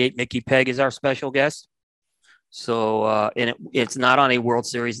 248. Mickey Pegg is our special guest. So, and it's not on a World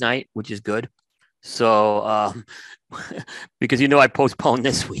Series night, which is good. So, because I postponed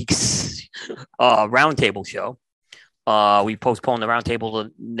this week's roundtable show. We postponed the roundtable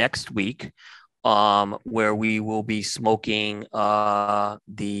to next week, where we will be smoking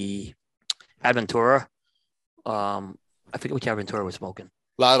the Aventura. I forget which Aventura we're smoking.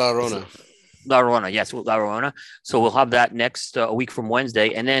 La Llorona. La Llorona, yes, La Llorona. So we'll have that next a week from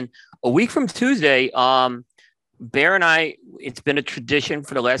Wednesday, and then a week from Tuesday. Bear and I, it's been a tradition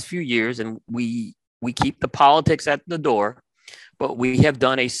for the last few years, and we keep the politics at the door, but we have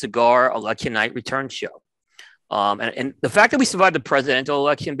done a cigar election night return show. And the fact that we survived the presidential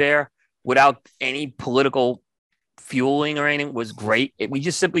election, Bear, without any political fueling or anything was great. We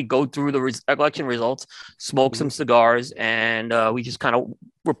just simply go through the election results, smoke some cigars, and we just kind of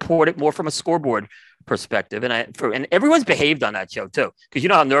report it more from a scoreboard perspective. And everyone's behaved on that show too, because you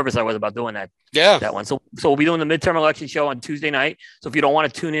know how nervous I was about doing that. Yeah, that one. So we'll be doing the midterm election show on Tuesday night. So if you don't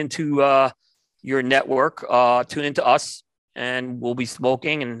want to tune into your network, tune into us, and we'll be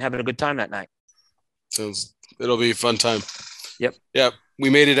smoking and having a good time that night. It'll be a fun time. Yep. We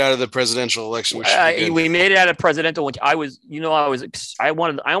made it out of the presidential election. We made it out of presidential, which I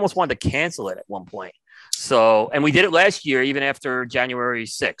almost wanted to cancel it at one point. So, and we did it last year, even after January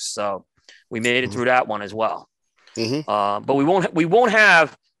 6th. So we made it through that one as well. Mm-hmm. But we won't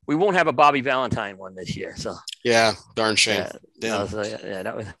have a Bobby Valentine one this year. So yeah, darn shame. Damn.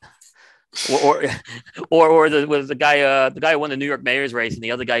 That was. Or the guy who won the New York mayor's race, and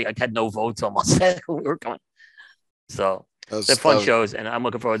the other guy had no votes almost. We were coming. So they're fun shows, and I'm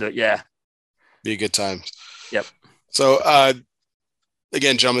looking forward to it. Yeah, be a good time. Yep. So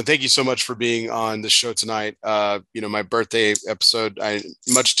Again, gentlemen, thank you so much for being on the show tonight. My birthday episode,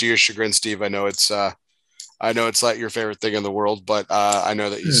 much to your chagrin, Steve, I know it's like your favorite thing in the world, but I know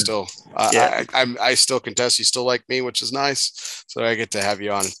that you still, I still contest. You still like me, which is nice. So I get to have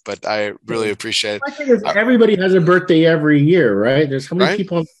you on, but I really appreciate it. I think everybody has a birthday every year, right? There's how many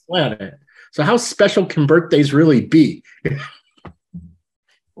people on the planet. So how special can birthdays really be?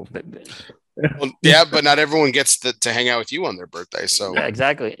 Well, yeah, but not everyone gets to hang out with you on their birthday. So yeah,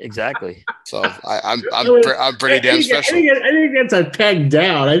 exactly. So I'm pretty damn special. I think that's a peg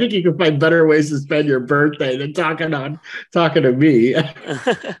down. I think you can find better ways to spend your birthday than talking to me.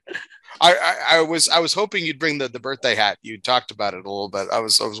 I was hoping you'd bring the birthday hat. You talked about it a little bit. I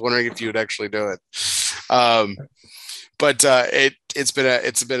was wondering if you would actually do it. But it's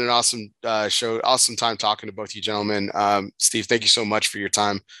been an awesome show, awesome time talking to both you gentlemen. Steve, thank you so much for your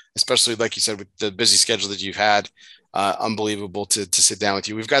time, especially like you said with the busy schedule that you've had. Unbelievable to sit down with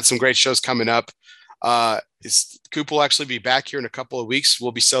you. We've got some great shows coming up. Coop will actually be back here in a couple of weeks.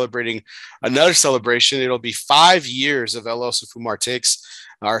 We'll be celebrating another celebration. It'll be 5 years of El Oso Fumar Takes.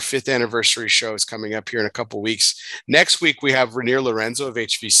 Our 5th anniversary show is coming up here in a couple of weeks. Next week, we have Rainier Lorenzo of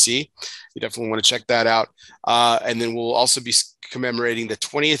HVC. You definitely want to check that out. And then we'll also be commemorating the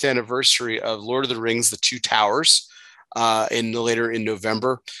 20th anniversary of Lord of the Rings, The Two Towers, later in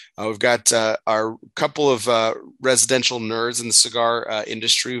November. We've got our couple of residential nerds in the cigar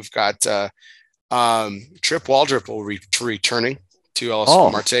industry. We've got Trip Waldrop will returning to El Oso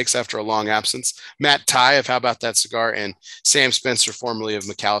Fumar Takes after a long absence. Matt Ty of How About That Cigar and Sam Spencer, formerly of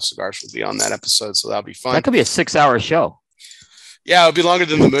McAuliffe Cigars, will be on that episode. So that'll be fun. That could be a 6-hour show. Yeah, it'll be longer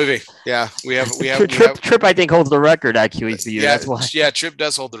than the movie. Yeah, we have Trip. I think holds the record actually for you. Yeah, that's why. Yeah, Trip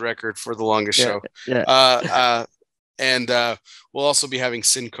does hold the record for the longest show. Yeah. And we'll also be having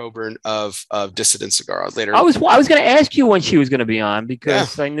Sin Coburn of Dissident Cigar later. I was going to ask you when she was going to be on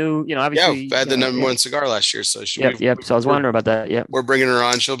because I knew, obviously. Yeah, I had the number one cigar last year, so So I was wondering about that. Yeah, we're bringing her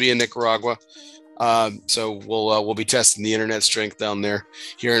on. She'll be in Nicaragua, so we'll be testing the internet strength down there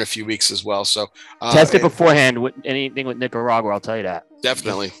here in a few weeks as well. So test it beforehand with anything with Nicaragua. I'll tell you that.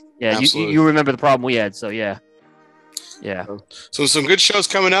 Definitely. Yeah, you remember the problem we had, so yeah. So some good shows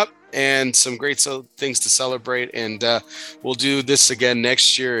coming up. And some great things to celebrate. And we'll do this again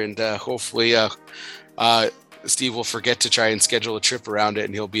next year. And hopefully Steve will forget to try and schedule a trip around it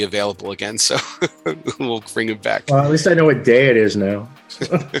and he'll be available again. So we'll bring him back. Well, at least I know what day it is now.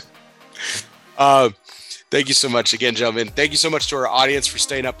 Thank you so much again, gentlemen. Thank you so much to our audience for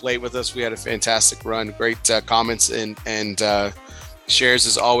staying up late with us. We had a fantastic run. Great comments and shares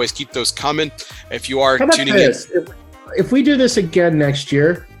as always. Keep those coming. If you are tuning in. If we do this again next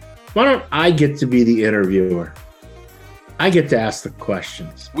year, why don't I get to be the interviewer? I get to ask the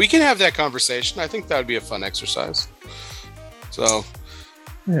questions. We can have that conversation. I think that would be a fun exercise. So,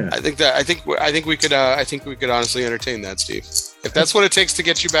 yeah. I think we could honestly entertain that, Steve. If that's what it takes to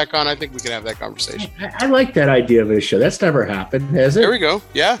get you back on, I think we can have that conversation. I like that idea of a show. That's never happened, has it? There we go.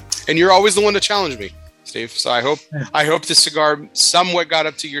 Yeah, and you're always the one to challenge me, Steve. So I hope the cigar somewhat got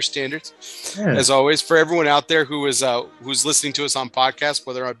up to your standards. Yeah. As always, for everyone out there who's listening to us on podcasts,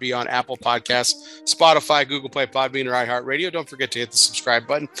 whether it be on Apple Podcasts, Spotify, Google Play, Podbean, or iHeartRadio, don't forget to hit the subscribe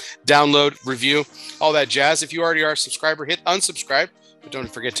button, download, review, all that jazz. If you already are a subscriber, hit unsubscribe, but don't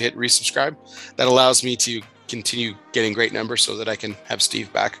forget to hit resubscribe. That allows me to continue getting great numbers so that I can have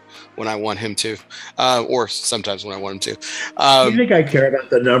Steve back when I want him to, or sometimes when I want him to. You think I care about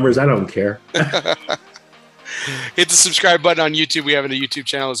the numbers? I don't care. Hit the subscribe button on YouTube. We have a YouTube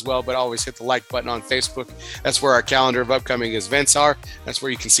channel as well, but always hit the like button on Facebook. That's where our calendar of upcoming events are. That's where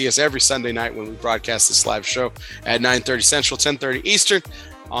you can see us every Sunday night when we broadcast this live show at 9:30 Central, 10:30 Eastern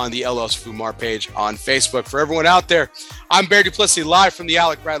on the El Oso Fumar page on Facebook. For everyone out there, I'm Bear Duplessis, live from the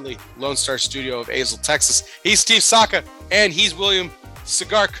Alec Bradley Lone Star Studio of Azle, Texas. He's Steve Saka, and he's William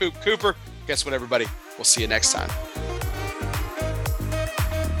Cigar Cooper. Guess what, everybody? We'll see you next time.